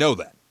 We know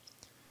that.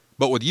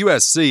 But with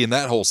USC and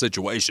that whole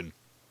situation,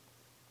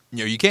 you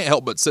know, you can't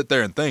help but sit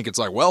there and think, it's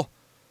like, well,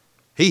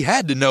 he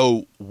had to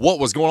know what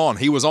was going on.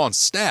 He was on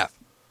staff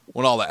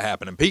when all that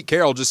happened. And Pete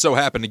Carroll just so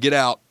happened to get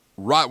out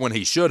right when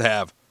he should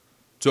have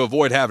to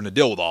avoid having to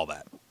deal with all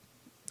that.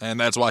 And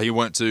that's why he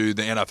went to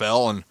the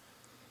NFL, and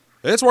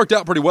it's worked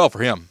out pretty well for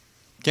him.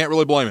 Can't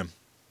really blame him.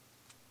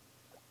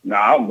 No,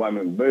 I don't blame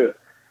him a bit.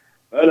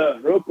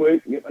 But real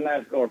quick, get my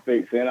NASCAR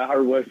fix in. I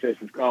heard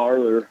Westchester's call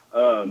earlier.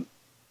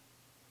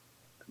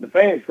 The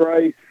Phoenix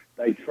race,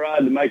 they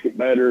tried to make it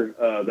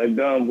better. They've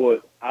done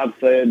what I've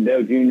said,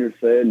 Dale Jr.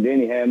 said,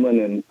 Denny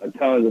Hamlin, and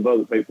tons of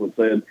other people have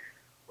said.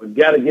 We've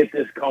got to get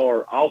this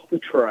car off the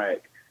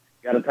track.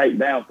 Got to take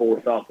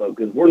downforce off of it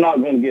because we're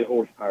not going to get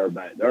horsepower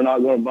back. They're not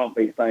going to bump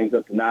these things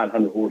up to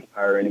 900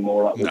 horsepower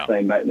anymore like we've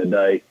seen back in the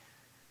day.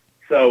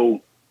 So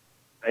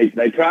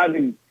they tried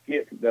to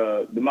get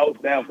the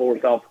most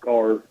downforce off the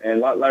car, and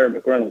like Larry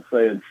McReynolds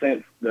said,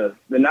 since the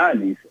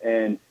 90s.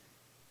 And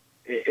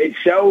it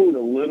showed a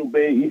little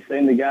bit. You've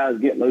seen the guys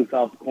get loose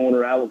off the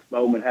corner. Alex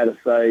Bowman had a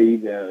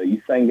save.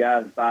 You've seen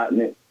guys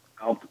fighting it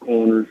off the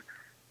corners.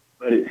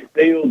 But it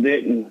still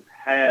didn't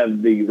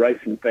have the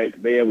racing effect to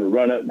be able to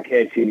run up and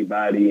catch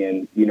anybody.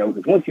 And, you know,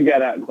 because once you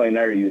got out in clean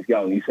air, you was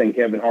gone. You've seen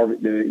Kevin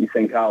Harvick do it. You've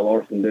seen Kyle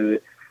Larson do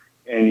it.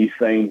 And you've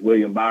seen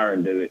William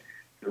Byron do it.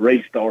 The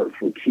restarts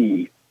were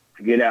key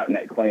to get out in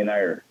that clean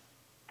air.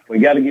 We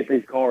got to get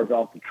these cars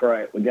off the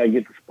track. We got to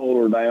get the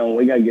spoiler down.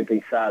 We got to get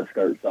these side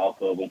skirts off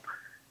of them.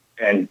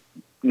 And,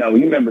 you know,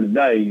 you remember the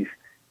days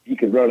you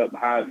could run up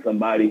behind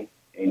somebody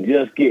and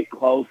just get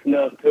close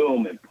enough to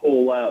them and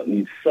pull out, and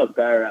you suck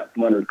the air out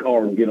from under the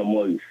car and get them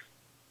loose.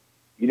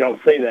 You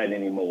don't see that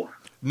anymore.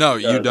 No,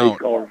 you don't.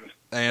 Cars,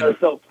 and they're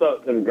so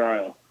stuck to the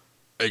ground.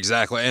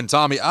 Exactly. And,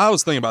 Tommy, I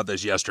was thinking about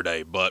this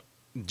yesterday, but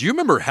do you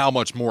remember how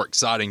much more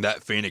exciting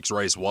that Phoenix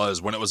race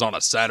was when it was on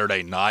a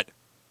Saturday night?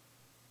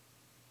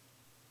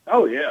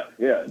 Oh, yeah,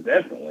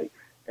 definitely.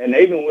 And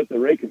even with the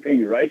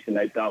reconfiguration,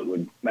 they thought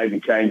would maybe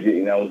change it,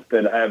 you know,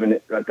 instead of having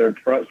it right there at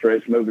the front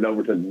stretch, move it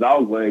over to the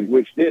dog leg,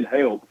 which did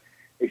help,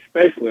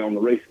 especially on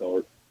the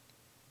restart.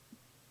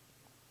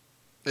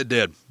 It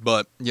did.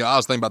 But, you know, I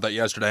was thinking about that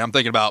yesterday. I'm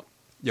thinking about,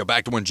 you know,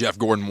 back to when Jeff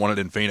Gordon won it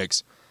in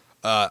Phoenix.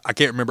 I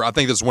can't remember. I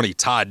think this is when he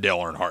tied Dale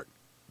Earnhardt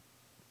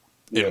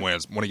in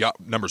wins, when he got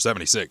number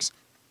 76.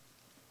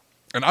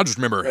 And I just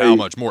remember how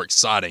much more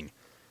exciting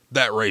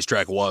that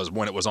racetrack was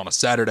when it was on a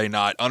Saturday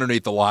night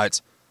underneath the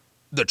lights.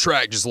 The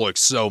track just looked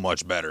so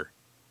much better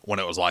when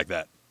it was like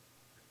that.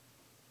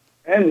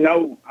 And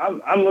no,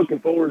 I'm looking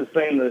forward to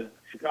seeing the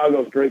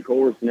Chicago Street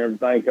Course and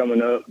everything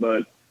coming up,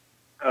 but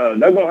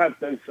they're going to have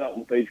to do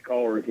something with these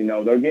cars. You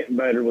know, they're getting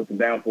better with the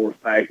downforce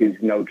package,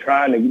 you know,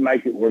 trying to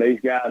make it where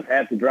these guys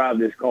have to drive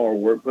this car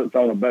where it puts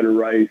on a better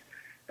race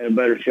and a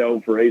better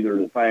show for either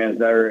the fans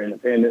there in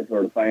attendance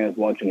or the fans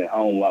watching at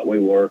home like we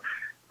were.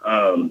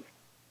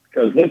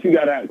 Because once you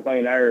got out in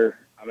clean air,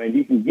 I mean,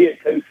 you can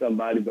get to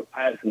somebody, but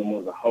passing them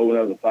was a whole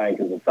other thing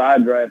because the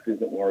side draft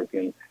isn't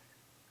working.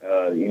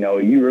 You know,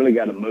 you really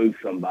got to move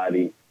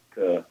somebody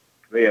to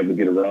be able to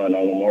get a run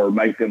on them or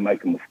make them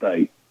make a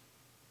mistake.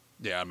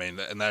 Yeah, I mean,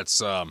 and that's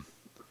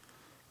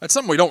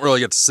something we don't really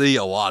get to see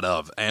a lot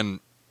of. And,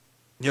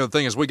 you know, the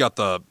thing is they've got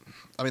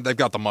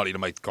the money to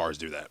make the cars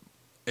do that.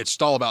 It's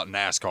just all about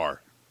NASCAR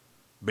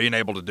being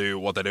able to do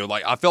what they do.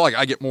 Like, I feel like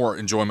I get more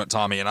enjoyment,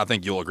 Tommy, and I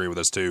think you'll agree with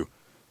this too.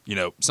 You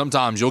know,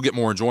 sometimes you'll get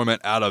more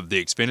enjoyment out of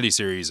the Xfinity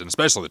Series and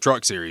especially the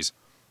Truck Series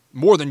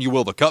more than you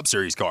will the Cup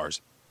Series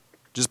cars.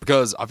 Just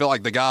because I feel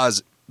like the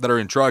guys that are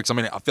in trucks, I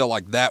mean, I feel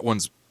like that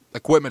one's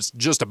equipment's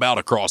just about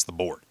across the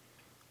board,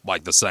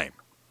 like the same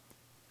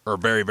or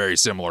very, very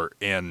similar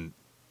in,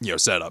 you know,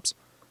 setups.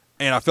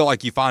 And I feel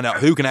like you find out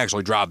who can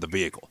actually drive the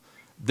vehicle.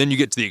 Then you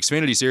get to the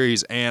Xfinity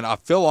Series, and I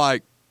feel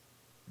like,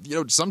 you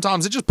know,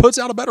 sometimes it just puts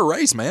out a better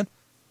race, man.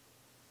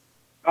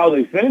 Oh,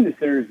 the Xfinity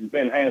Series has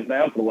been hands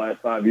down for the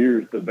last 5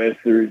 years the best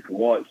series to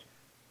watch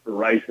for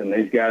racing.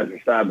 These guys are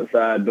side by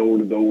side, door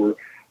to door.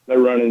 They're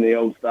running the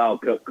old style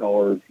Cup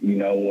cars. You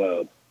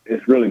know,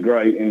 it's really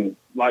great. And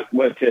like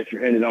Westchester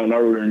hinted on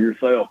earlier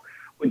yourself,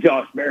 with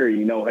Josh Berry,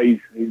 you know, he's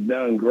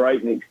done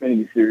great in the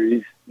Xfinity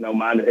Series. No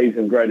mind that he's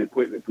in great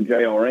equipment for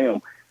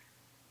JRM.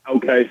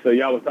 Okay, so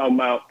y'all was talking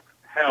about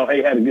how he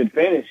had a good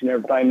finish and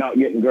everything, not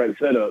getting great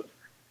setups.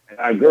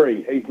 I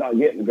agree. He's not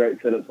getting the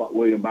great setups like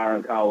William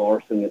Byron, Kyle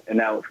Larson,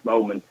 and Alex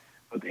Bowman.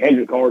 But the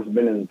Hendrick cars have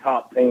been in the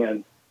top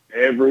 10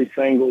 every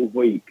single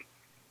week.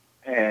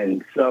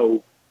 And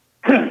so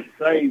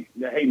say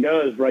that he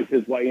does race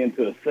his way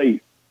into a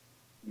seat,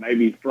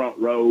 maybe front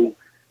row,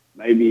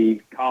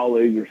 maybe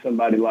college or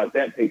somebody like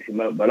that picks him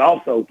up. But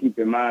also keep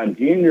in mind,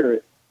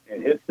 Junior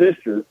and his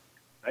sister,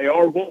 they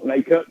are wanting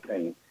a Cup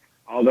team.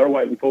 All they're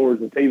waiting for is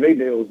the TV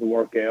deals to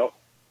work out,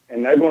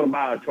 and they're going to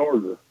buy a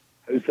Charger.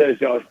 Who says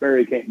Josh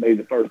Berry can't be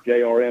the first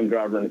JRM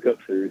driver in the Cup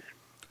Series?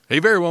 He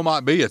very well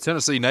might be a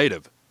Tennessee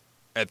native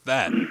at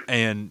that.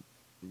 And,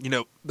 you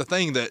know, the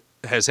thing that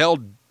has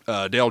held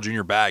Dale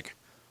Jr. back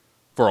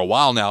for a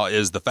while now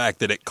is the fact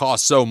that it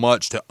costs so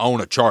much to own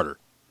a charter.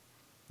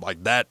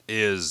 Like, that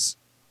is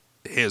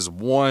his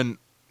one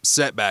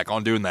setback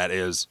on doing that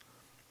is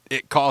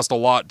it costs a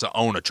lot to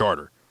own a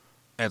charter.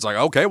 And it's like,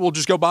 okay, we'll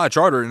just go buy a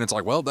charter. And it's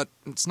like, well,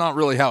 it's not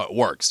really how it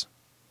works.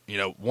 You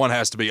know, one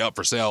has to be up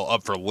for sale,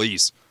 up for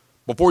lease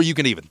before you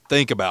can even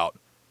think about,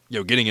 you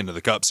know, getting into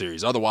the Cup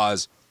Series.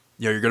 Otherwise,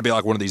 you know, you're going to be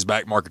like one of these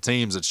back market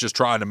teams that's just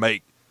trying to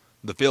make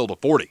the field a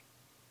 40.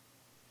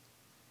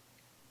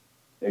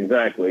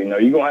 Exactly. You know,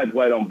 you're going to have to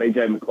wait on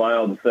B.J.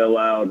 McLeod to sell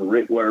out, or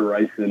Rick Ware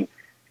Racing,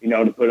 you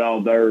know, to put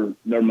all their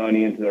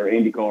money into their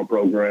IndyCar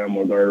program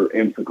or their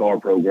IMSA car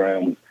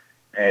programs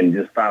and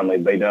just finally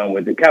be done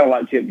with it. Kind of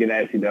like Chip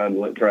Ganassi done to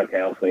let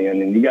Trackhouse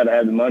in. And you got to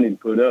have the money to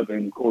put up.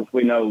 And, of course,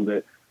 we know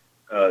that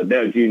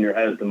Dale Jr.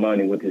 has the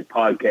money with his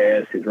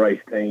podcast, his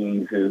race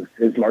teams,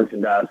 his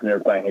merchandise and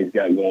everything he's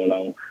got going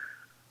on.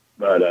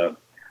 But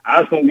I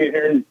was going to get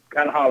here and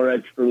kind of holler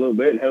at you for a little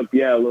bit and help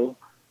you out a little.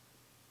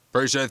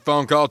 Appreciate the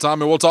phone call,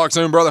 Tommy. We'll talk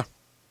soon, brother.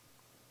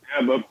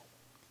 Yeah, bub.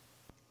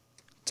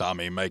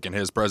 Tommy making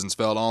his presence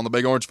felt on the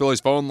Big Orange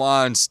Phillies phone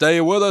line. Stay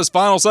with us.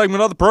 Final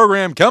segment of the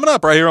program coming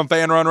up right here on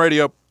Fan Run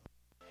Radio.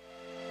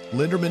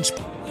 Linderman's.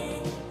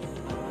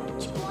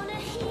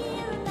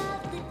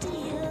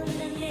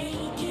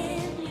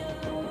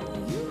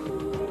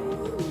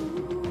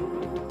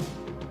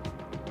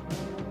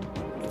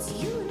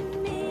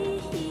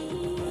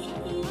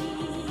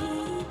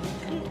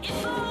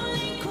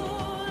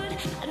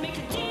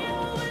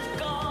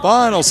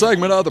 Final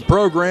segment of the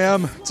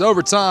program. It's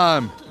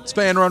overtime. It's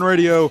Fan Run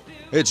Radio.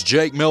 It's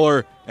Jake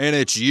Miller, and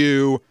it's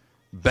you.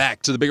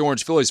 Back to the Big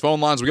Orange Phillies phone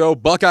lines we go.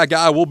 Buckeye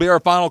Guy will be our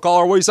final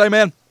caller. What do you say,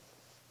 man?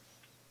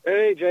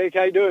 Hey, Jake.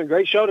 How you doing?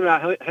 Great show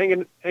tonight.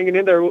 Hanging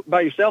in there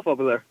by yourself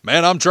over there.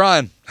 Man, I'm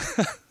trying.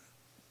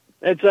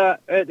 It's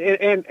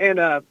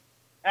an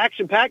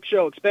action-packed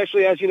show,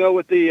 especially as you know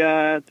with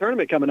the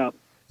tournament coming up.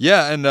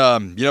 Yeah, and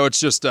you know, it's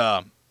just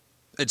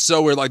it's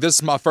so weird. Like, this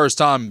is my first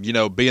time, you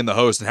know, being the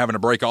host and having to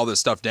break all this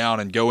stuff down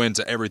and go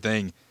into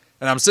everything.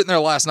 And I'm sitting there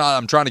last night,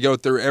 I'm trying to go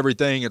through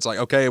everything. It's like,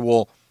 okay,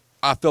 well,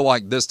 I feel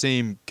like this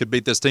team could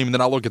beat this team. And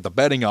then I look at the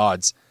betting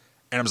odds,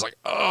 and I'm just like,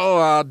 oh,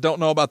 I don't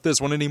know about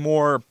this one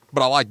anymore,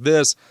 but I like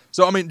this.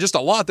 So, I mean, just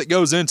a lot that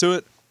goes into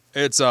it.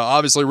 It's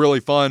obviously really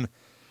fun.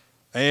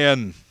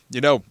 And,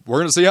 you know, we're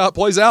going to see how it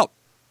plays out.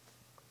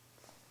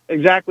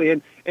 Exactly.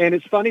 And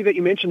it's funny that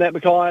you mentioned that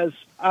because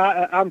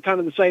I'm kind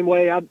of the same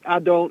way. I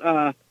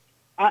don't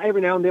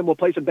every now and then will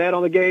place a bet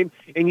on the game,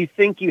 and you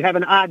think you have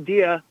an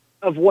idea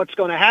of what's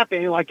going to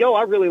happen. You're like, oh,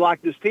 I really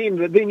like this team.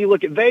 But then you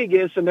look at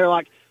Vegas, and they're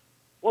like,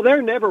 well,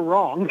 they're never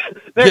wrong.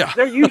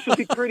 They're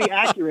usually pretty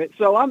accurate.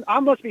 So I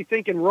must be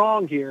thinking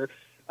wrong here.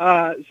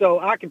 So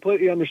I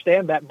completely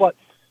understand that. But,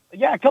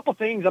 yeah, a couple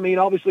things. I mean,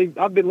 obviously,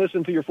 I've been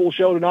listening to your full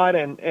show tonight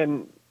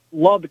and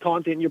love the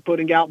content you're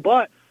putting out.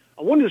 But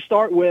I wanted to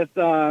start with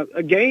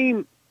a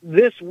game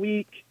this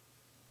week,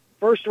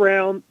 first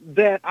round,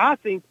 that I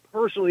think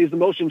personally is the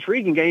most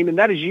intriguing game, and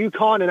that is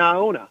UConn and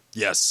Iona.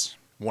 Yes,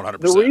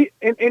 100%.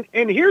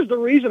 And here's the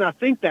reason I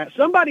think that.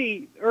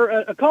 Somebody, or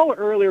a caller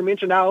earlier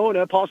mentioned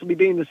Iona possibly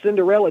being the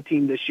Cinderella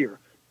team this year.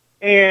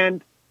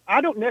 And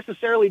I don't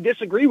necessarily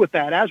disagree with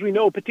that. As we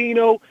know,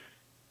 Pitino,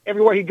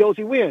 everywhere he goes,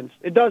 he wins.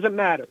 It doesn't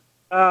matter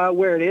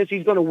where it is.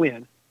 He's going to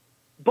win.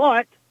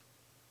 But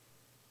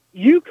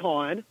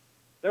UConn,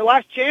 their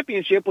last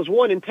championship was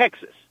won in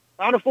Texas.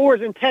 Final Four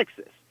is in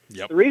Texas.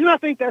 Yep. The reason I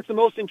think that's the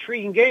most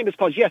intriguing game is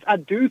because, yes, I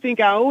do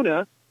think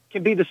Iona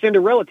can be the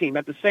Cinderella team.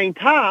 At the same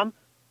time,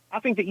 I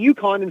think that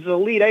UConn is an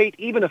Elite Eight,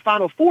 even a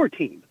Final Four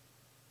team.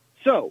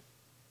 So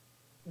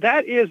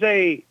that is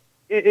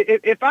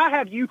if I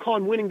have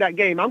UConn winning that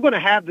game, I'm going to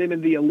have them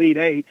in the Elite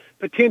Eight,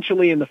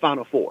 potentially in the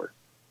Final Four.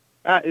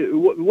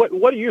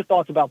 What are your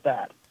thoughts about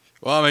that?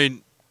 Well, I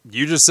mean,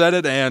 you just said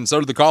it, and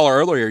so did the caller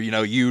earlier. You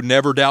know, you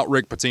never doubt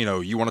Rick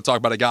Pitino. You want to talk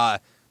about a guy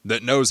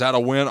that knows how to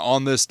win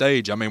on this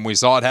stage. I mean, we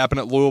saw it happen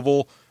at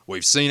Louisville.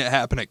 We've seen it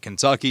happen at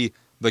Kentucky.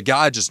 The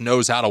guy just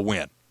knows how to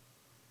win.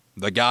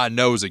 The guy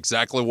knows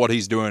exactly what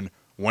he's doing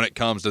when it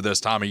comes to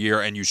this time of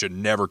year, and you should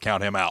never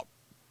count him out.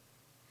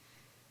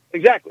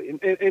 Exactly.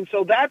 And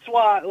so that's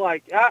why,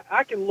 like,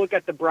 I can look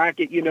at the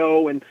bracket, you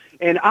know,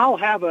 and I'll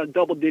have a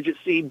double-digit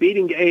seed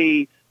beating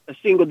a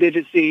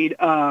single-digit seed,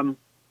 and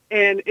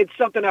it's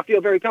something I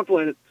feel very comfortable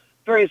in.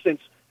 For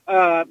instance,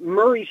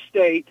 Murray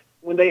State,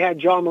 when they had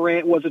John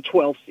Morant, was a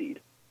 12 seed.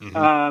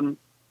 Mm-hmm.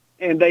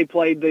 And they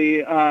played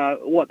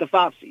the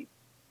 5 seed.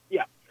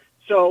 Yeah.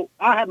 So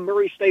I have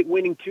Murray State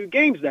winning 2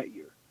 games that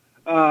year.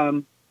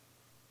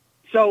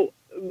 So,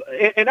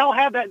 and I'll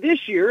have that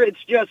this year.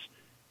 It's just,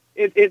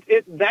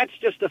 that's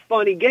just a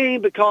funny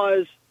game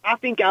because I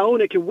think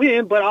Iona can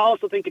win, but I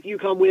also think if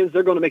UConn wins,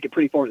 they're going to make it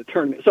pretty far in the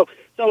tournament. So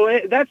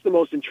that's the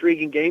most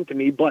intriguing game to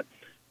me. But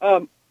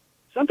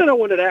something I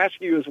wanted to ask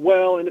you as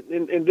well,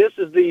 and this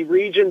is the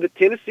region that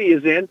Tennessee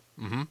is in.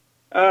 Mm-hmm.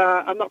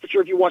 I'm not for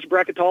sure if you watched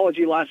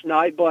Bracketology last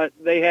night, but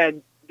they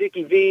had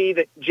Dickie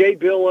V, Jay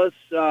Billis,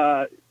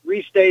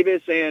 Reese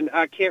Davis, and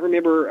I can't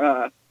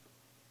remember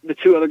the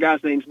two other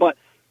guys' names, but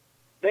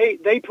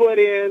they put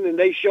in and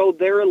they showed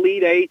their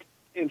Elite Eight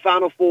and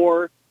Final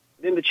Four,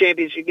 then the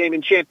championship game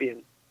and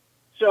champion.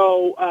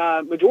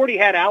 So majority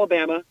had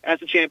Alabama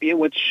as the champion,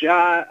 which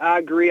I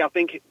agree. I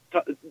think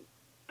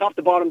top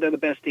to bottom, they're the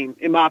best team,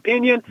 in my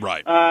opinion.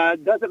 Right.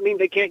 Doesn't mean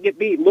they can't get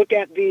beat. Look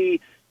at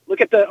the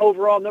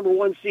overall number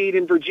 1 seed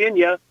in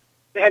Virginia.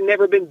 They had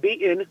never been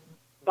beaten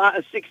by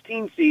a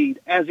 16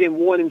 seed, as in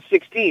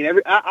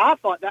 1-16. I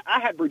thought that I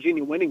had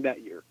Virginia winning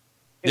that year,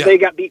 and they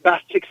got beat by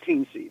a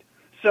 16 seed.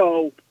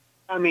 So,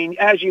 I mean,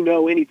 as you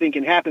know, anything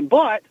can happen.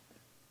 But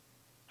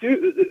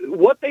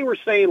what they were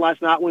saying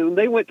last night when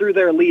they went through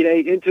their Elite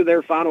Eight into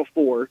their Final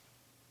Four,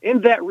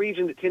 in that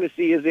region that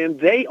Tennessee is in,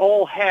 they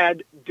all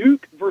had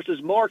Duke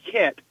versus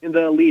Marquette in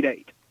the Elite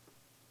Eight.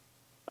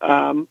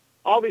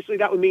 Obviously,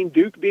 that would mean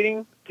Duke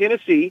beating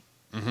Tennessee,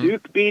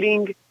 Duke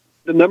beating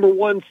the number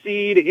 1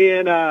 seed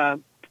in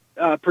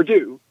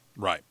Purdue.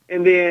 Right.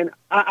 And then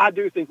I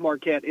do think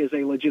Marquette is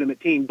a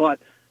legitimate team, but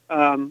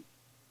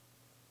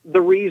the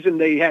reason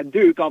they had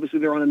Duke, obviously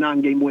they're on a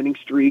 9-game winning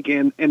streak,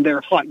 and they're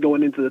hot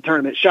going into the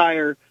tournament.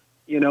 Shire,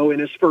 in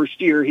his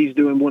first year, he's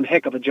doing one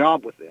heck of a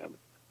job with them.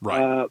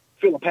 Right.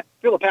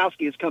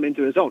 Filipowski has come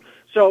into his own.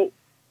 So,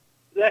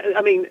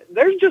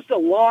 there's just a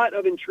lot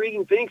of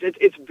intriguing things.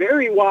 It's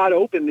very wide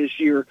open this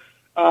year.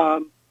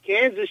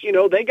 Kansas,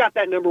 they got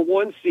that number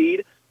 1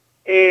 seed,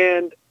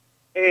 and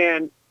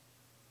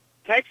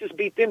Texas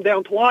beat them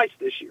down twice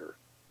this year,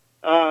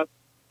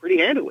 pretty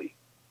handily.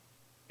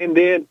 And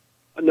then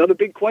another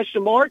big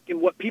question mark, and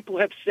what people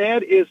have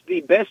said is the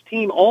best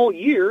team all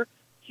year,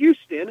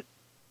 Houston,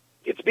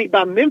 gets beat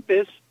by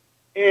Memphis.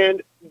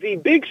 And the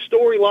big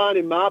storyline,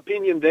 in my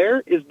opinion, there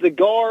is the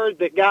guard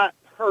that got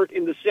hurt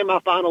in the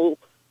semifinal.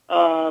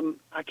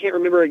 I can't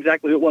remember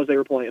exactly who it was they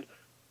were playing.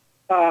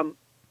 But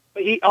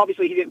he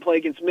didn't play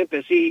against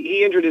Memphis.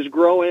 He injured his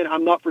groin.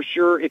 I'm not for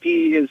sure if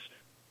he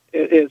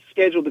is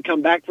scheduled to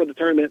come back for the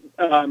tournament.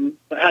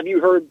 Have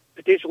you heard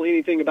potentially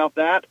anything about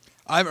that?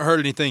 I haven't heard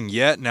anything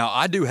yet. Now,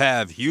 I do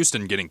have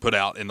Houston getting put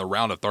out in the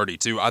round of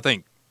 32. I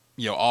think,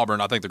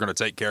 Auburn, I think they're going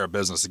to take care of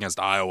business against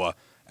Iowa.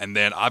 And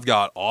then I've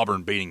got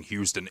Auburn beating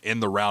Houston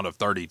in the round of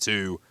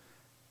 32.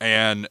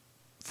 And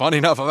funny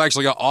enough, I've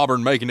actually got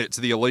Auburn making it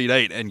to the Elite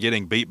Eight and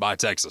getting beat by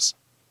Texas.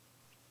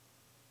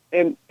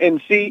 And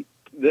see,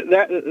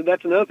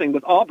 that's another thing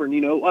with Auburn.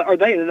 Are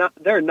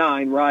they're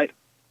 9, right?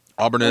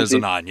 Auburn is a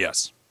 9,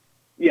 yes.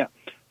 Yeah.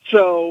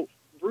 So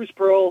Bruce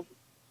Pearl,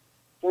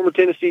 former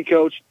Tennessee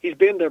coach, he's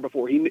been there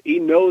before. He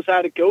knows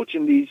how to coach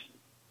in these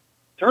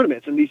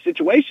tournaments and these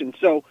situations.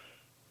 So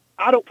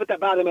I don't put that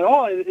by them at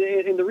all.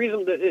 And the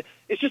reason that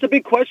it's just a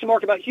big question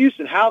mark about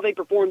Houston, how they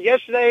performed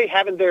yesterday,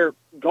 having their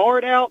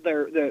guard out,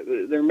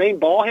 their main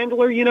ball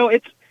handler.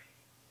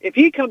 If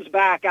he comes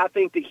back, I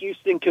think that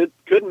Houston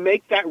could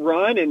make that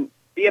run and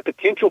be a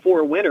potential for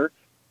a winner.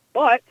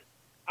 But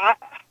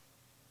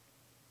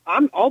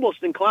I'm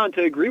almost inclined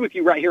to agree with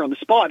you right here on the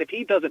spot. If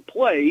he doesn't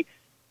play,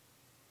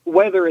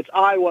 whether it's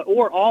Iowa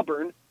or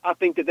Auburn, I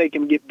think that they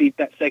can get beat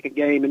that second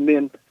game. And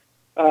then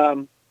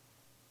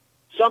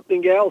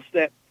something else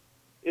that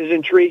is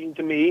intriguing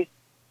to me,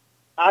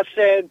 I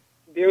said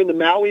during the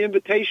Maui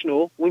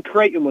Invitational when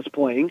Creighton was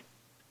playing,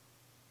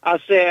 I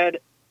said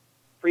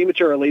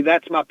prematurely,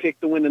 that's my pick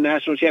to win the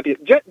national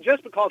championship,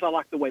 just because I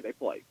like the way they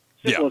play.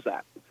 Simple as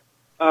that.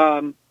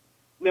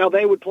 Now,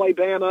 they would play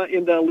Bama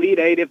in the Elite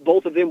Eight if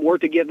both of them were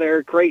to get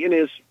there. Creighton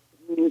is,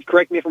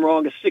 correct me if I'm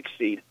wrong, a 6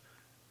 seed.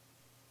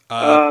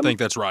 I think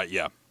that's right,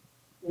 yeah.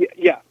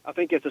 Yeah, I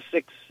think it's a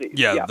 6 seed.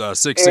 Yeah, the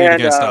 6 seed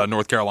against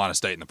North Carolina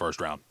State in the first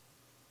round.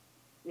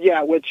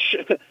 Yeah, which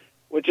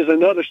is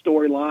another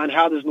storyline.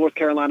 How does North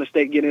Carolina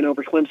State get in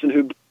over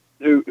Clemson,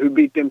 who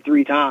beat them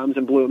 3 times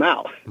and blew them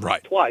out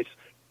twice?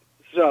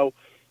 So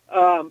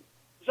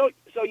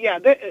yeah,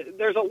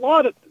 there's a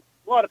lot of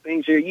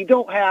things here. You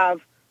don't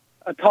have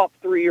a top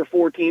 3 or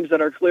 4 teams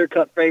that are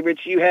clear-cut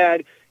favorites. You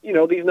had,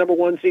 these number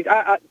 1 seeds.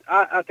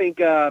 I think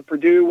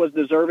Purdue was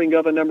deserving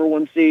of a number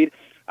 1 seed.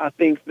 I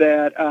think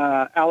that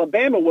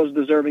Alabama was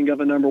deserving of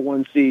a number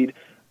 1 seed.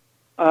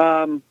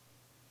 I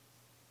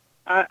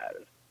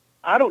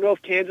don't know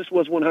if Kansas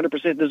was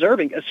 100%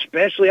 deserving,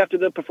 especially after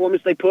the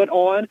performance they put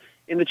on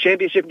in the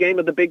championship game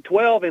of the Big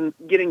 12 and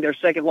getting their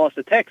second loss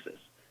to Texas.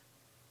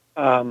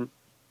 So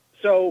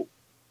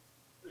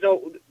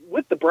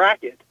with the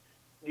bracket,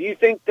 do you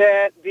think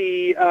that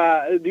they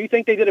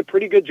did a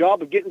pretty good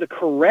job of getting the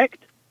correct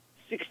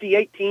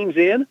 68 teams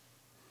in?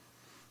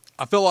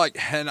 I feel like,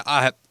 and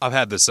I've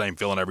had the same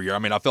feeling every year. I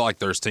mean, I feel like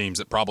there's teams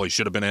that probably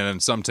should have been in,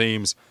 and some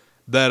teams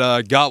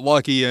that got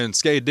lucky and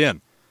skated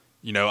in.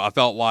 I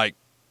felt like,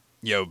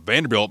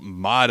 Vanderbilt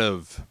might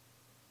have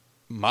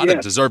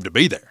deserved to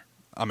be there.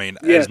 I mean,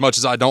 Yes. as much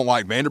as I don't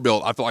like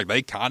Vanderbilt, I feel like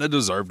they kind of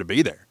deserve to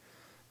be there.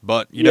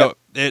 But, you know,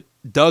 it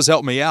does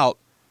help me out,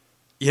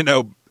 you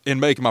know, in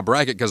making my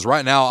bracket, because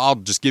right now I'll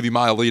just give you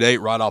my Elite Eight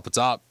right off the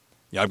top.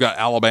 Yeah, I've got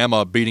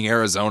Alabama beating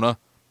Arizona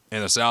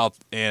in the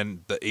South.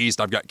 In the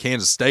East, I've got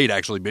Kansas State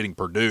actually beating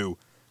Purdue.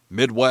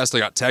 Midwest, I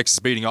got Texas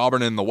beating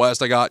Auburn. In the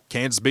West, I got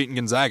Kansas beating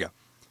Gonzaga.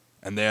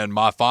 And then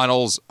my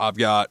finals, I've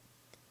got,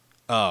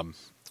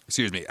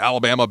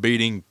 Alabama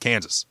beating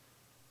Kansas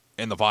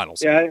in the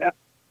finals. Yeah,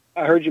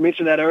 I heard you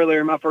mention that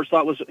earlier. My first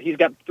thought was he's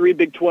got 3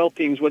 Big 12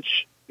 teams,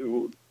 which,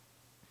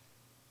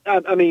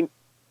 I mean,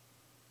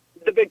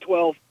 the Big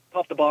 12,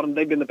 top to bottom,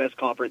 they've been the best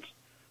conference.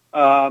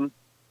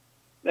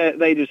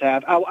 They just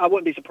have. I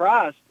wouldn't be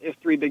surprised if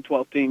 3 Big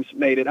 12 teams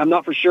made it. I'm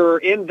not for sure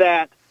in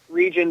that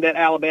region that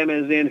Alabama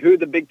is in who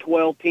the Big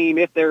 12 team,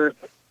 if they're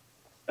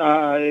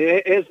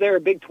is there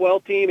a Big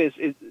 12 team?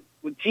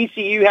 Would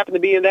TCU happen to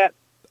be in that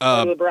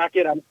part of the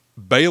bracket?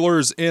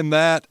 Baylor's in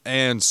that,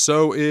 and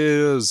so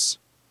is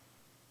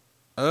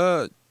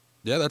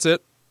that's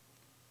it.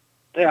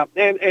 Yeah,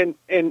 and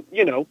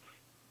you know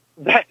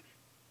that,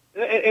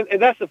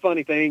 and that's the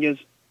funny thing is,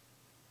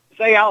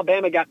 say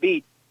Alabama got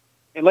beat,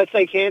 and let's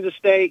say Kansas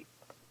State,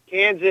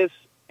 Kansas,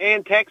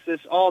 and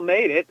Texas all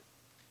made it.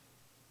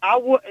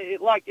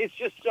 It's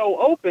just so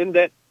open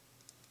that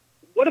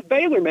what if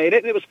Baylor made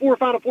it and it was 4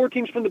 Final Four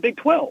teams from the Big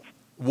 12?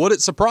 Would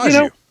it surprise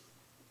you?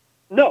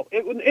 No,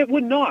 it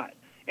would not.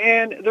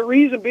 And the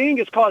reason being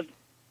is because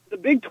the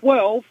Big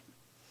 12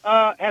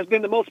 has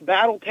been the most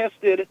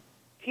battle-tested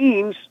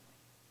teams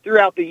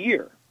throughout the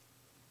year.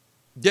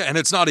 Yeah, and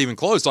it's not even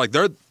close. I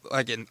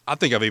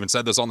think I've even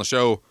said this on the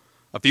show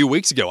a few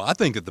weeks ago. I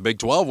think that the Big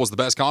 12 was the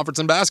best conference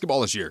in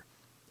basketball this year.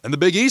 And the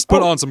Big East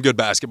put on some good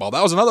basketball.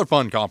 That was another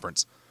fun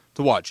conference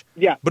to watch.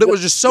 Yeah. But it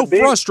was just so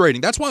frustrating.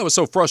 That's why it was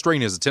so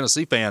frustrating as a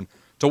Tennessee fan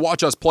to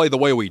watch us play the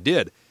way we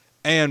did.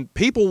 And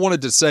people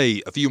wanted to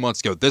say a few months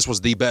ago, this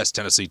was the best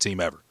Tennessee team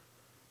ever.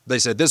 They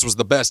said this was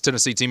the best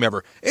Tennessee team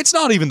ever. It's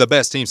not even the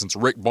best team since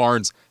Rick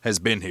Barnes has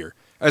been here.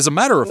 As a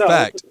matter of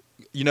fact,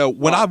 you know,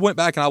 when I went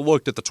back and I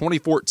looked at the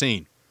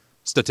 2014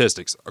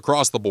 statistics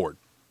across the board,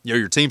 you know,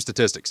 your team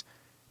statistics,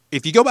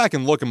 if you go back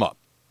and look them up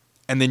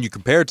and then you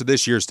compare it to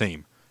this year's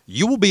team,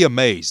 you will be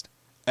amazed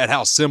at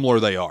how similar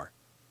they are.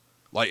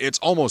 Like, it's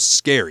almost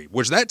scary,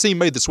 which that team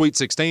made the Sweet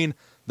 16.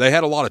 They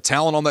had a lot of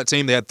talent on that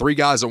team. They had 3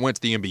 guys that went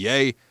to the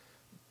NBA.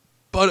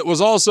 But it was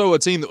also a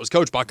team that was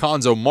coached by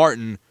Konzo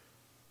Martin,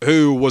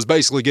 who was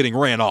basically getting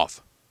ran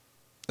off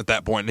at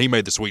that point, and he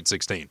made the Sweet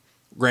 16.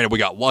 Granted, we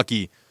got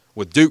lucky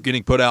with Duke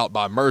getting put out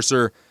by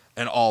Mercer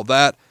and all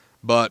that.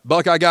 But,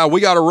 Buckeye Guy,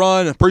 we got to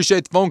run.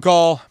 Appreciate the phone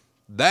call.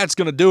 That's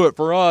going to do it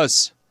for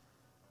us.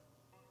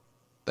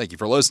 Thank you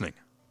for listening.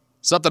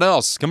 Something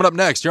else coming up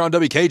next. You're on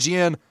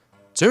WKGN.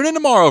 Tune in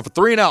tomorrow for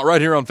 3 and Out right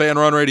here on Fan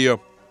Run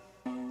Radio.